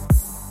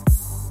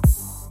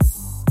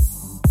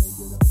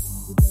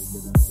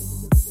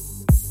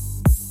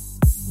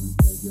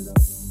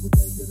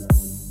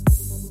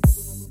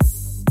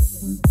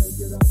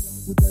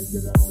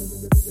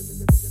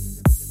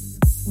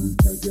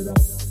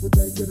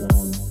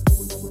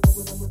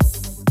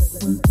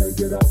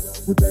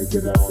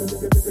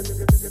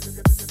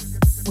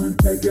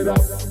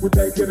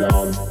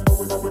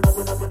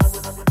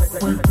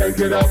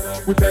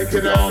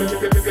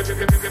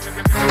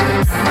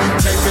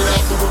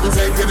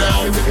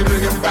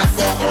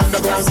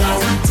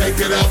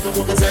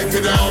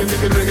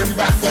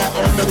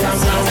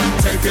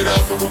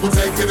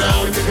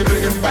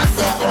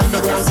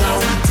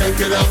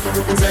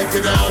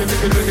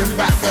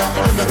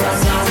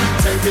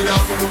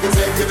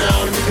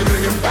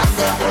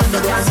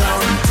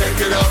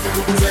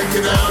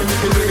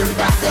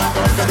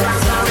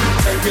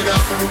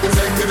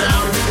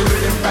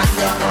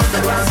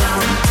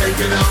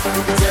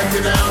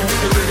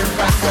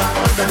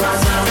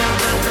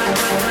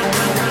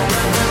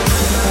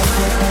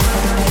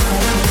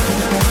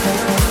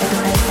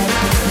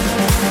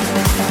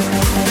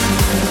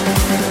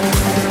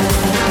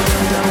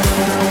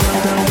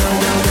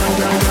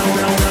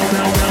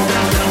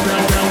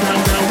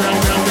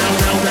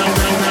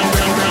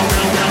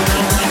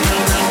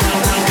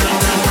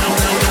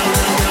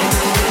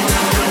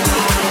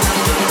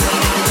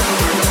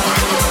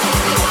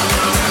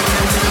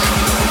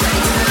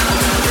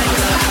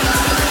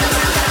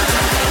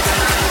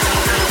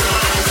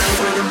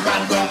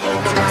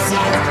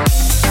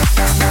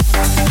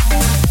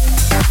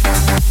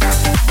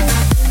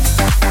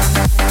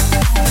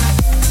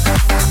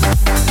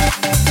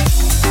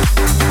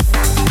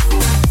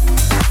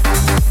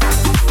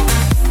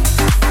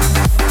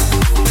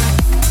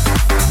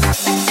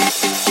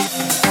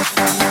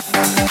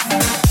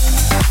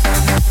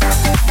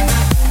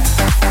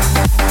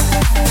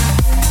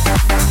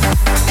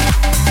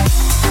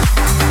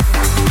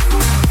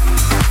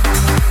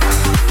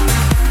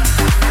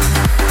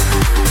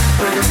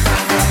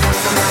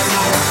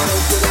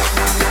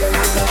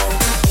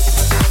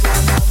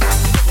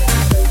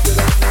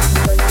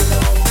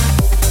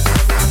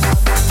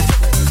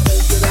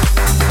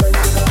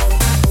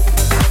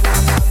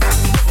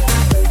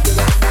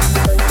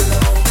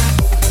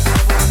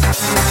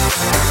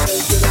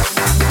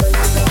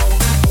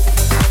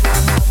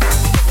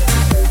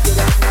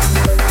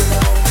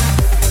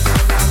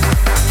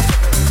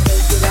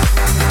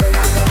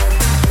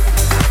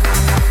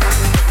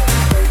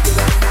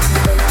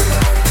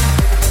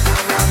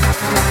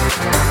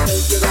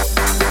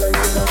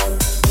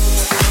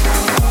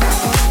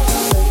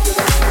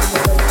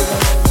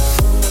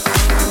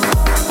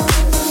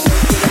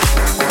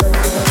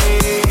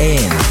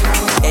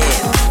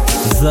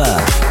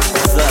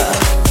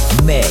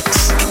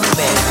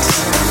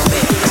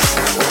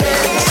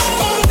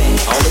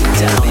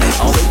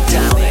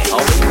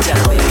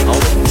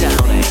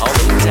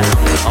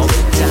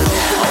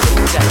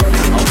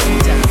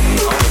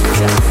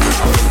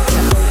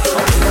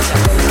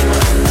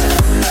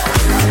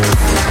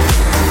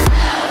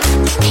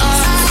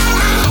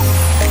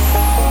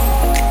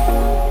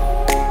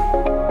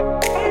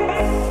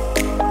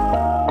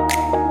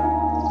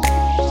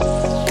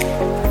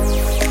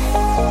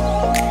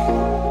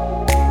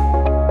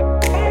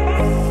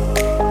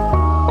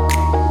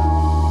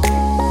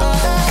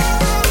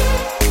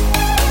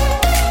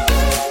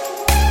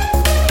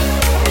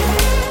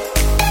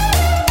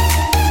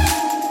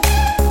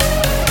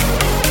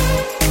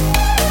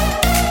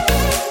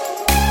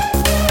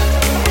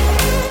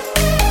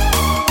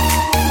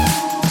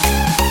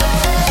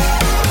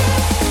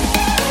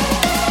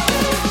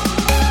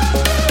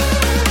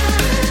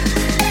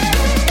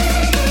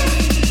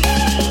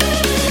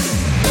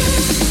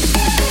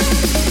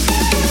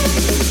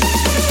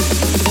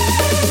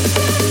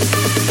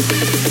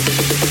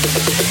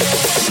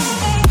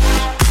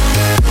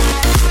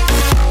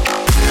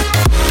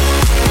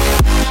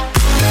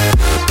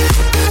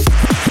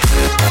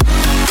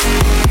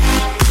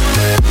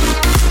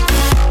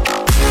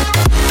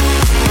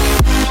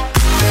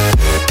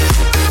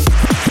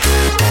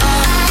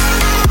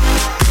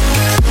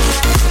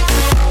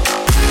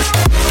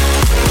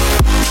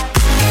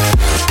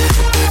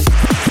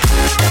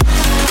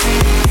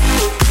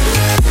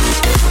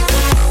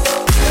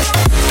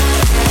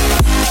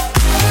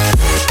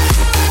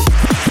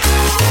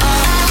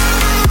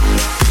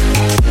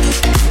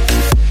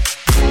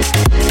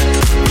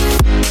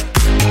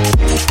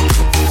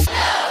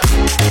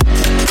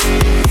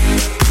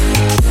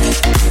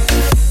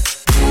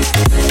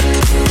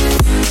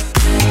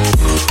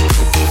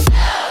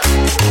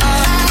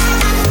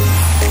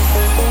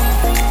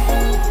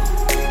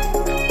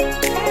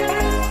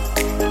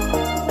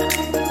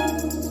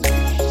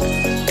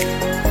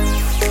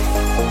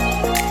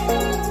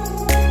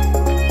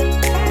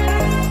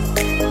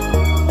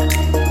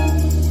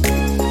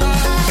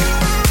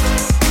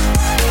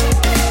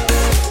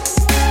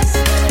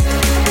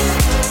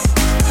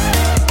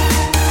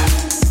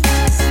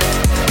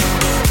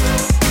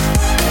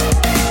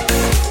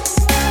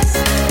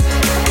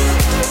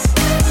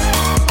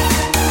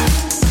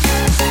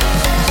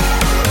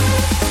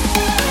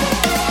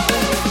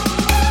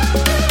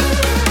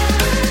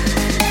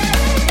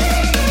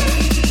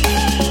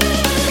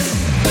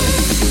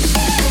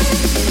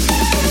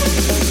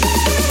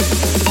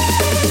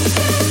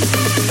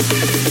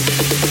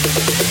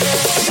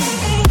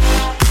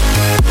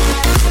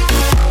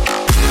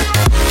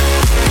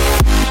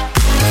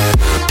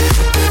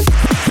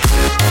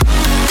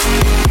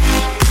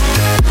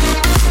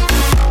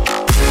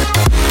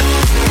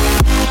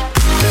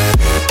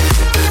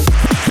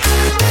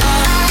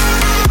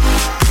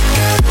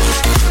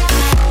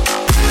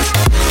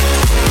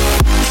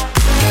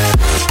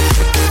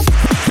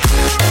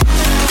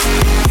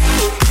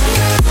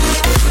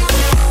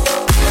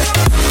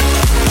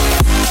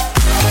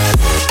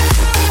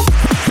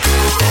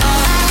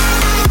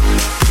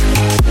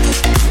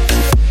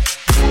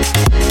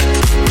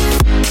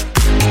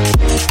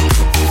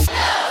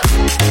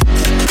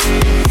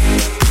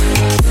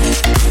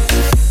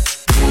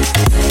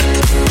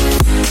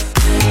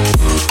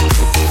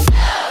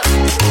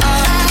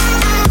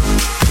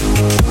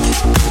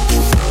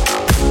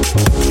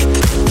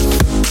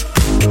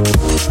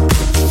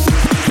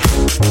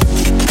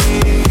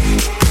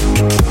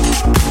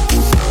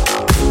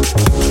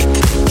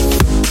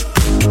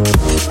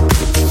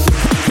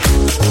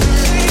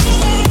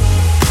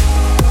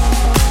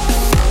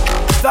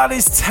 That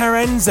is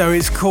Terenzo.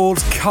 It's called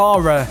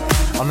Cara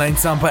on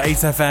 97.8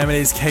 FM. It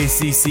is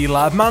KCC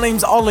Live. My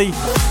name's Ollie.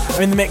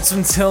 I'm in the mix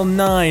until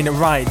 9.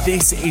 Right,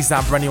 this is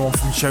that brand new one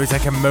from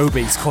Showtek and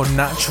Moby. It's called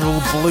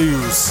Natural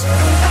Blues.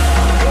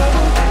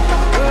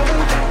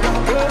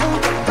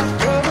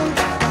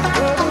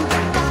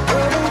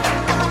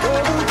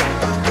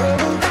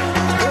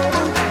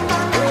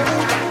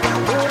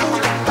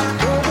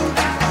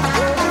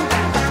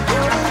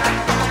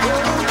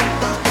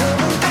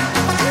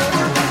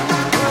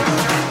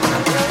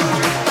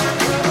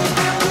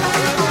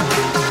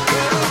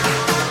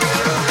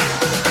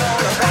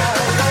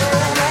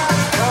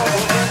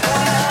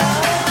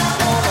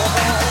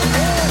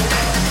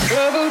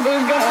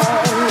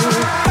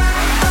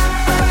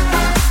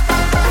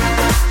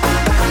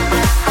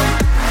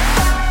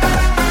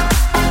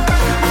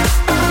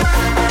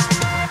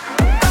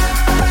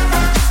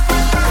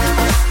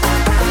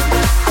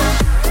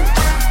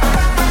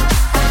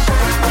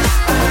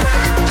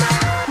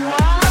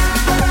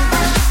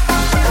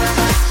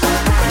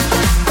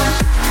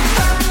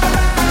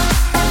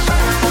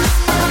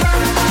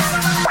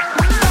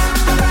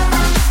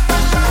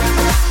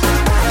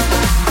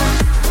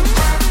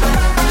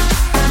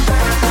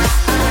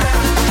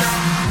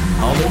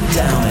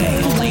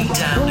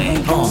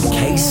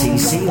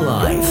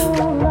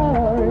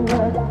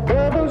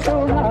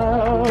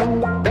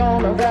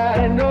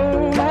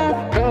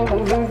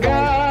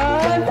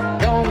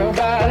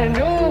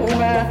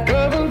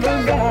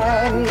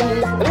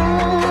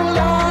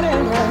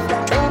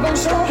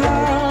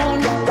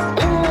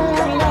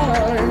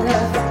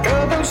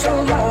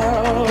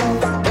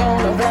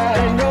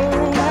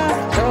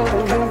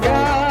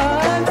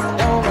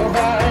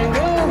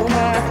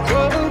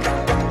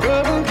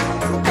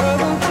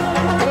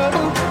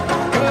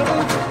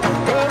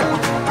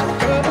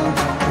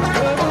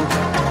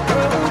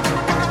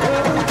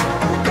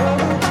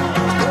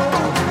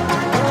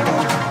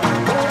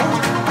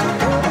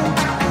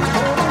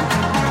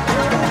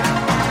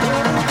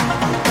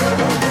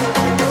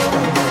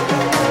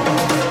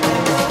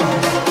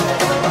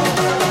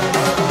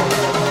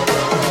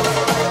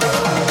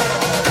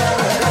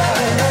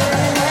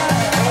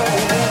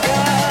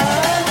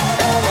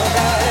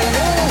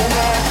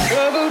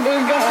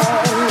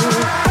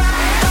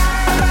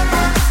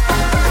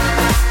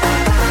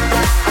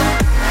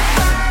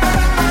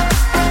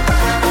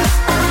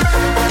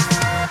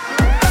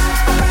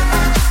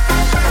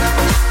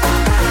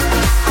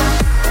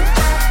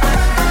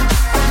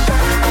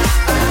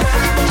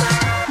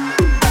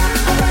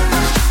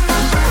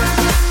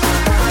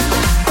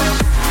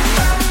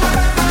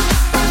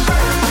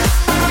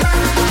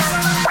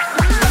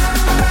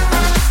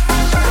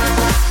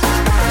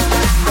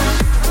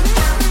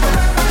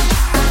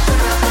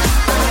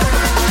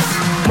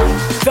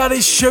 That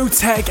is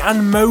Showtek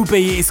and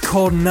Moby. It's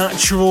called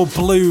Natural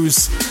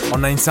Blues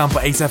on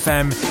 97.8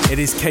 FM. It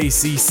is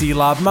KCC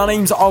Live. My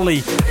name's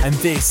Ollie, and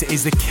this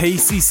is the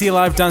KCC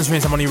Live Dance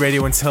Mix. I'm on your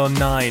radio until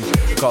 9.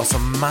 Got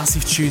some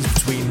massive tunes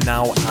between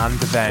now and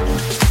then.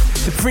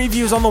 The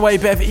preview is on the way, a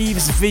bit of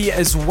Eves V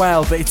as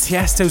well, but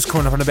Tiesto's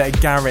coming up on a bit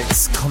of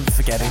Garrett's. Can't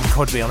forget it,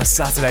 could be on a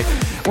Saturday.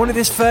 One of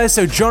this first,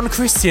 so John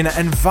Christian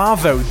and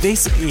Vavo.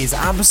 This is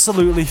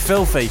absolutely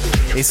filthy.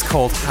 It's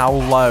called How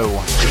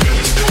Low.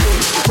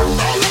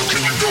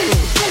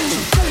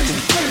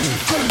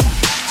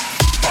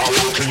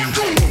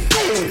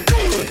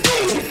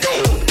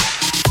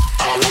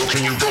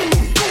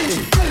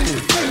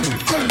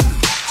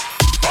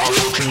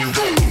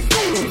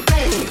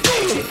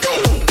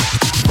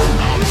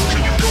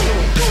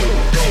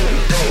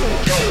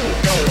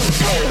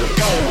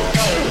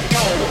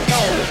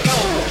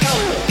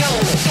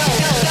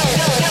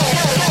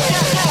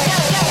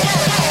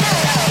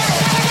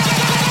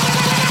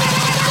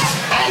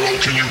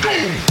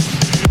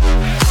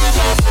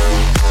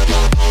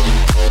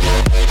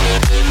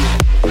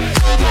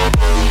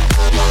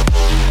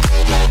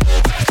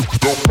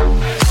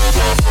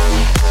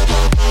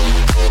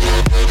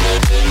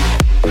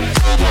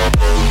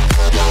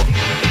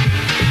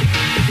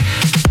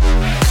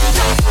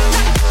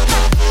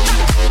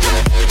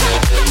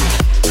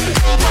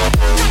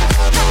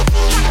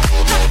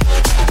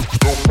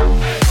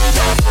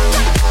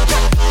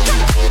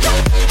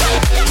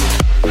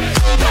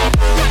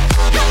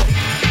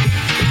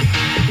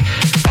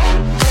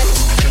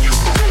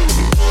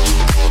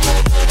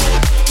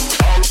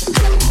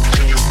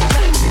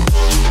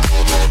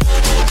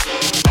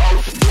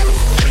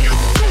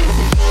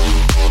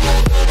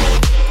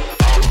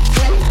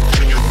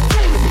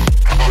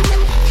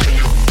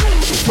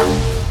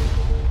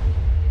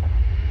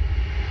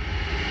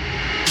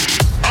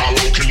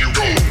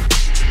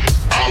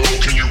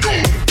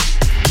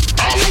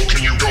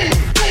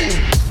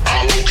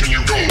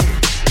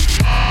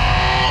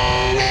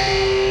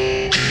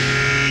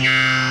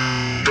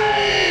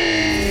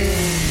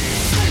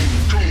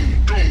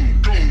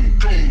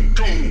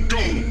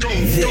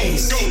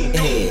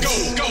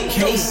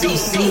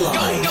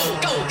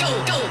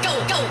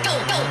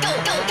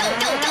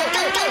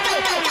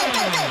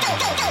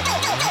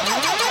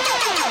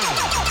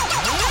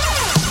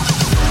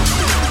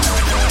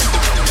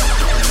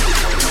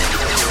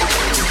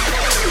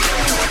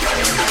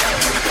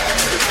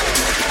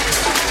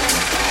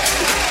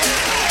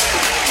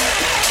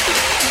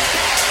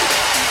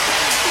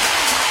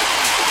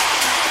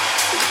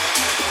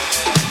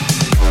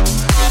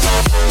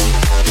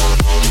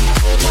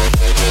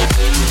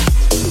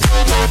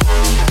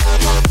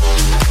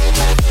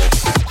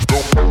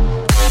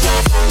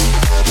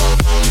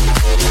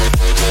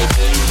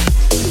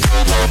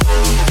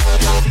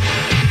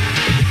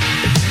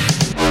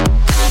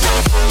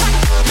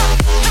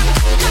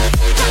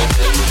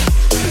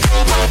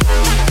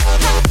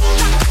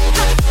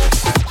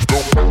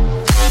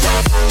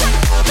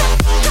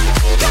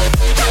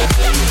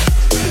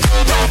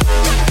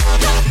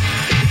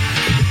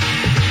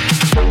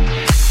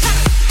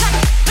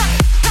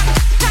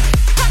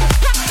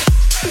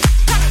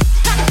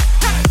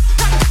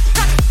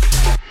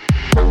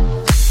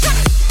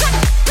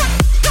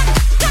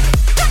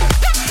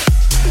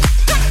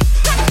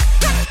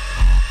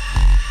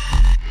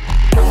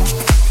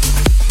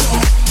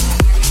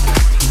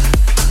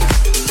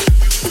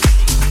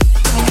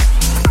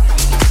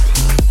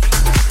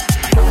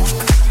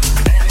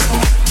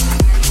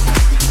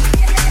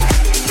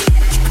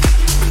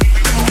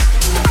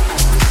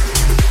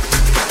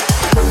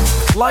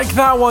 Like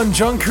that one,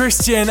 John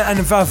Christian and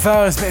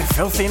Vavera's bit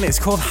filthy, and it's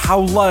called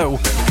How Low.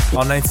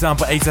 On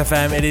 99.8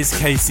 FM, it is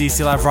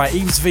KCC Live, right?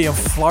 Eves V and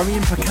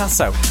Florian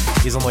Picasso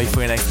is on the way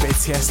for your next bit of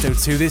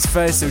Tiesto 2. This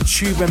first, so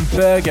Tube and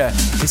Burger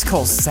is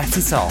called Set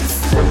It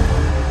Off.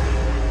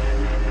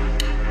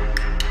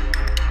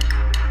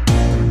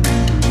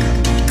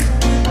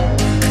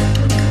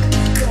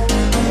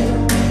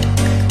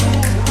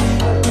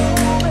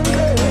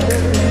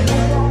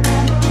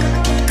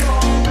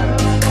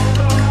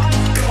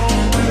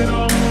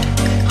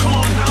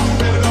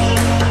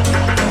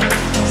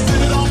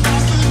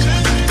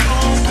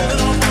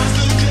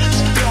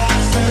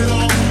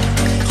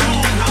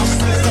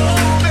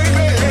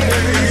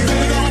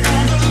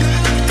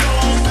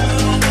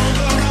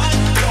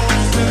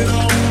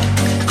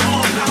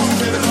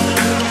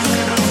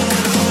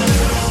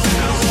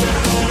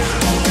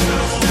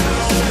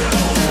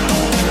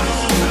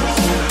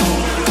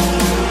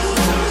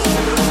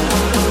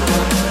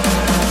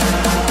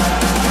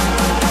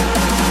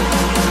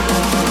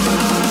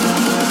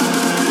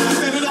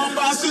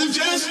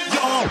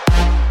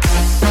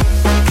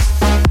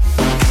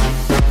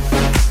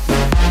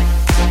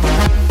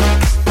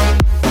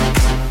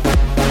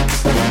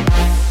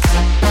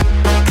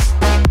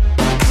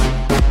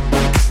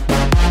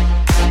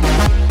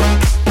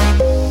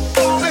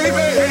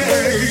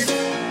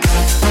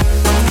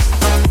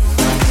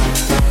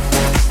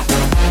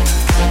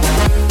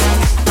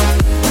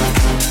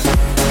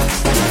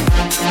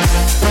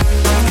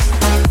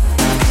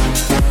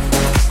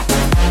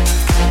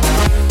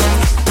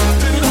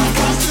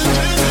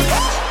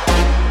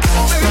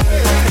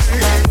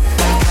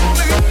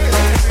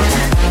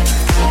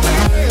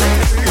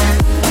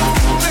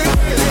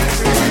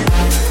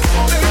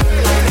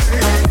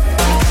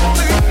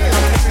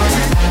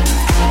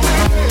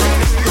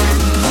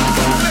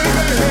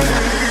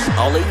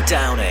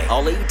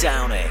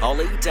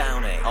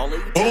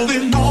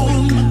 Holding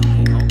on,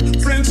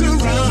 friends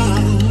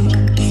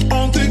around,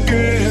 all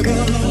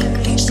together,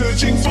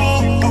 searching for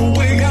a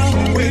way out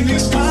when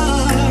it's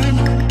time.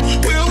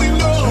 Will we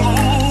know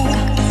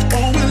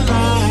all in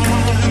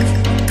life?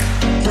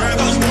 Where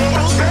there's no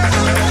set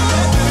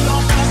it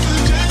off my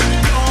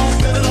suggestion,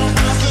 set it off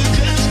my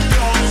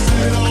suggestion,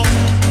 set it off.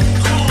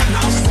 Come on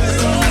now, set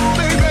it off,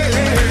 baby.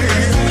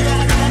 Set it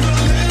off on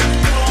the left, set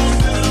it off on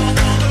the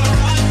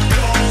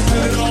right,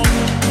 set it off.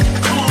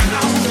 Come on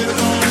now, set it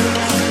off.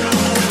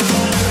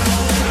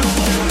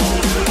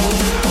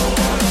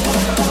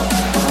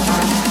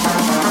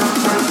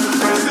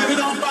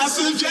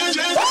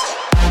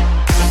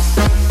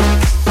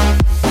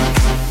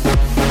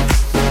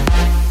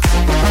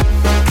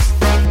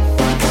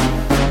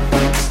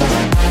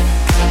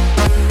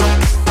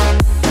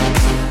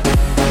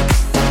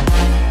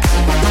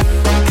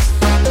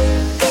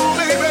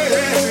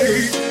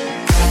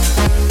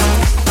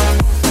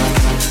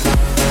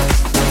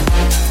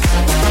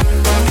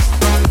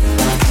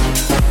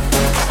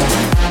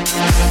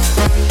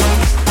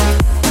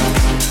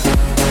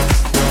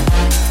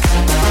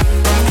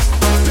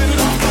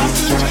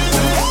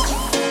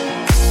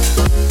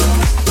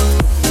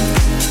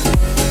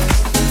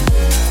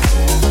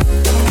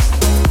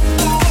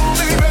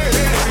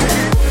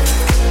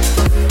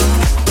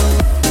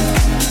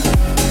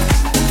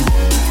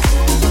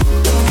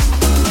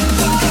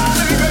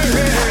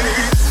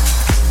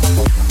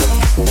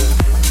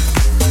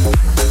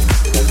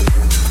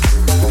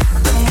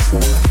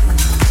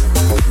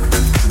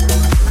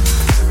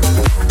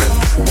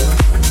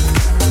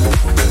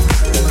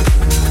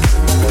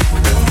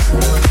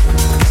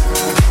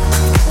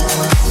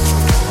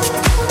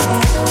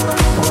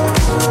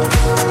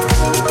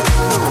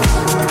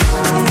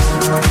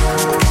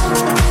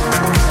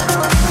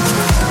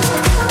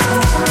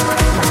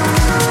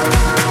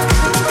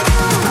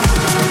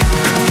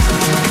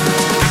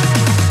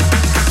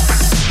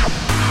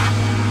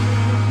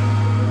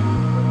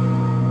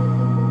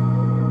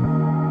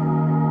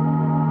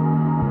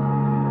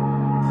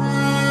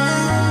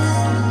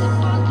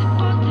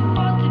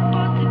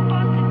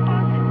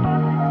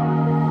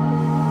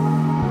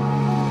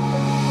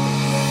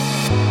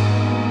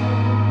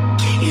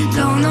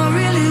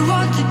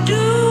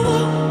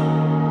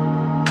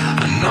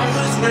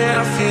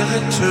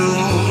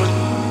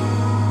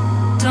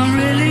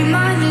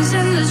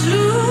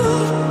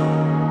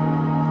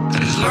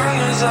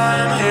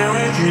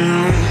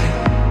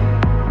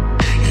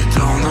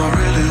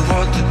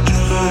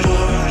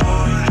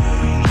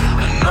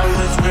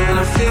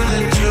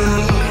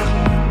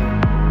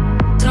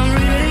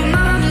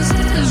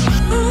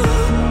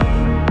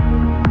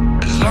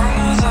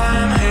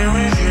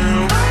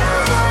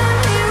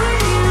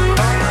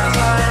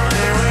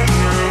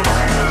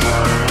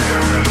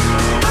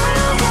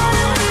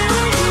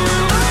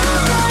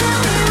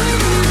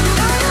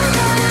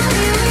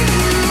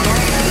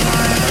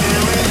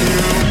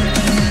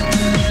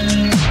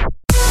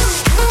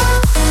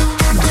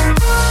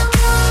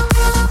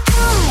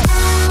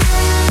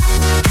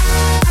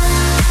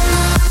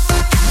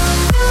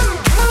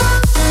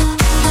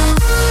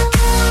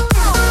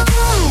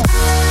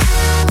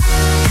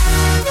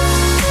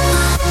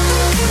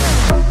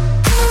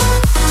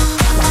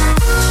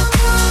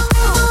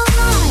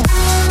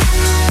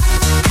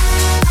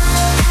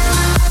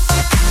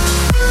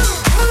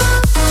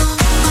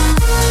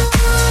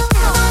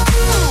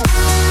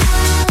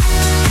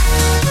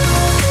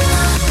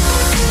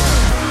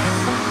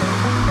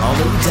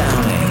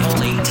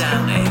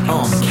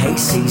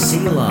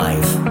 KCC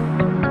Live.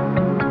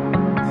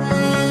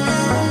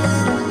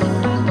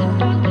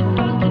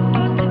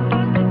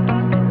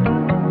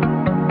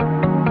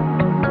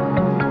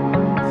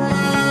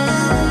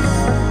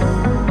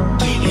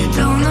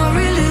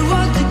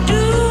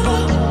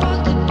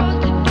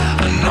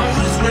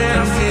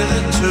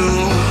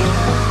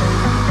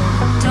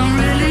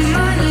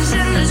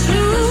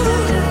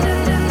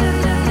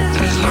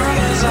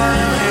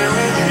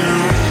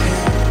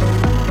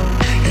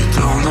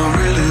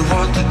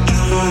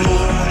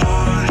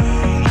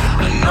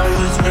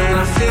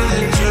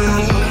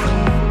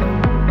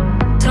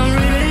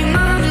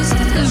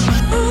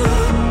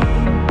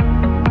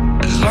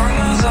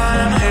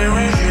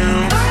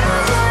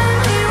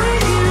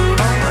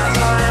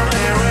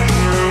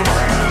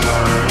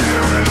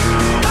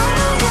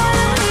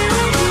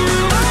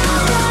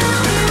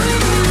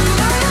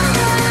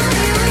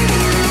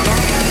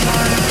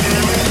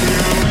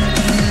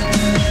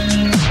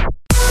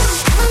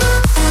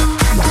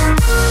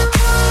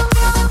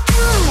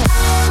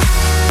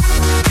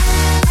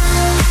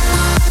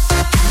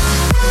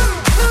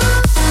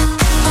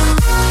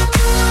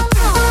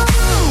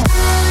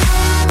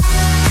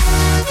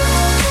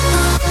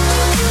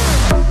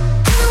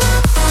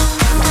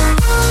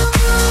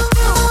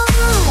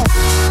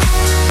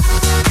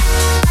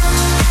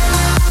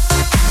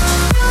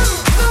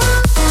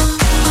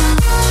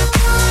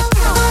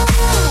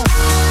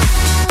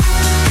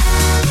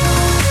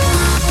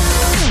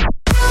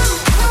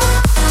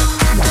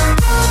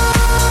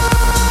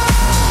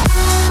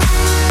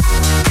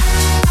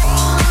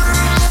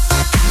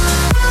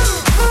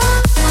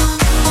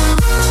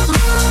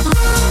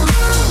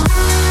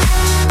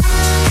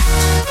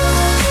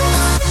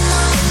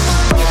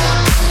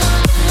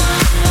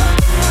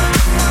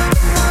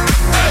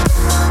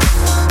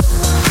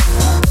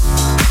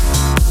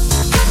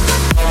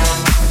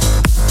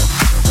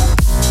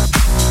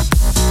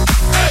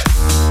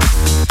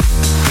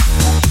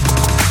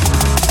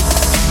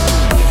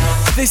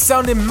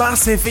 Sounding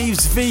massive,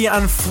 Eves V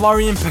and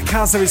Florian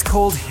Picasso is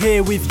called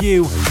Here With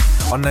You.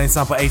 On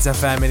 97.8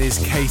 FM, it is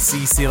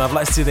KCC Live.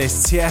 Let's do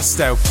this.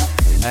 Tiesto.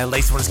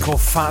 Later one is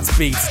called Fat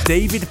Beat.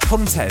 David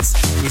Puntes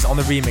is on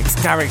the remix.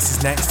 Garrix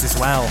is next as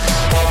well.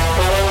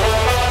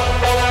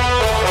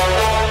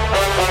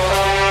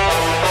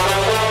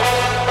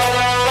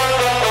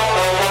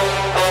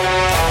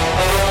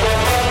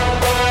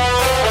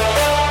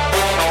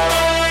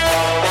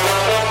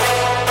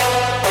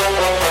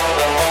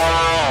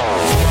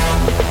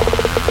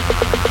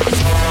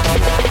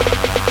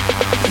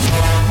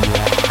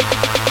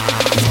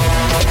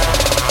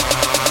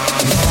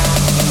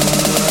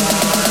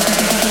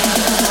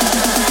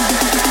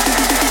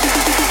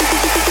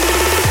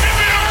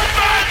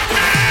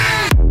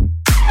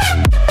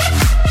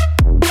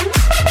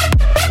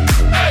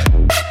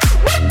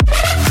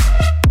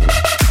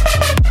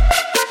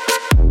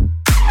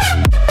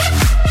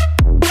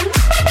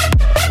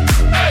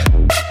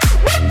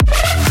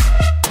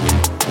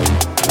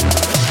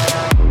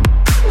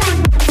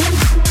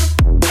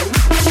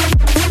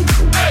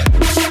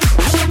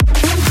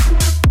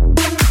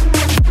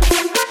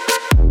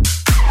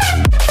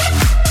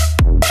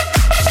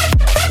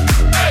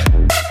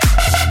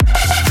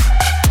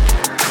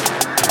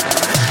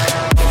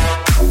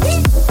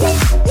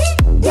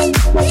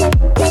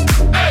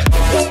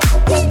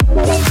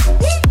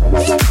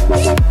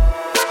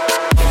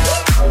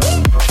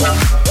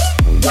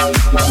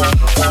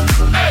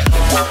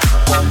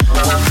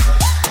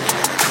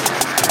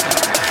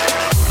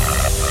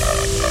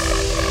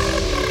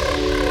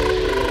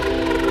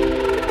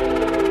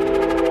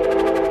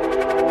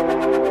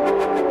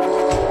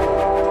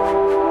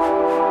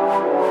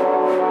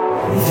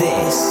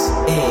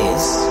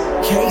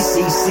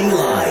 KCC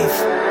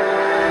Live.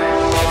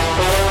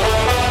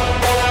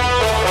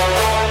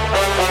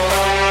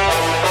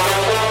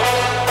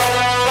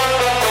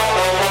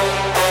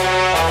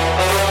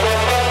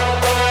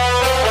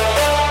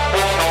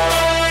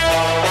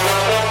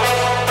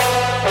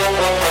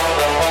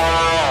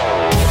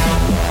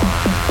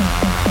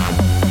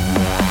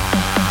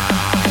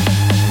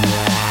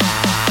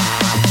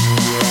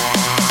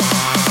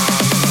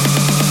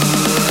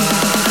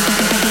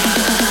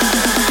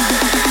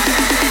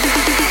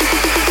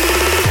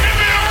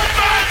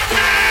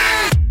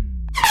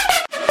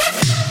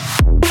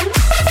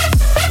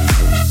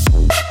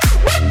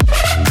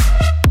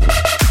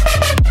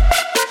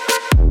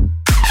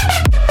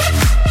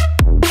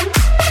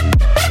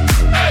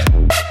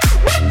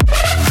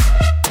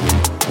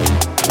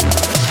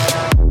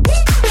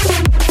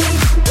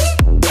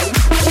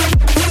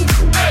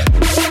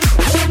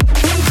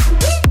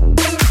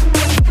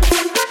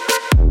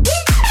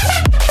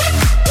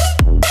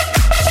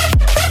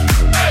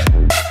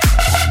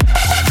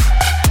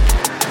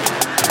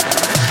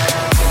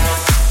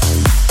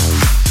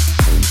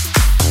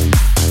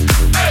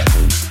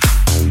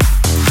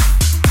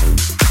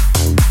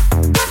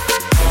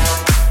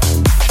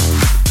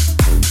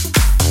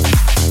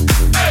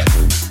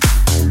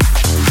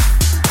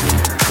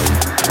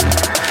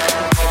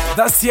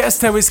 That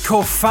Tiesto is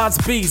called Fat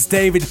Beats,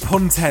 David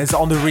Puntes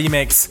on the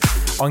remix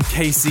on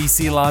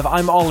KCC Live.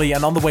 I'm Ollie,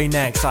 and on the way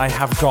next, I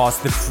have got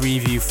the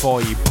preview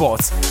for you,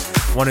 but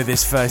one of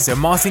this first. So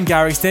Martin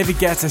Garrix, David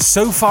Guetta,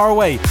 So Far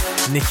Away,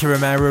 Nicky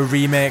Romero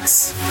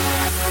remix.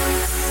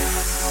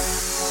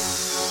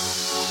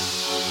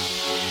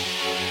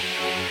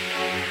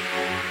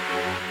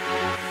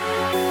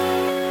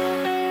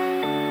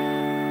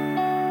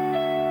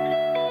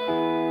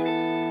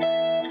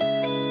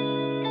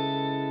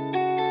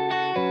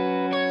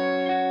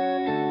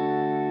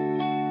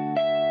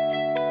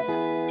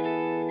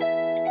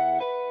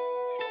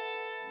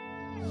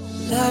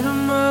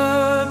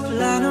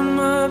 Light 'em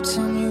up,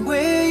 tell me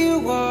where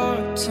you are,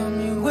 tell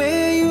me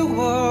where you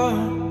are.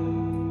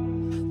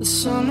 The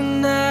summer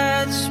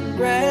nights,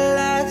 bright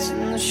lights,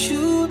 and the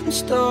shooting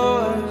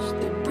stars,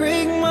 they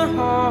break my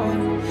heart.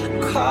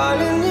 I'm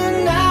calling you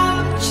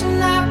now, but you're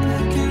not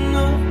picking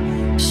up.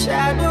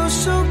 Shadows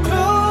so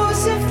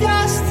close, if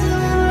you're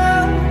still in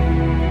love.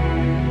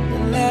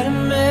 Then let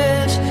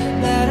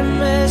a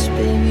mess,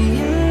 baby,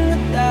 in the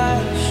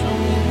dark. Show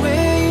me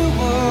where you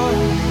are.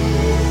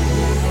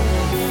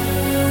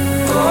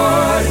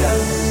 Oh,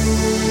 love,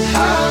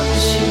 how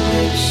does she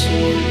make she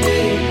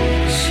baby?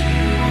 She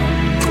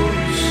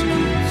almost.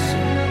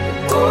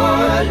 Oh,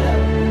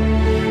 love,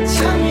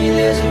 tell me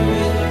there's a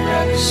river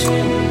I can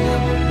swim that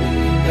will bring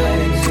you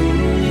back to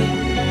me.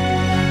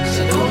 'Cause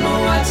I don't know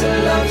how to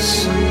love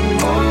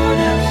someone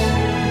else.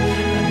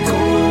 I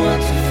don't know what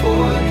to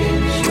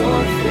forget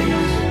your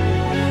face.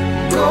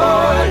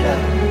 Oh,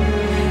 love,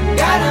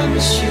 God, I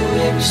miss you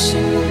every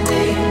single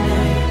day and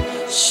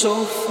night. So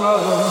far.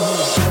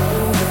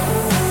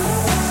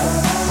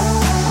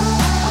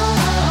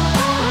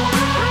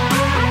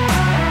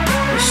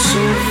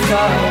 So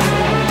far,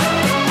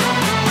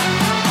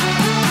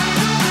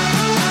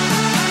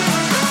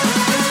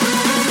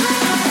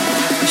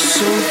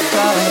 so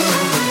far.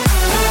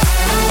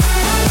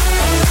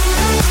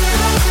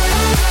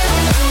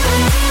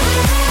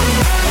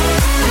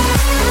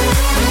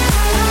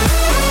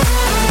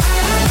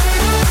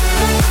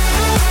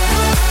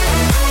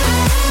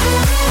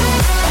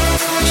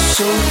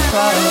 So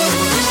far.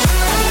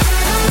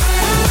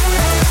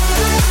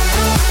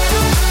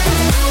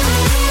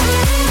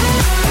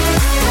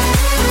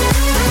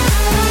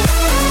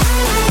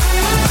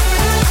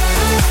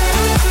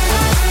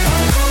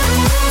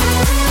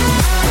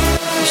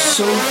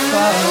 So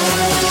far.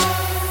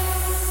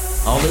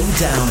 Ollie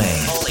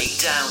Downing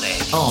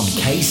on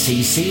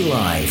KCC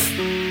Live.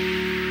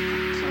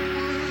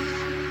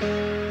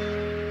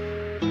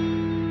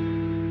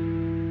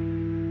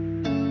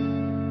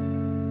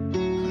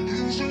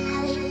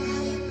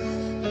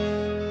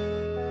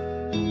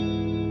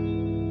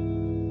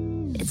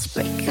 It's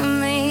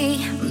breaking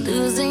me, I'm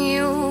losing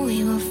you.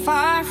 We were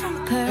far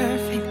from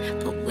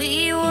perfect, but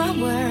we were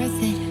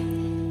worth it.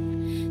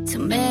 Too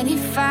many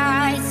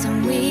fights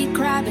and we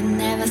cried but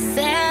never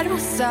said we're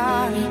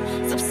sorry.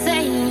 Stop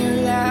saying you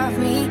love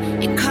me,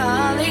 you're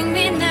calling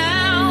me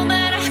now,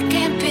 but I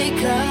can't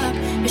pick up.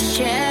 Your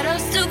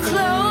shadow's too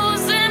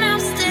close and I'm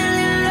still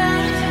in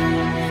love.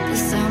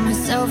 'Cause I'm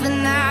myself and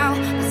now,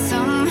 but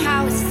somehow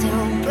it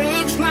still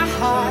breaks my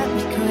heart.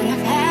 We could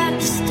have had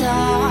to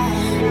start.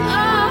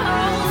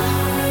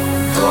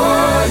 Oh,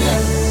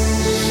 love,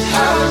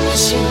 how I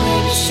miss you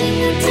every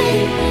single day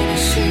when I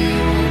see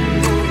you on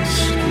those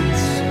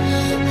streets.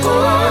 Oh,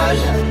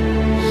 love,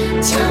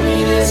 tell me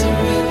there's a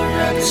river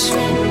I can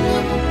swim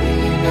that will bring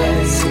you back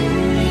to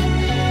me.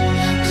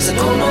 'Cause I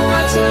don't know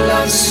how to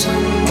love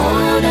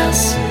someone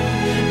else.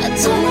 I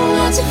don't know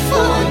how to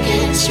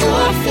forget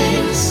your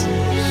face.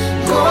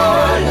 Oh,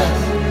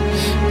 love,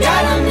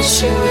 God, I miss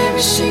you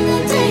every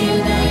single day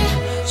and night.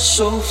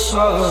 So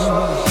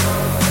far.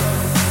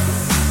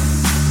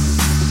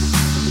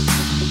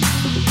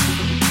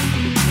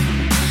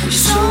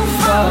 So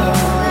far.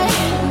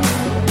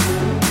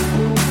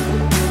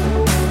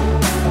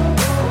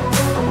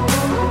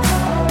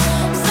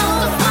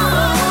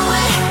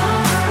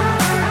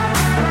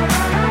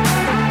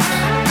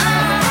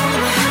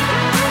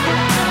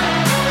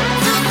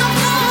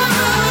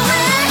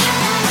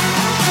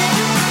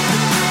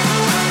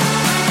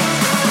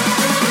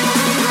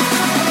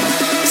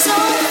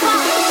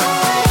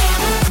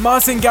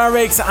 Martin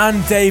Garrix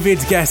and David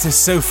Guetta,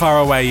 So Far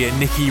Away,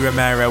 Nicky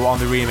Romero on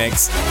the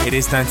remix. It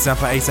is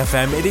 97.8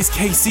 FM, it is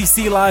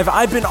KCC Live.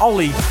 I've been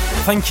Ollie.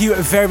 Thank you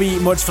very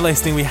much for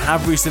listening. We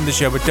have reached the end of the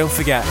show, but don't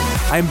forget,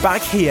 I'm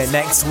back here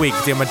next week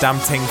doing my damn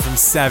thing from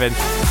 7.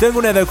 Don't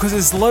go there though, because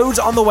there's loads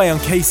on the way on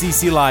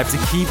KCC Live to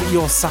keep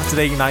your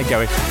Saturday night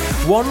going.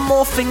 One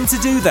more thing to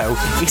do though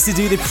is to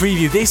do the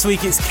preview. This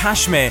week it's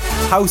Kashmir,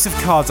 House of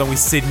Cards on with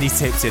Sydney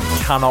Tipton.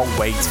 Cannot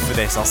wait for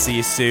this. I'll see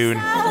you soon.